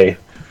Trey.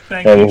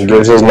 And he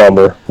gives his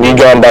number. Be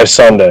gone by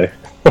Sunday.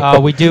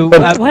 We do.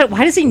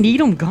 Why does he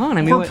need them gone?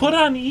 I mean, or put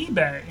on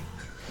eBay.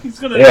 He's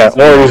gonna he's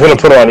gonna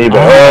put it on eBay.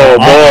 Oh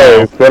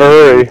boy, better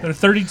hurry. They're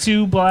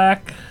 32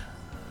 black.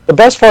 The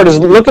best part is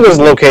look at his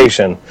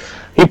location.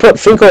 He put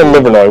Finkel and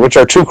Livernois, which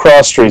are two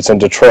cross streets in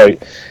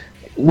Detroit,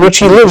 which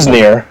he lives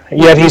near.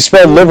 Yet he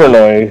spelled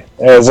Livernois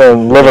as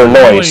in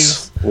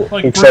Livernois.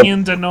 Like Except- bring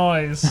in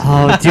Denoise.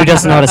 Oh, dude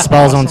doesn't know how to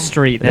spell his own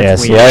street. That's Yeah, weird.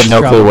 see, I have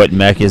no clue what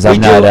mech is. I'm We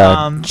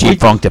not do,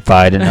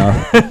 G-Functified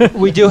enough.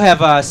 We do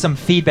have some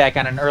feedback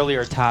on an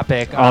earlier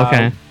topic.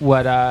 Okay.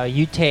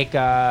 You take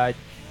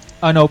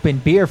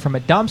unopened beer from a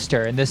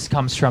dumpster, and this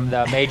comes from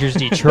the Majors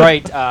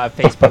Detroit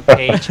Facebook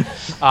page.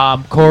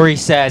 Corey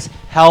says,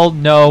 "Hell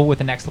no!"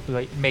 with an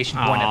exclamation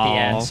point at the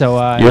end.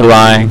 So You're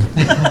lying.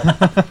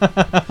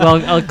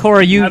 Well,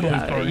 Corey, I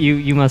believe Corey.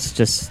 you must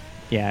just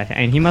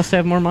and he must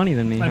have more money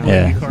than me. I huh?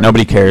 believe Yeah, Corey.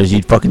 nobody cares.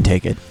 You'd fucking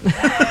take it.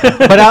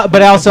 but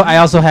I also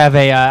have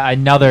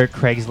another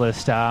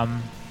Craigslist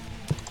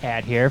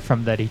ad here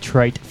from the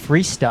Detroit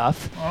Free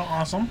Stuff. Oh,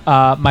 awesome.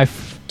 My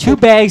 2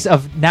 bags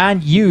of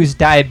non-used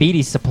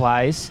diabetes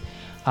supplies.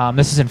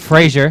 This is in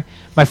Fraser.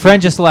 My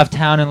friend just left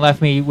town and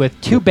left me with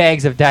 2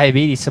 bags of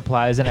diabetes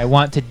supplies, and I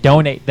want to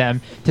donate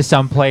them to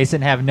some place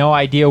and have no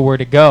idea where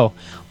to go.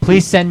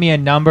 Please send me a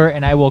number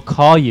and I will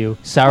call you.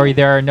 Sorry,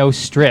 there are no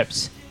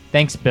strips.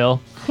 Thanks,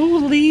 Bill.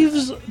 Who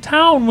leaves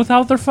town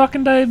without their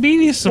fucking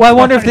diabetes? Well, I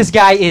wonder if this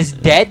guy is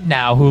dead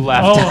now who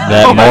left. Oh,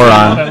 That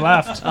moron.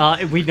 left.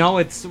 We know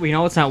it's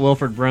not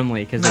Wilford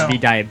Brimley because it'd be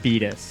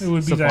diabetes. It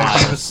would be supplies.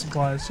 diabetes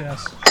supplies,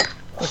 yes.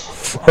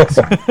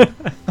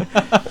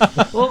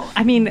 Well,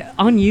 I mean,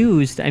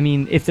 unused. I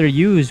mean, if they're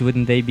used,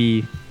 wouldn't they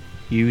be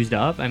used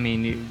up? I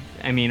mean,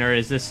 or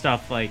is this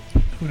stuff like?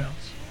 Who knows?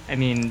 I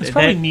mean, It's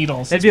probably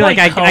needles. It'd It's be like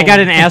probably I got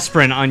code. an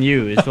aspirin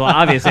unused. Well,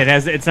 obviously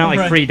it's not like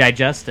Right.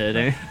 pre-digested.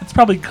 It's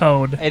probably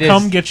code. It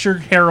Come is- get your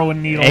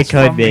heroin needles. It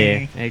could from be.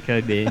 me. It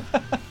could be.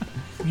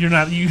 You're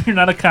not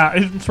a cop.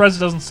 Threads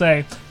doesn't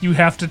say you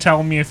have to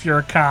tell me if you're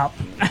a cop.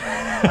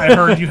 I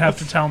heard you have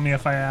to tell me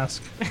if I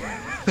ask.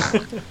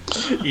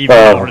 Even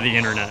over the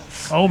internet.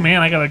 Oh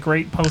man, I got a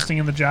great posting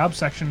in the job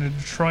section in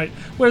Detroit,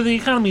 where the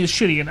economy is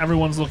shitty and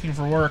everyone's looking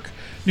for work.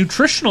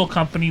 Nutritional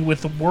company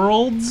with the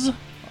world's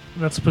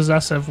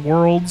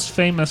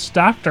famous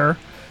doctor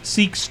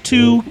seeks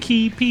 2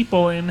 key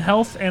people in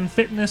health and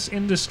fitness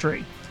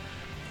industry.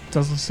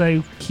 Doesn't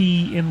say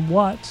key in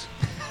what.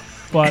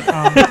 But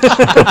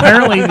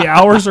apparently the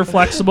hours are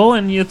flexible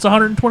and it's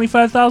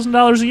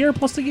 $125,000 a year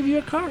plus they give you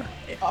a car.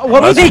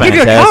 Well, if they give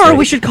you a car,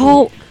 we should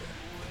call.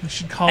 We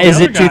should call. Is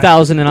the it other guy.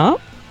 2000 and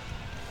up?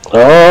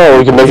 Oh,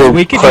 we can make a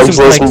We could do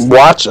some Craigslist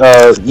watch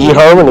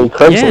eHarmony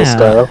Craigslist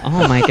style.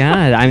 Oh my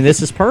god. I mean,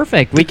 this is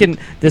perfect.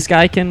 This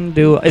guy can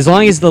do, as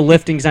long as the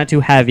lifting's not too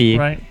heavy.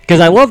 Right. Because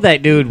I love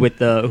that dude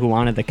who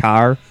wanted the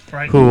car.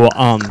 Right. Who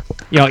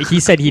he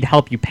said he'd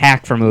help you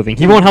pack for moving.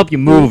 He won't help you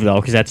move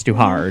though, because that's too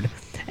hard.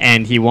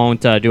 And he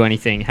won't do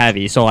anything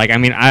heavy. So like, I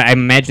mean, I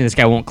imagine this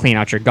guy won't clean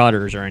out your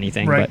gutters or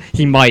anything, Right. but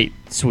he might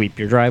sweep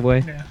your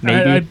driveway. Yeah.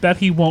 Maybe. I bet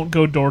he won't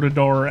go door to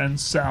door and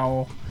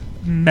sell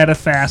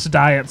Metafast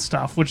diet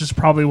stuff, which is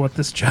probably what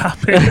this job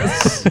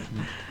is.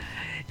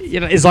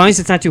 As long as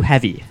it's not too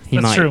heavy, he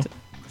That's might. true. He He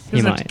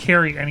doesn't have might. to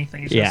carry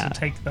anything. He just has to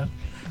take the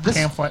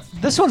pamphlet.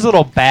 This one's a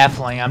little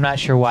baffling. I'm not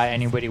sure why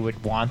anybody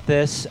would want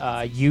this.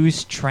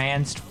 Used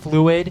trans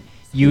fluid,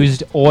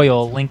 used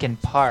oil, Lincoln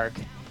Park.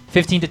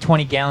 15 to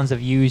 20 gallons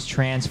of used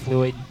trans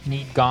fluid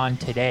need gone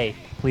today.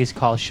 Please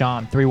call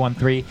Sean,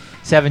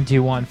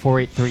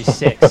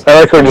 313-721-4836. I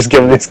like we're just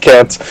giving these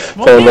cats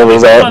phone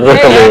numbers out.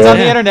 Hey, it's on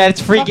the internet.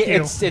 It's free. Fuck you.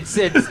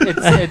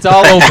 It's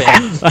all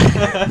open.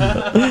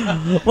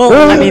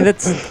 Well, I mean,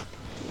 that's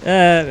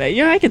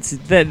I could see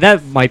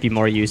that might be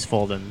more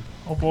useful than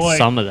Oh boy.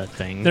 some of the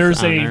things.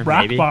 There's on a there,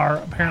 rock maybe. bar.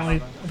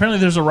 Apparently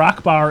there's a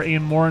rock bar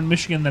in Warren,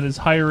 Michigan that is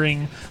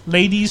hiring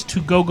ladies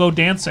to go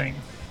dancing.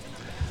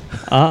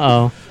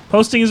 Uh-oh.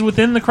 Posting is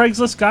within the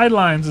Craigslist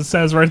guidelines, it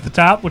says right at the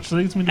top, which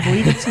leads me to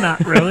believe it's not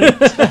really.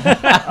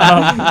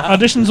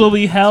 Auditions will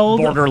be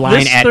held Borderline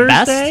this at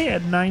Thursday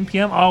at 9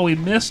 p.m. Oh, we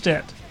missed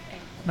it.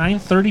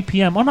 9:30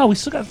 p.m. Oh no, we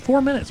still got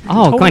 4 minutes. We can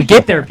Oh, totally come on,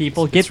 get there,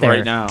 people. Get there.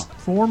 right now.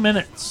 4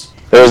 minutes.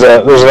 There's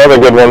another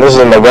good one. This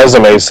is in the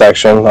resume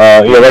section.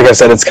 Like I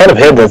said, it's kind of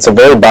hidden. It's a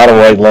very bottom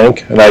right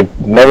link, and I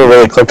never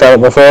really clicked on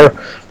it before.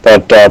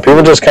 But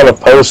people just kind of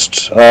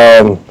post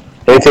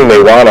anything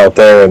they want out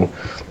there, and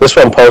this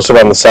one posted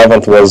on the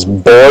 7th was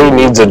 "Boy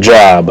needs a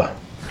job,"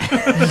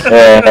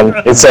 and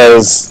it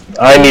says,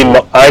 "I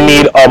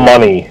need a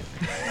money.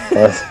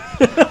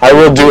 I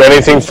will do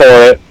anything for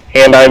it,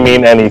 and I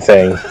mean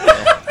anything.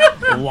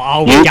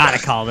 Wow, we gotta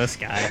call this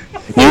guy.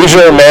 Use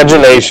your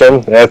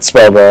imagination." That's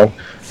spelled wrong.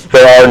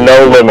 There are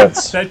no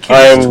limits. That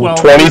kid is I'm 12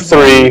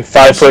 23,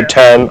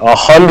 5'10",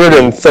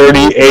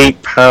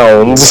 138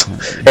 pounds,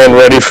 and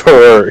ready for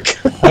work.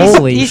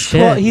 Holy he's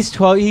shit. He's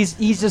 12.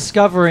 He's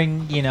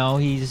discovering.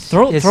 He's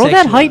Throw his that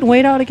sexual- height and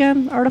weight out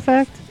again,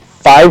 Artifact.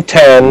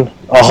 5'10",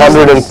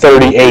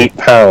 138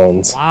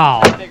 pounds,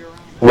 Wow.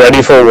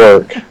 ready for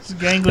work. It's a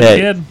gangly That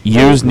kid.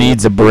 Hughes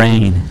needs a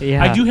brain.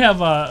 Yeah. I do have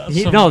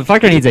some, No, the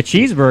fucker needs a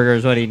cheeseburger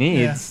is what he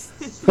needs.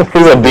 He's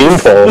a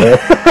beanpole, man.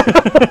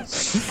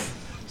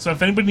 So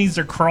if anybody needs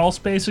their crawl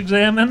space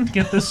examined,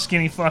 get this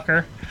skinny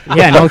fucker.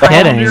 Yeah, no Crawl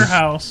kidding. into your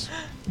house.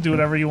 Do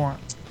whatever you want.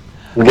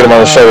 We'll get him on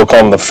the show. We'll call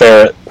him the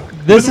ferret.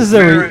 This is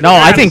a No,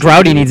 I think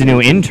Rowdy needs a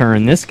new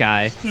intern. This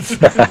guy.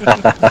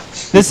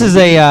 this is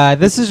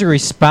a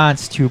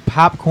response to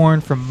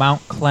popcorn from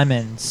Mount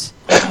Clemens.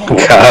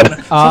 God.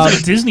 Sounds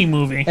like a Disney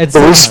movie. It's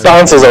The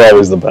responses are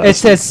always the best. It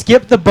says,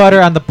 "Skip the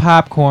butter on the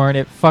popcorn.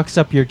 It fucks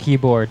up your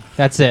keyboard."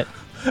 That's it.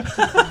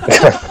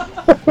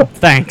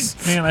 Thanks.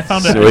 Man, I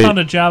found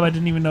a job I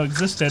didn't even know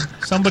existed.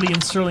 Somebody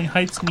in Sterling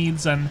Heights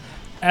needs an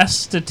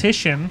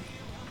esthetician.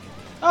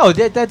 Oh,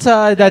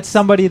 that's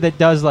somebody that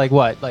does like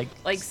what? Like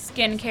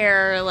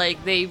skincare,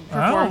 like they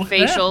perform look at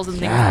facials and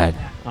things God. like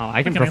that. Oh,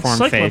 I can Like an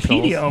perform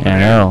encyclopedia facials. over I there.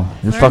 know.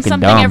 You're Learn fucking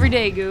something dumb. every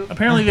day, Goop.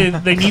 Apparently,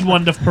 they need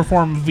one to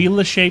perform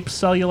vela-shaped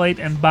cellulite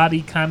and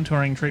body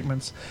contouring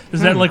treatments.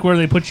 Is that like where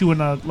they put you in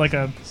a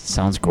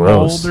Sounds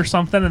gross. mold or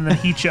something and then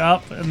heat you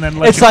up and then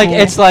let it's you like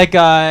cool?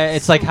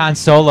 it's like Han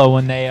Solo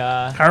when they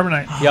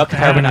Carbonite. Yep,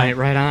 Carbonite,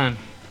 right on.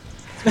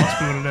 Must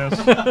be what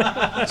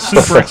it is.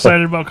 Super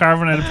excited about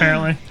Carbonite,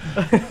 apparently.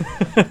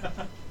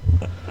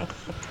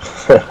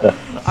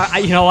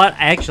 You know what?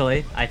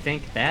 Actually, I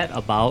think that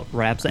about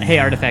wraps it. Hey,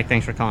 Artifact,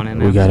 thanks for calling in,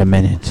 man. We got a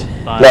minute.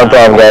 But, No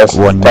problem, guys.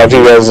 One Talk to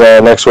you guys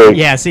next week.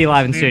 Yeah, see you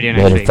live in studio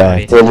next Later, week.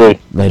 buddy.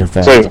 fact. Later, See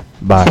fact. you.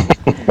 Bye.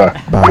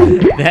 Bye.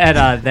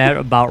 That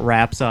about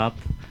wraps up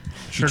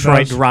Sure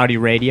Detroit does. Rowdy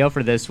Radio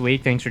for this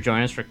week. Thanks for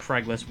joining us for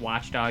Craigslist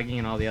watchdogging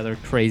and all the other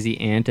crazy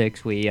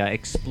antics we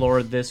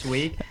explored this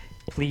week.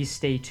 Please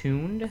stay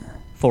tuned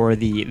for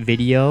the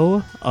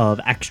video of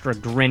Extra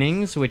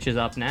Grinnings, which is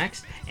up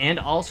next, and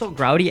also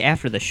Growdy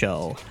after the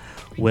show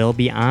will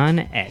be on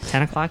at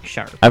 10 o'clock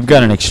sharp. I've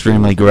got an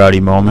extremely growdy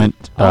moment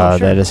sure.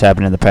 that has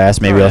happened in the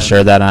past. Maybe Go I'll ahead.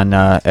 share that on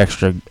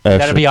extra.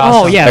 That'd be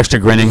awesome. Oh, yeah. Extra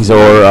Grinnings or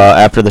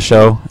after the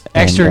show.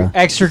 And,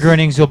 Extra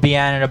Grinnings will be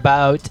on at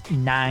about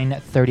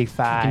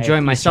 9:35. You can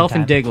join myself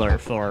Eastern and time. Diggler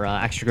for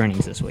Extra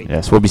Grinnings this week.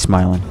 yes, we'll be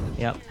smiling.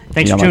 Yep.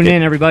 Thanks You for don't tuning like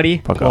in, it. everybody.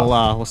 Fuck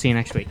We'll see you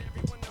next week.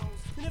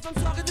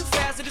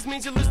 It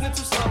means you're listening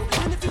too slow.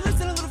 And if you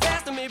listen a little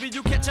faster, maybe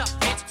you catch up,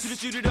 bitch.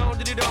 Shoot it on,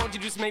 you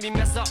just made me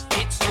mess up,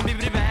 bitch. And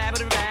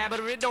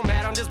it don't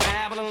matter, I'm just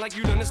babbling like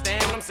you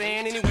understand what I'm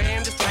saying. Anyway,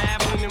 I'm just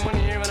traveling in one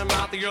ear and I'm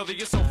out the other.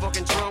 You're so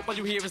fucking drunk, all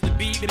you hear is the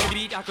beat.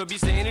 I could be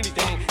saying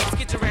anything. Just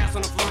get your ass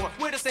on the floor.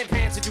 Wear the same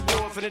pants that you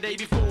wore from the day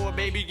before,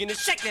 baby. Gonna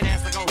shake that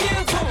ass like a yeah,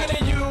 I'm talking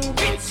to you,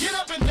 bitch. Get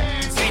up and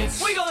dance,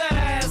 bitch. Wiggle that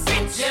ass,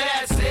 bitch. Yeah,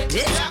 that's it.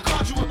 Yeah, I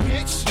called you a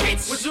bitch,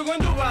 bitch. What you gonna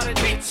do about it,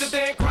 bitch? Sit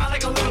there and cry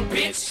like a little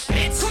bitch,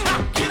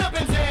 bitch. Get up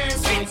and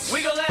dance, bitch.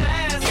 Wiggle that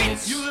ass,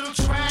 bitch. You little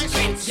trash,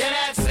 bitch. Yeah,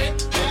 that's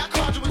it. Yeah, I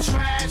called you a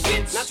trash,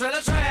 bitch. Now try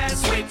to trash,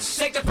 bitch.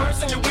 Take the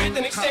person you're with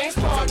and exchange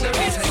partners. Let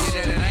me tell you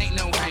that it ain't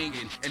no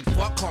hanging and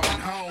fuck calling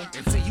home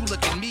until you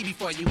look at me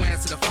before you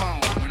answer the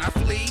phone. When I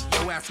flee,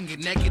 your ass can get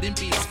naked and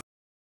be exposed.